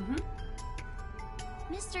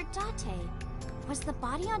 Mr. Date, was the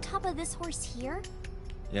body on top of this horse here?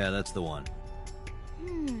 Yeah, that's the one.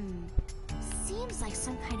 Seems like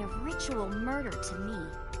some kind of ritual murder to me.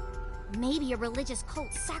 Maybe a religious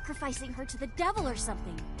cult sacrificing her to the devil or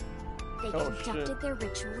something. They conducted their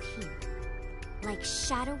ritual here. Like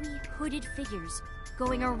shadowy, hooded figures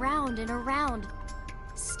going around and around,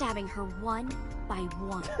 stabbing her one by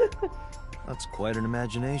one. That's quite an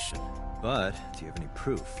imagination. But, do you have any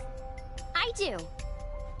proof? I do.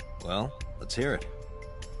 Well, let's hear it.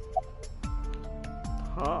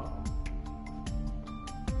 Huh.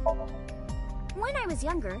 When I was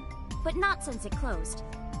younger, but not since it closed.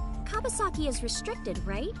 Kawasaki is restricted,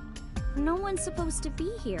 right? No one's supposed to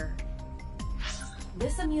be here.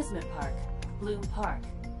 This amusement park, Bloom Park,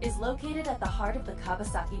 is located at the heart of the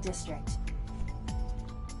Kawasaki district.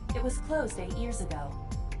 It was closed 8 years ago.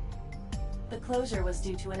 The closure was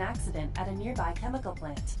due to an accident at a nearby chemical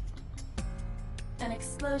plant. An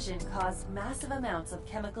explosion caused massive amounts of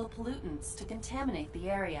chemical pollutants to contaminate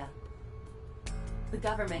the area. the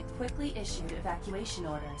government quickly issued evacuation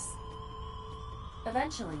orders.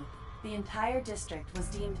 Eventually, the entire district was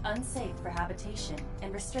deemed unsafe for habitation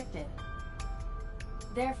and restricted.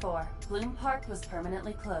 Therefore, Bloom Park was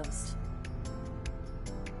permanently closed.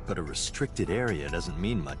 But a restricted area doesn't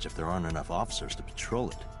mean much if there aren't enough officers to patrol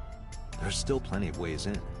it. There's still plenty of ways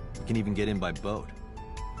in. You can even get in by boat.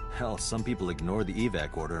 Hell, some people ignore the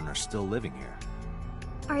evac order and are still living here.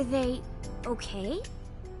 Are they okay?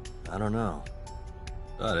 I don't know.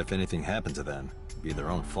 But if anything happened to them, it'd be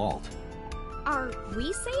their own fault. Are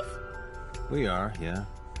we safe? We are, yeah.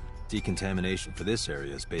 Decontamination for this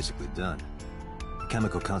area is basically done. The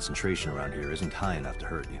chemical concentration around here isn't high enough to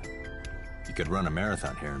hurt you. You could run a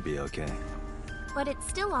marathon here and be okay. But it's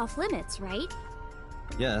still off limits, right?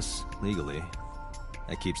 Yes, legally.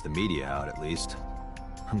 That keeps the media out, at least.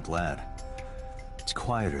 I'm glad. It's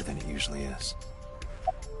quieter than it usually is.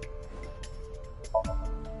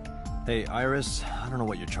 Hey, Iris, I don't know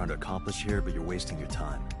what you're trying to accomplish here, but you're wasting your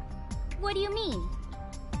time. What do you mean?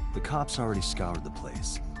 The cops already scoured the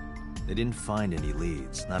place. They didn't find any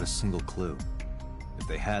leads, not a single clue. If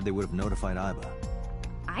they had, they would have notified Iba.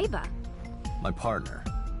 Iba? My partner.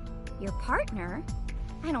 Your partner?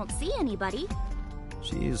 I don't see anybody.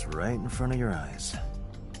 She's right in front of your eyes.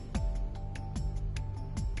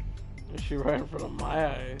 Is she right in front of my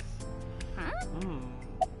eyes? Huh?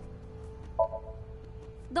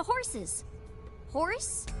 The horses.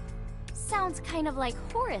 Horse? Sounds kind of like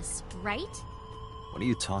Horus, right? What are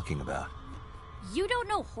you talking about? You don't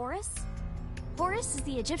know Horus? Horus is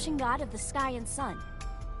the Egyptian god of the sky and sun.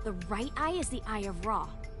 The right eye is the eye of Ra,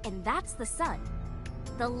 and that's the sun.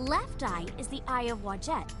 The left eye is the eye of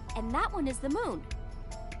Wadjet, and that one is the moon.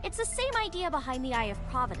 It's the same idea behind the eye of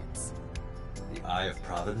Providence. The Eye of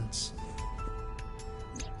Providence?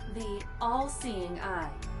 The all-seeing eye.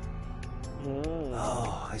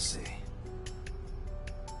 Oh, I see.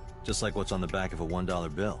 Just like what's on the back of a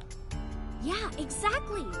 $1 bill. Yeah,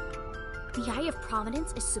 exactly. The Eye of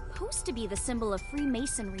Providence is supposed to be the symbol of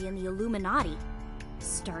Freemasonry and the Illuminati.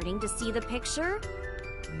 Starting to see the picture?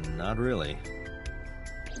 Not really.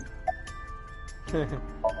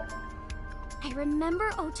 I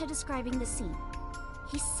remember Ota describing the scene.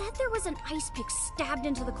 He said there was an ice pick stabbed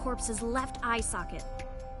into the corpse's left eye socket.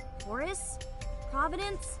 Horus?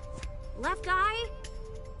 Providence? Left eye?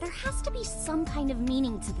 There has to be some kind of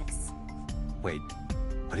meaning to this. Wait,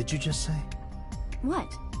 what did you just say?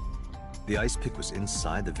 What? The ice pick was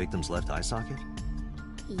inside the victim's left eye socket?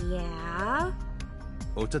 Yeah?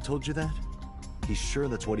 Ota told you that? He's sure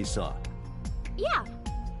that's what he saw? Yeah.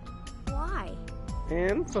 Why?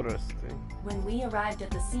 Interesting. When we arrived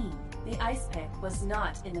at the scene, the ice pick was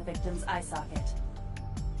not in the victim's eye socket.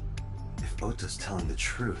 If Ota's telling the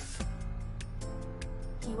truth...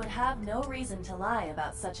 He would have no reason to lie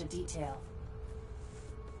about such a detail.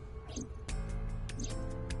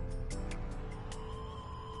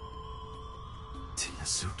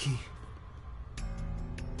 Tinazuki?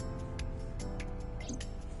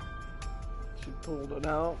 She pulled it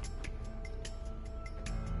out.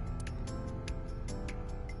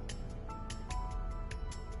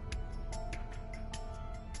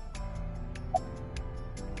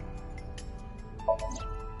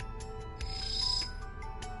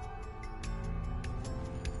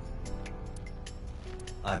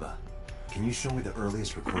 Iba, can you show me the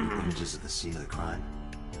earliest recorded images of the scene of the crime?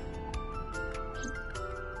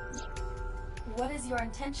 What is your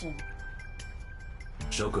intention?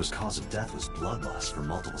 Shoko's cause of death was blood loss from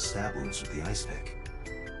multiple stab wounds with the ice pick.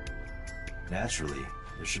 Naturally,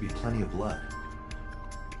 there should be plenty of blood.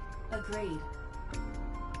 Agreed.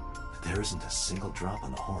 But there isn't a single drop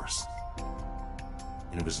on the horse.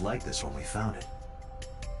 And it was like this when we found it.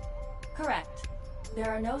 Correct. There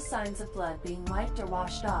are no signs of blood being wiped or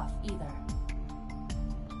washed off, either.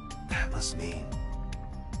 That must mean...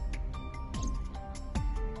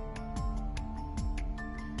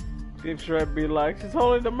 Deep Shred be like, she's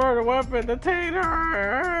holding the murder weapon, detain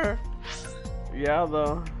her! Yeah,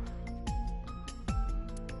 though.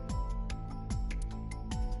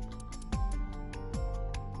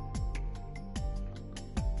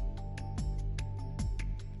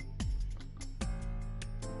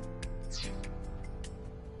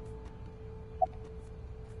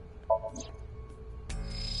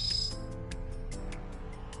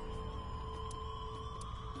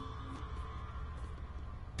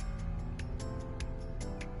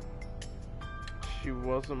 She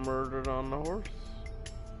wasn't murdered on the horse.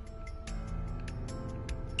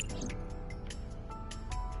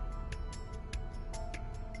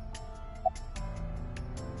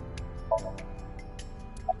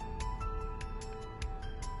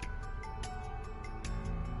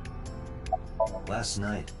 Last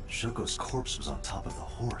night, Shoko's corpse was on top of the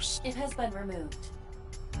horse. It has been removed.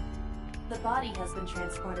 The body has been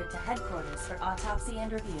transported to headquarters for autopsy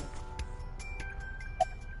and review.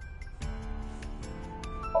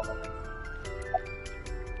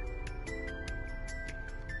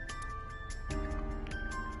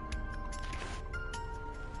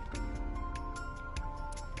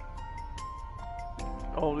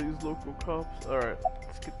 All these local cops. Alright,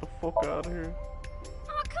 let's get the fuck out of here.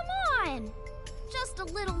 Aw, come on! Just a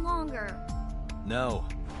little longer. No.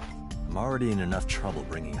 I'm already in enough trouble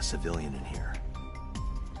bringing a civilian in here.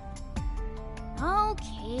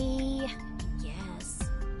 Okay, yes.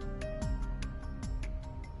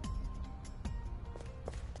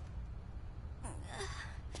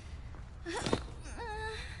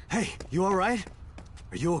 Hey, you alright?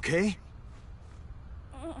 Are you okay?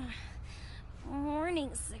 Morning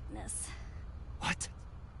sickness. What?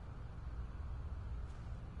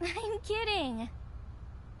 I'm kidding.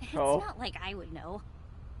 It's Oh. not like I would know.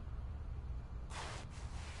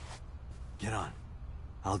 Get on.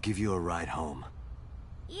 I'll give you a ride home.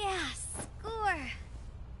 Yeah, score.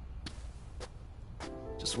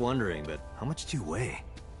 Just wondering, but how much do you weigh?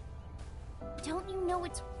 Don't you know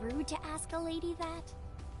it's rude to ask a lady that?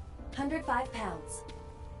 105 pounds.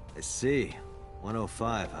 I see.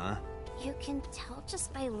 105, huh? You can tell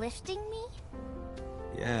just by lifting me?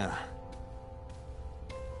 Yeah.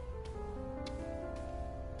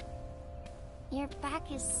 Your back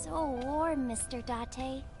is so warm, Mr.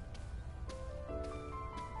 Date.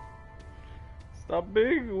 Stop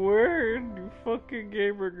being weird, you fucking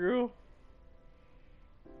gamer girl.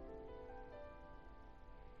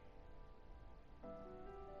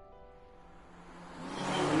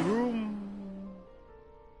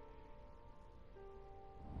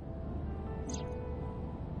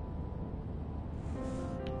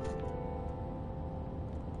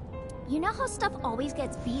 You know how stuff always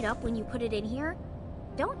gets beat up when you put it in here?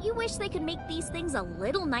 Don't you wish they could make these things a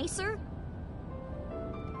little nicer?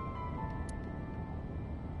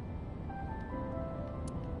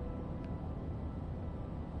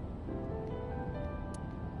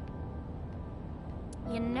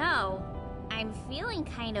 You know, I'm feeling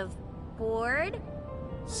kind of bored.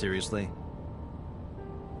 Seriously?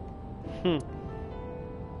 Anything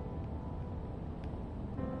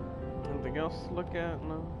else to look at?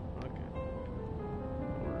 No? Okay.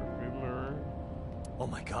 Mirror. Oh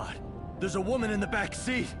my god. There's a woman in the back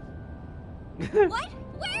seat! What?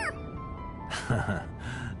 Where?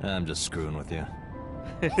 I'm just screwing with you.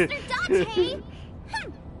 Mr. Date!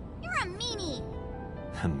 You're a meanie.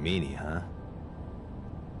 A meanie, huh?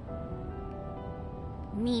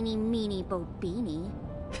 Meanie Bobini.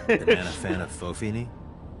 Banana fan of Fofini?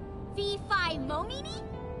 Fee-fi mo-meanie?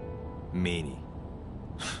 Meanie.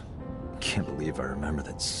 Can't believe I remember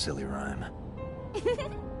that silly rhyme.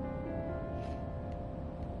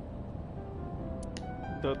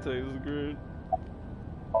 That tastes great.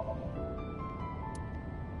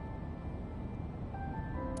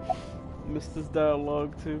 Missed this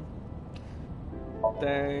dialogue too.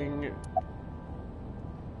 Dang.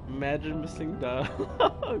 Imagine missing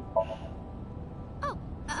dialogue. Oh,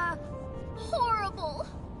 horrible.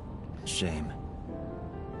 Shame.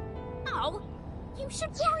 Oh, you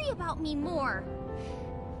should worry about me more.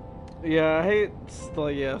 Yeah, I hate,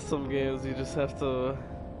 like, yeah, some games you just have to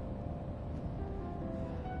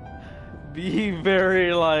be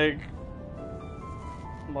very, like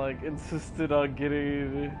insistent on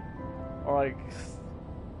getting, or like,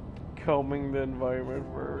 combing the environment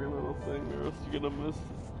for every little thing, or else you're gonna miss,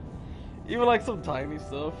 even like some tiny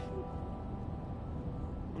stuff,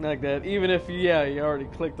 like that, even if, yeah, you already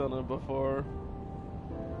clicked on it before.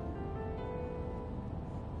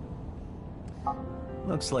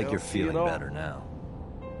 Looks like you're feeling better now.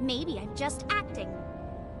 Maybe I'm just acting.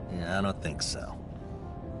 Yeah, I don't think so.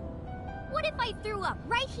 What if I threw up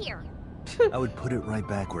right here? I would put it right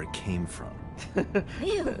back where it came from.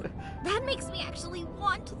 Ew, that makes me actually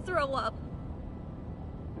want to throw up.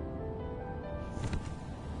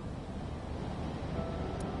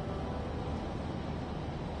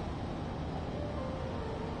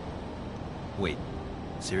 Wait,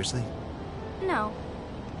 seriously? No,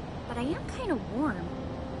 but I am kind of warm.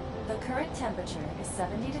 The current temperature is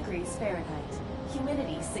 70 degrees Fahrenheit,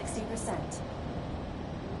 humidity 60%.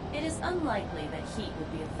 It is unlikely that heat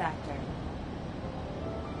would be a factor.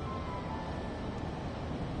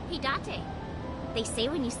 Hey, Date. They say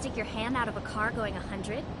when you stick your hand out of a car going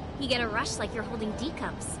 100, you get a rush like you're holding D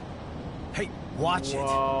cups. Hey, watch Whoa.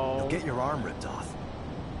 it! You'll get your arm ripped off.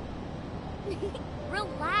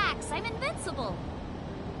 Relax, I'm invincible.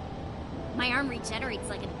 My arm regenerates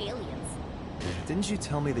like an alien's. Didn't you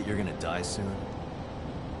tell me that you're gonna die soon?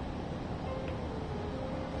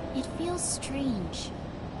 It feels strange.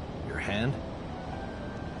 Your hand?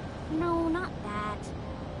 No, not that.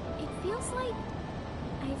 It feels like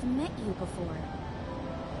I've met you before.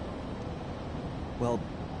 Well,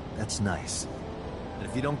 that's nice. And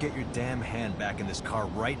if you don't get your damn hand back in this car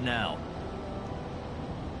right now...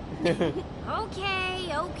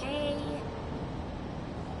 Okay, okay.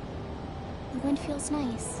 The wind feels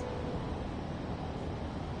nice.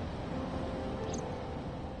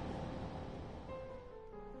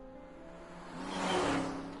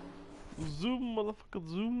 Zoom, motherfucker,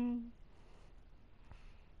 zoom.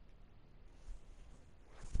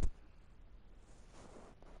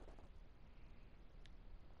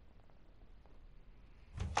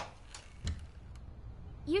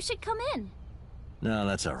 You should come in. No,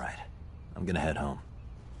 that's all right. I'm gonna head home.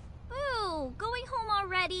 Ooh, going home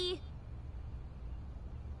already?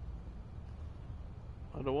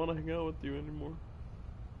 I don't want to hang out with you anymore.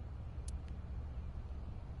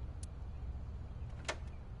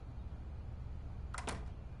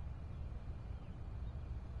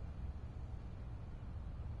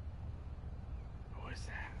 What is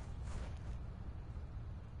that?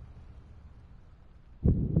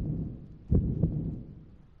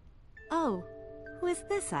 Oh, who is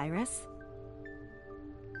this, Iris?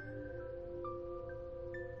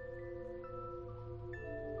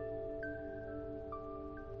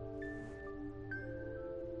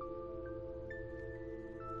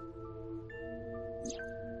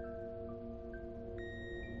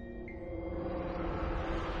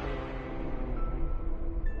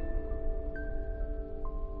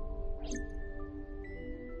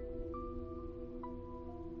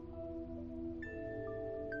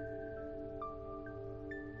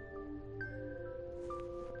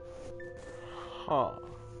 Huh.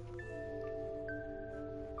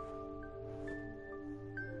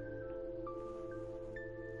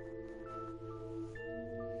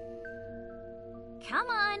 Come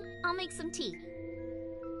on, I'll make some tea.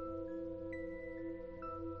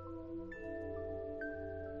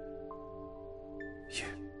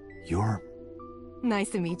 You're... Nice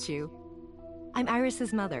to meet you. I'm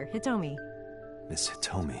Iris's mother, Hitomi. Miss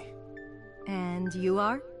Hitomi. And you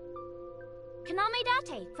are? Kaname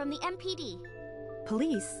Date from the MPD.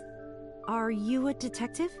 Police? Are you a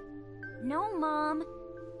detective? No, Mom.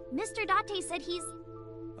 Mr. Date said he's...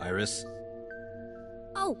 Iris?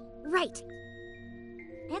 Oh, right.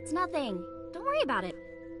 It's nothing. Don't worry about it.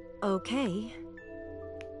 Okay.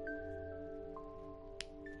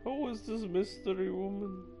 Who is this mystery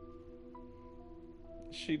woman?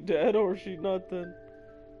 Is she dead or is she not dead?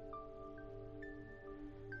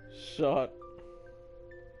 Shot.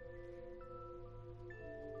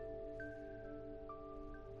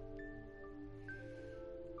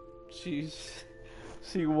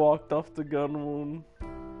 She walked off the gun wound.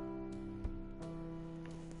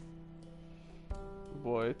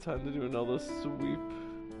 Boy, time to do another sweep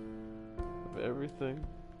of everything.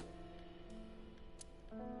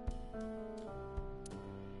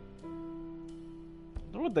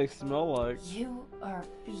 What would they smell like? You are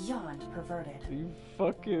beyond perverted. You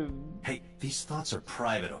fucking... Hey, these thoughts are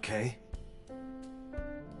private, okay?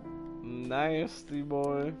 Nasty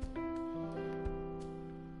boy.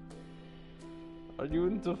 Are you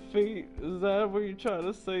into feet? Is that what you're trying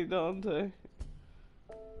to say, Dante?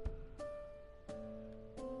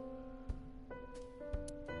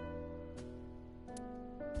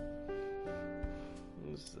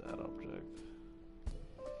 What's that object?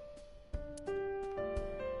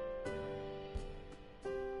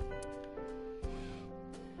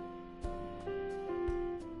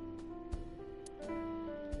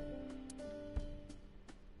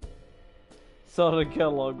 Saw the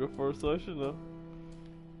catalog before, so I should know.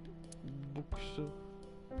 Bookshelf.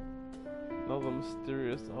 Another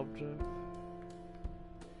mysterious object.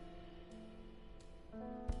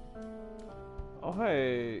 Oh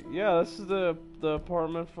hey, yeah, this is the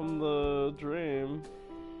apartment from the dream.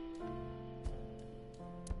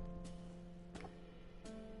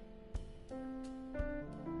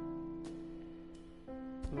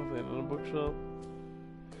 Nothing in a bookshelf.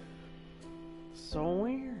 So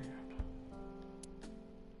weird.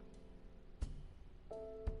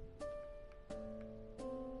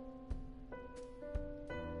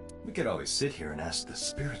 We could always sit here and ask the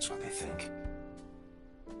spirits what they think.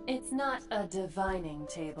 It's not a divining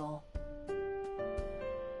table.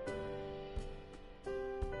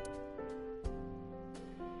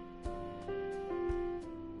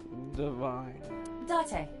 Divine.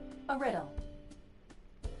 Date, a riddle.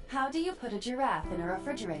 How do you put a giraffe in a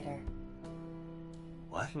refrigerator?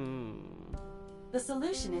 What? The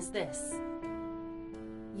solution is this.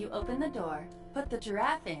 You open the door, put the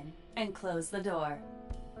giraffe in, and close the door.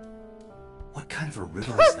 kind of a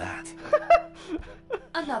riddle is that?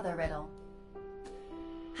 Another riddle.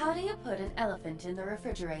 How do you put an elephant in the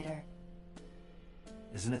refrigerator?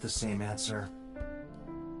 Isn't it the same answer?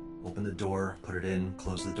 Open the door, put it in,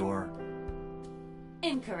 close the door.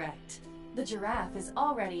 Incorrect. The giraffe is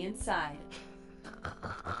already inside.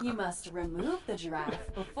 You must remove the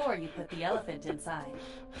giraffe before you put the elephant inside.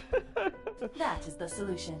 That is the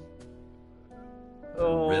solution.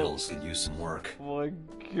 Oh, riddles could use some work. Oh my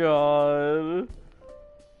god.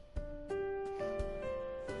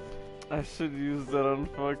 I should use that on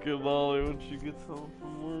fucking Lolly when she gets home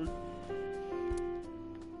from work.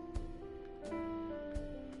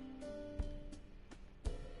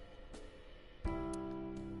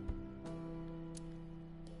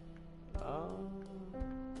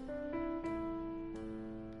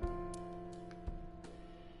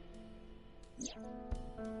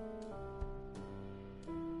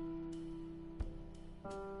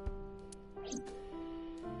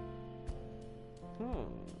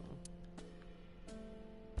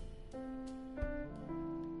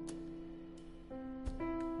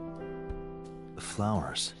 The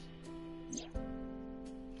flowers.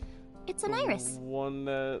 It's an iris. One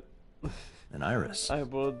that... An iris? I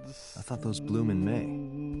thought those bloom in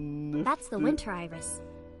May. That's the winter iris.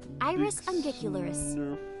 Iris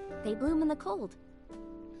ungicularis. They bloom in the cold.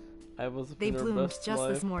 They bloomed just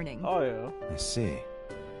this morning. Oh yeah. I see.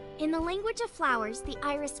 In the language of flowers, the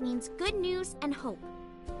iris means good news and hope.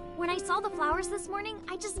 When I saw the flowers this morning,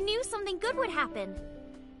 I just knew something good would happen.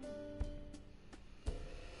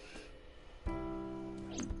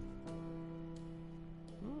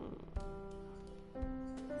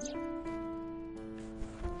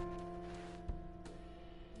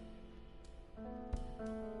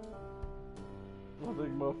 I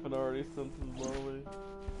think Muffin already sent his Lolly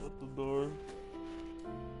at the door.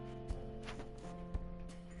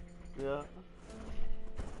 Yeah.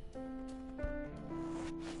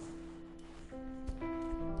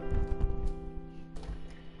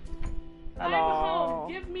 Hello. I'm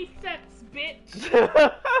home. Give me sex, bitch.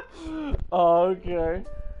 Oh, okay.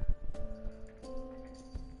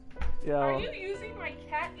 Yeah. Are you using my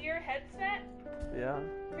cat ear headset? Yeah.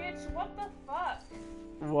 Bitch, what the fuck?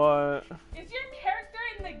 What? Is your character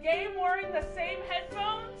in the game wearing the same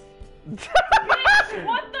headphones? Bitch,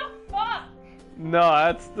 what the fuck? No,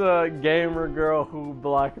 that's the gamer girl who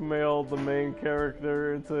blackmailed the main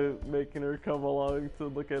character into making her come along to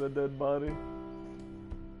look at a dead body.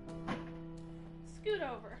 Scoot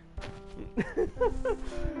over.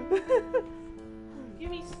 Give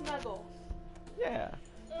me snuggles. Yeah.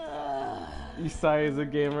 You say is a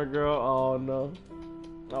gamer girl? Oh no.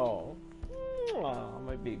 Oh. Oh,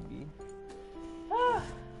 my baby.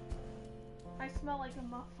 I smell like a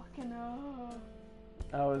motherfucking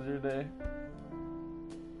How was your day?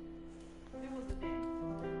 It was a day.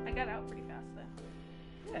 I got out pretty fast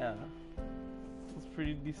though. Yeah. It was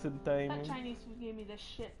pretty decent timing. That Chinese food gave me the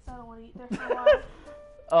shit, so I don't want to eat there for a while.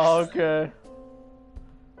 Oh, okay.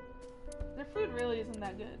 Their food really isn't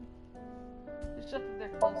that good. It's just that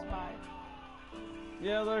they're close by.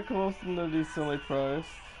 Yeah, they're close and they're decently priced.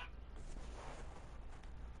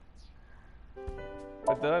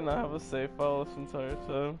 But did I not have a save file this entire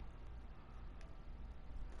time?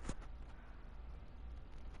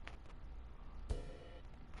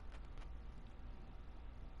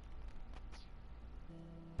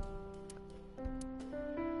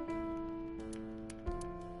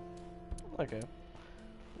 Okay.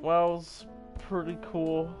 Well, it was pretty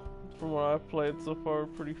cool from what I've played so far,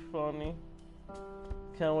 pretty funny.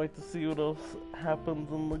 Can't wait to see what else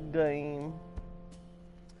happens in the game.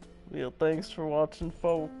 Yeah, thanks for watching,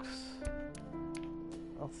 folks.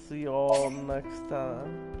 I'll see you all next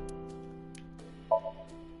time.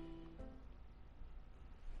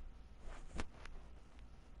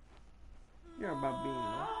 You're a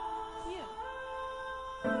babina. Yeah.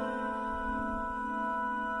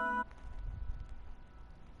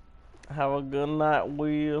 Have a good night,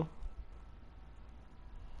 Will.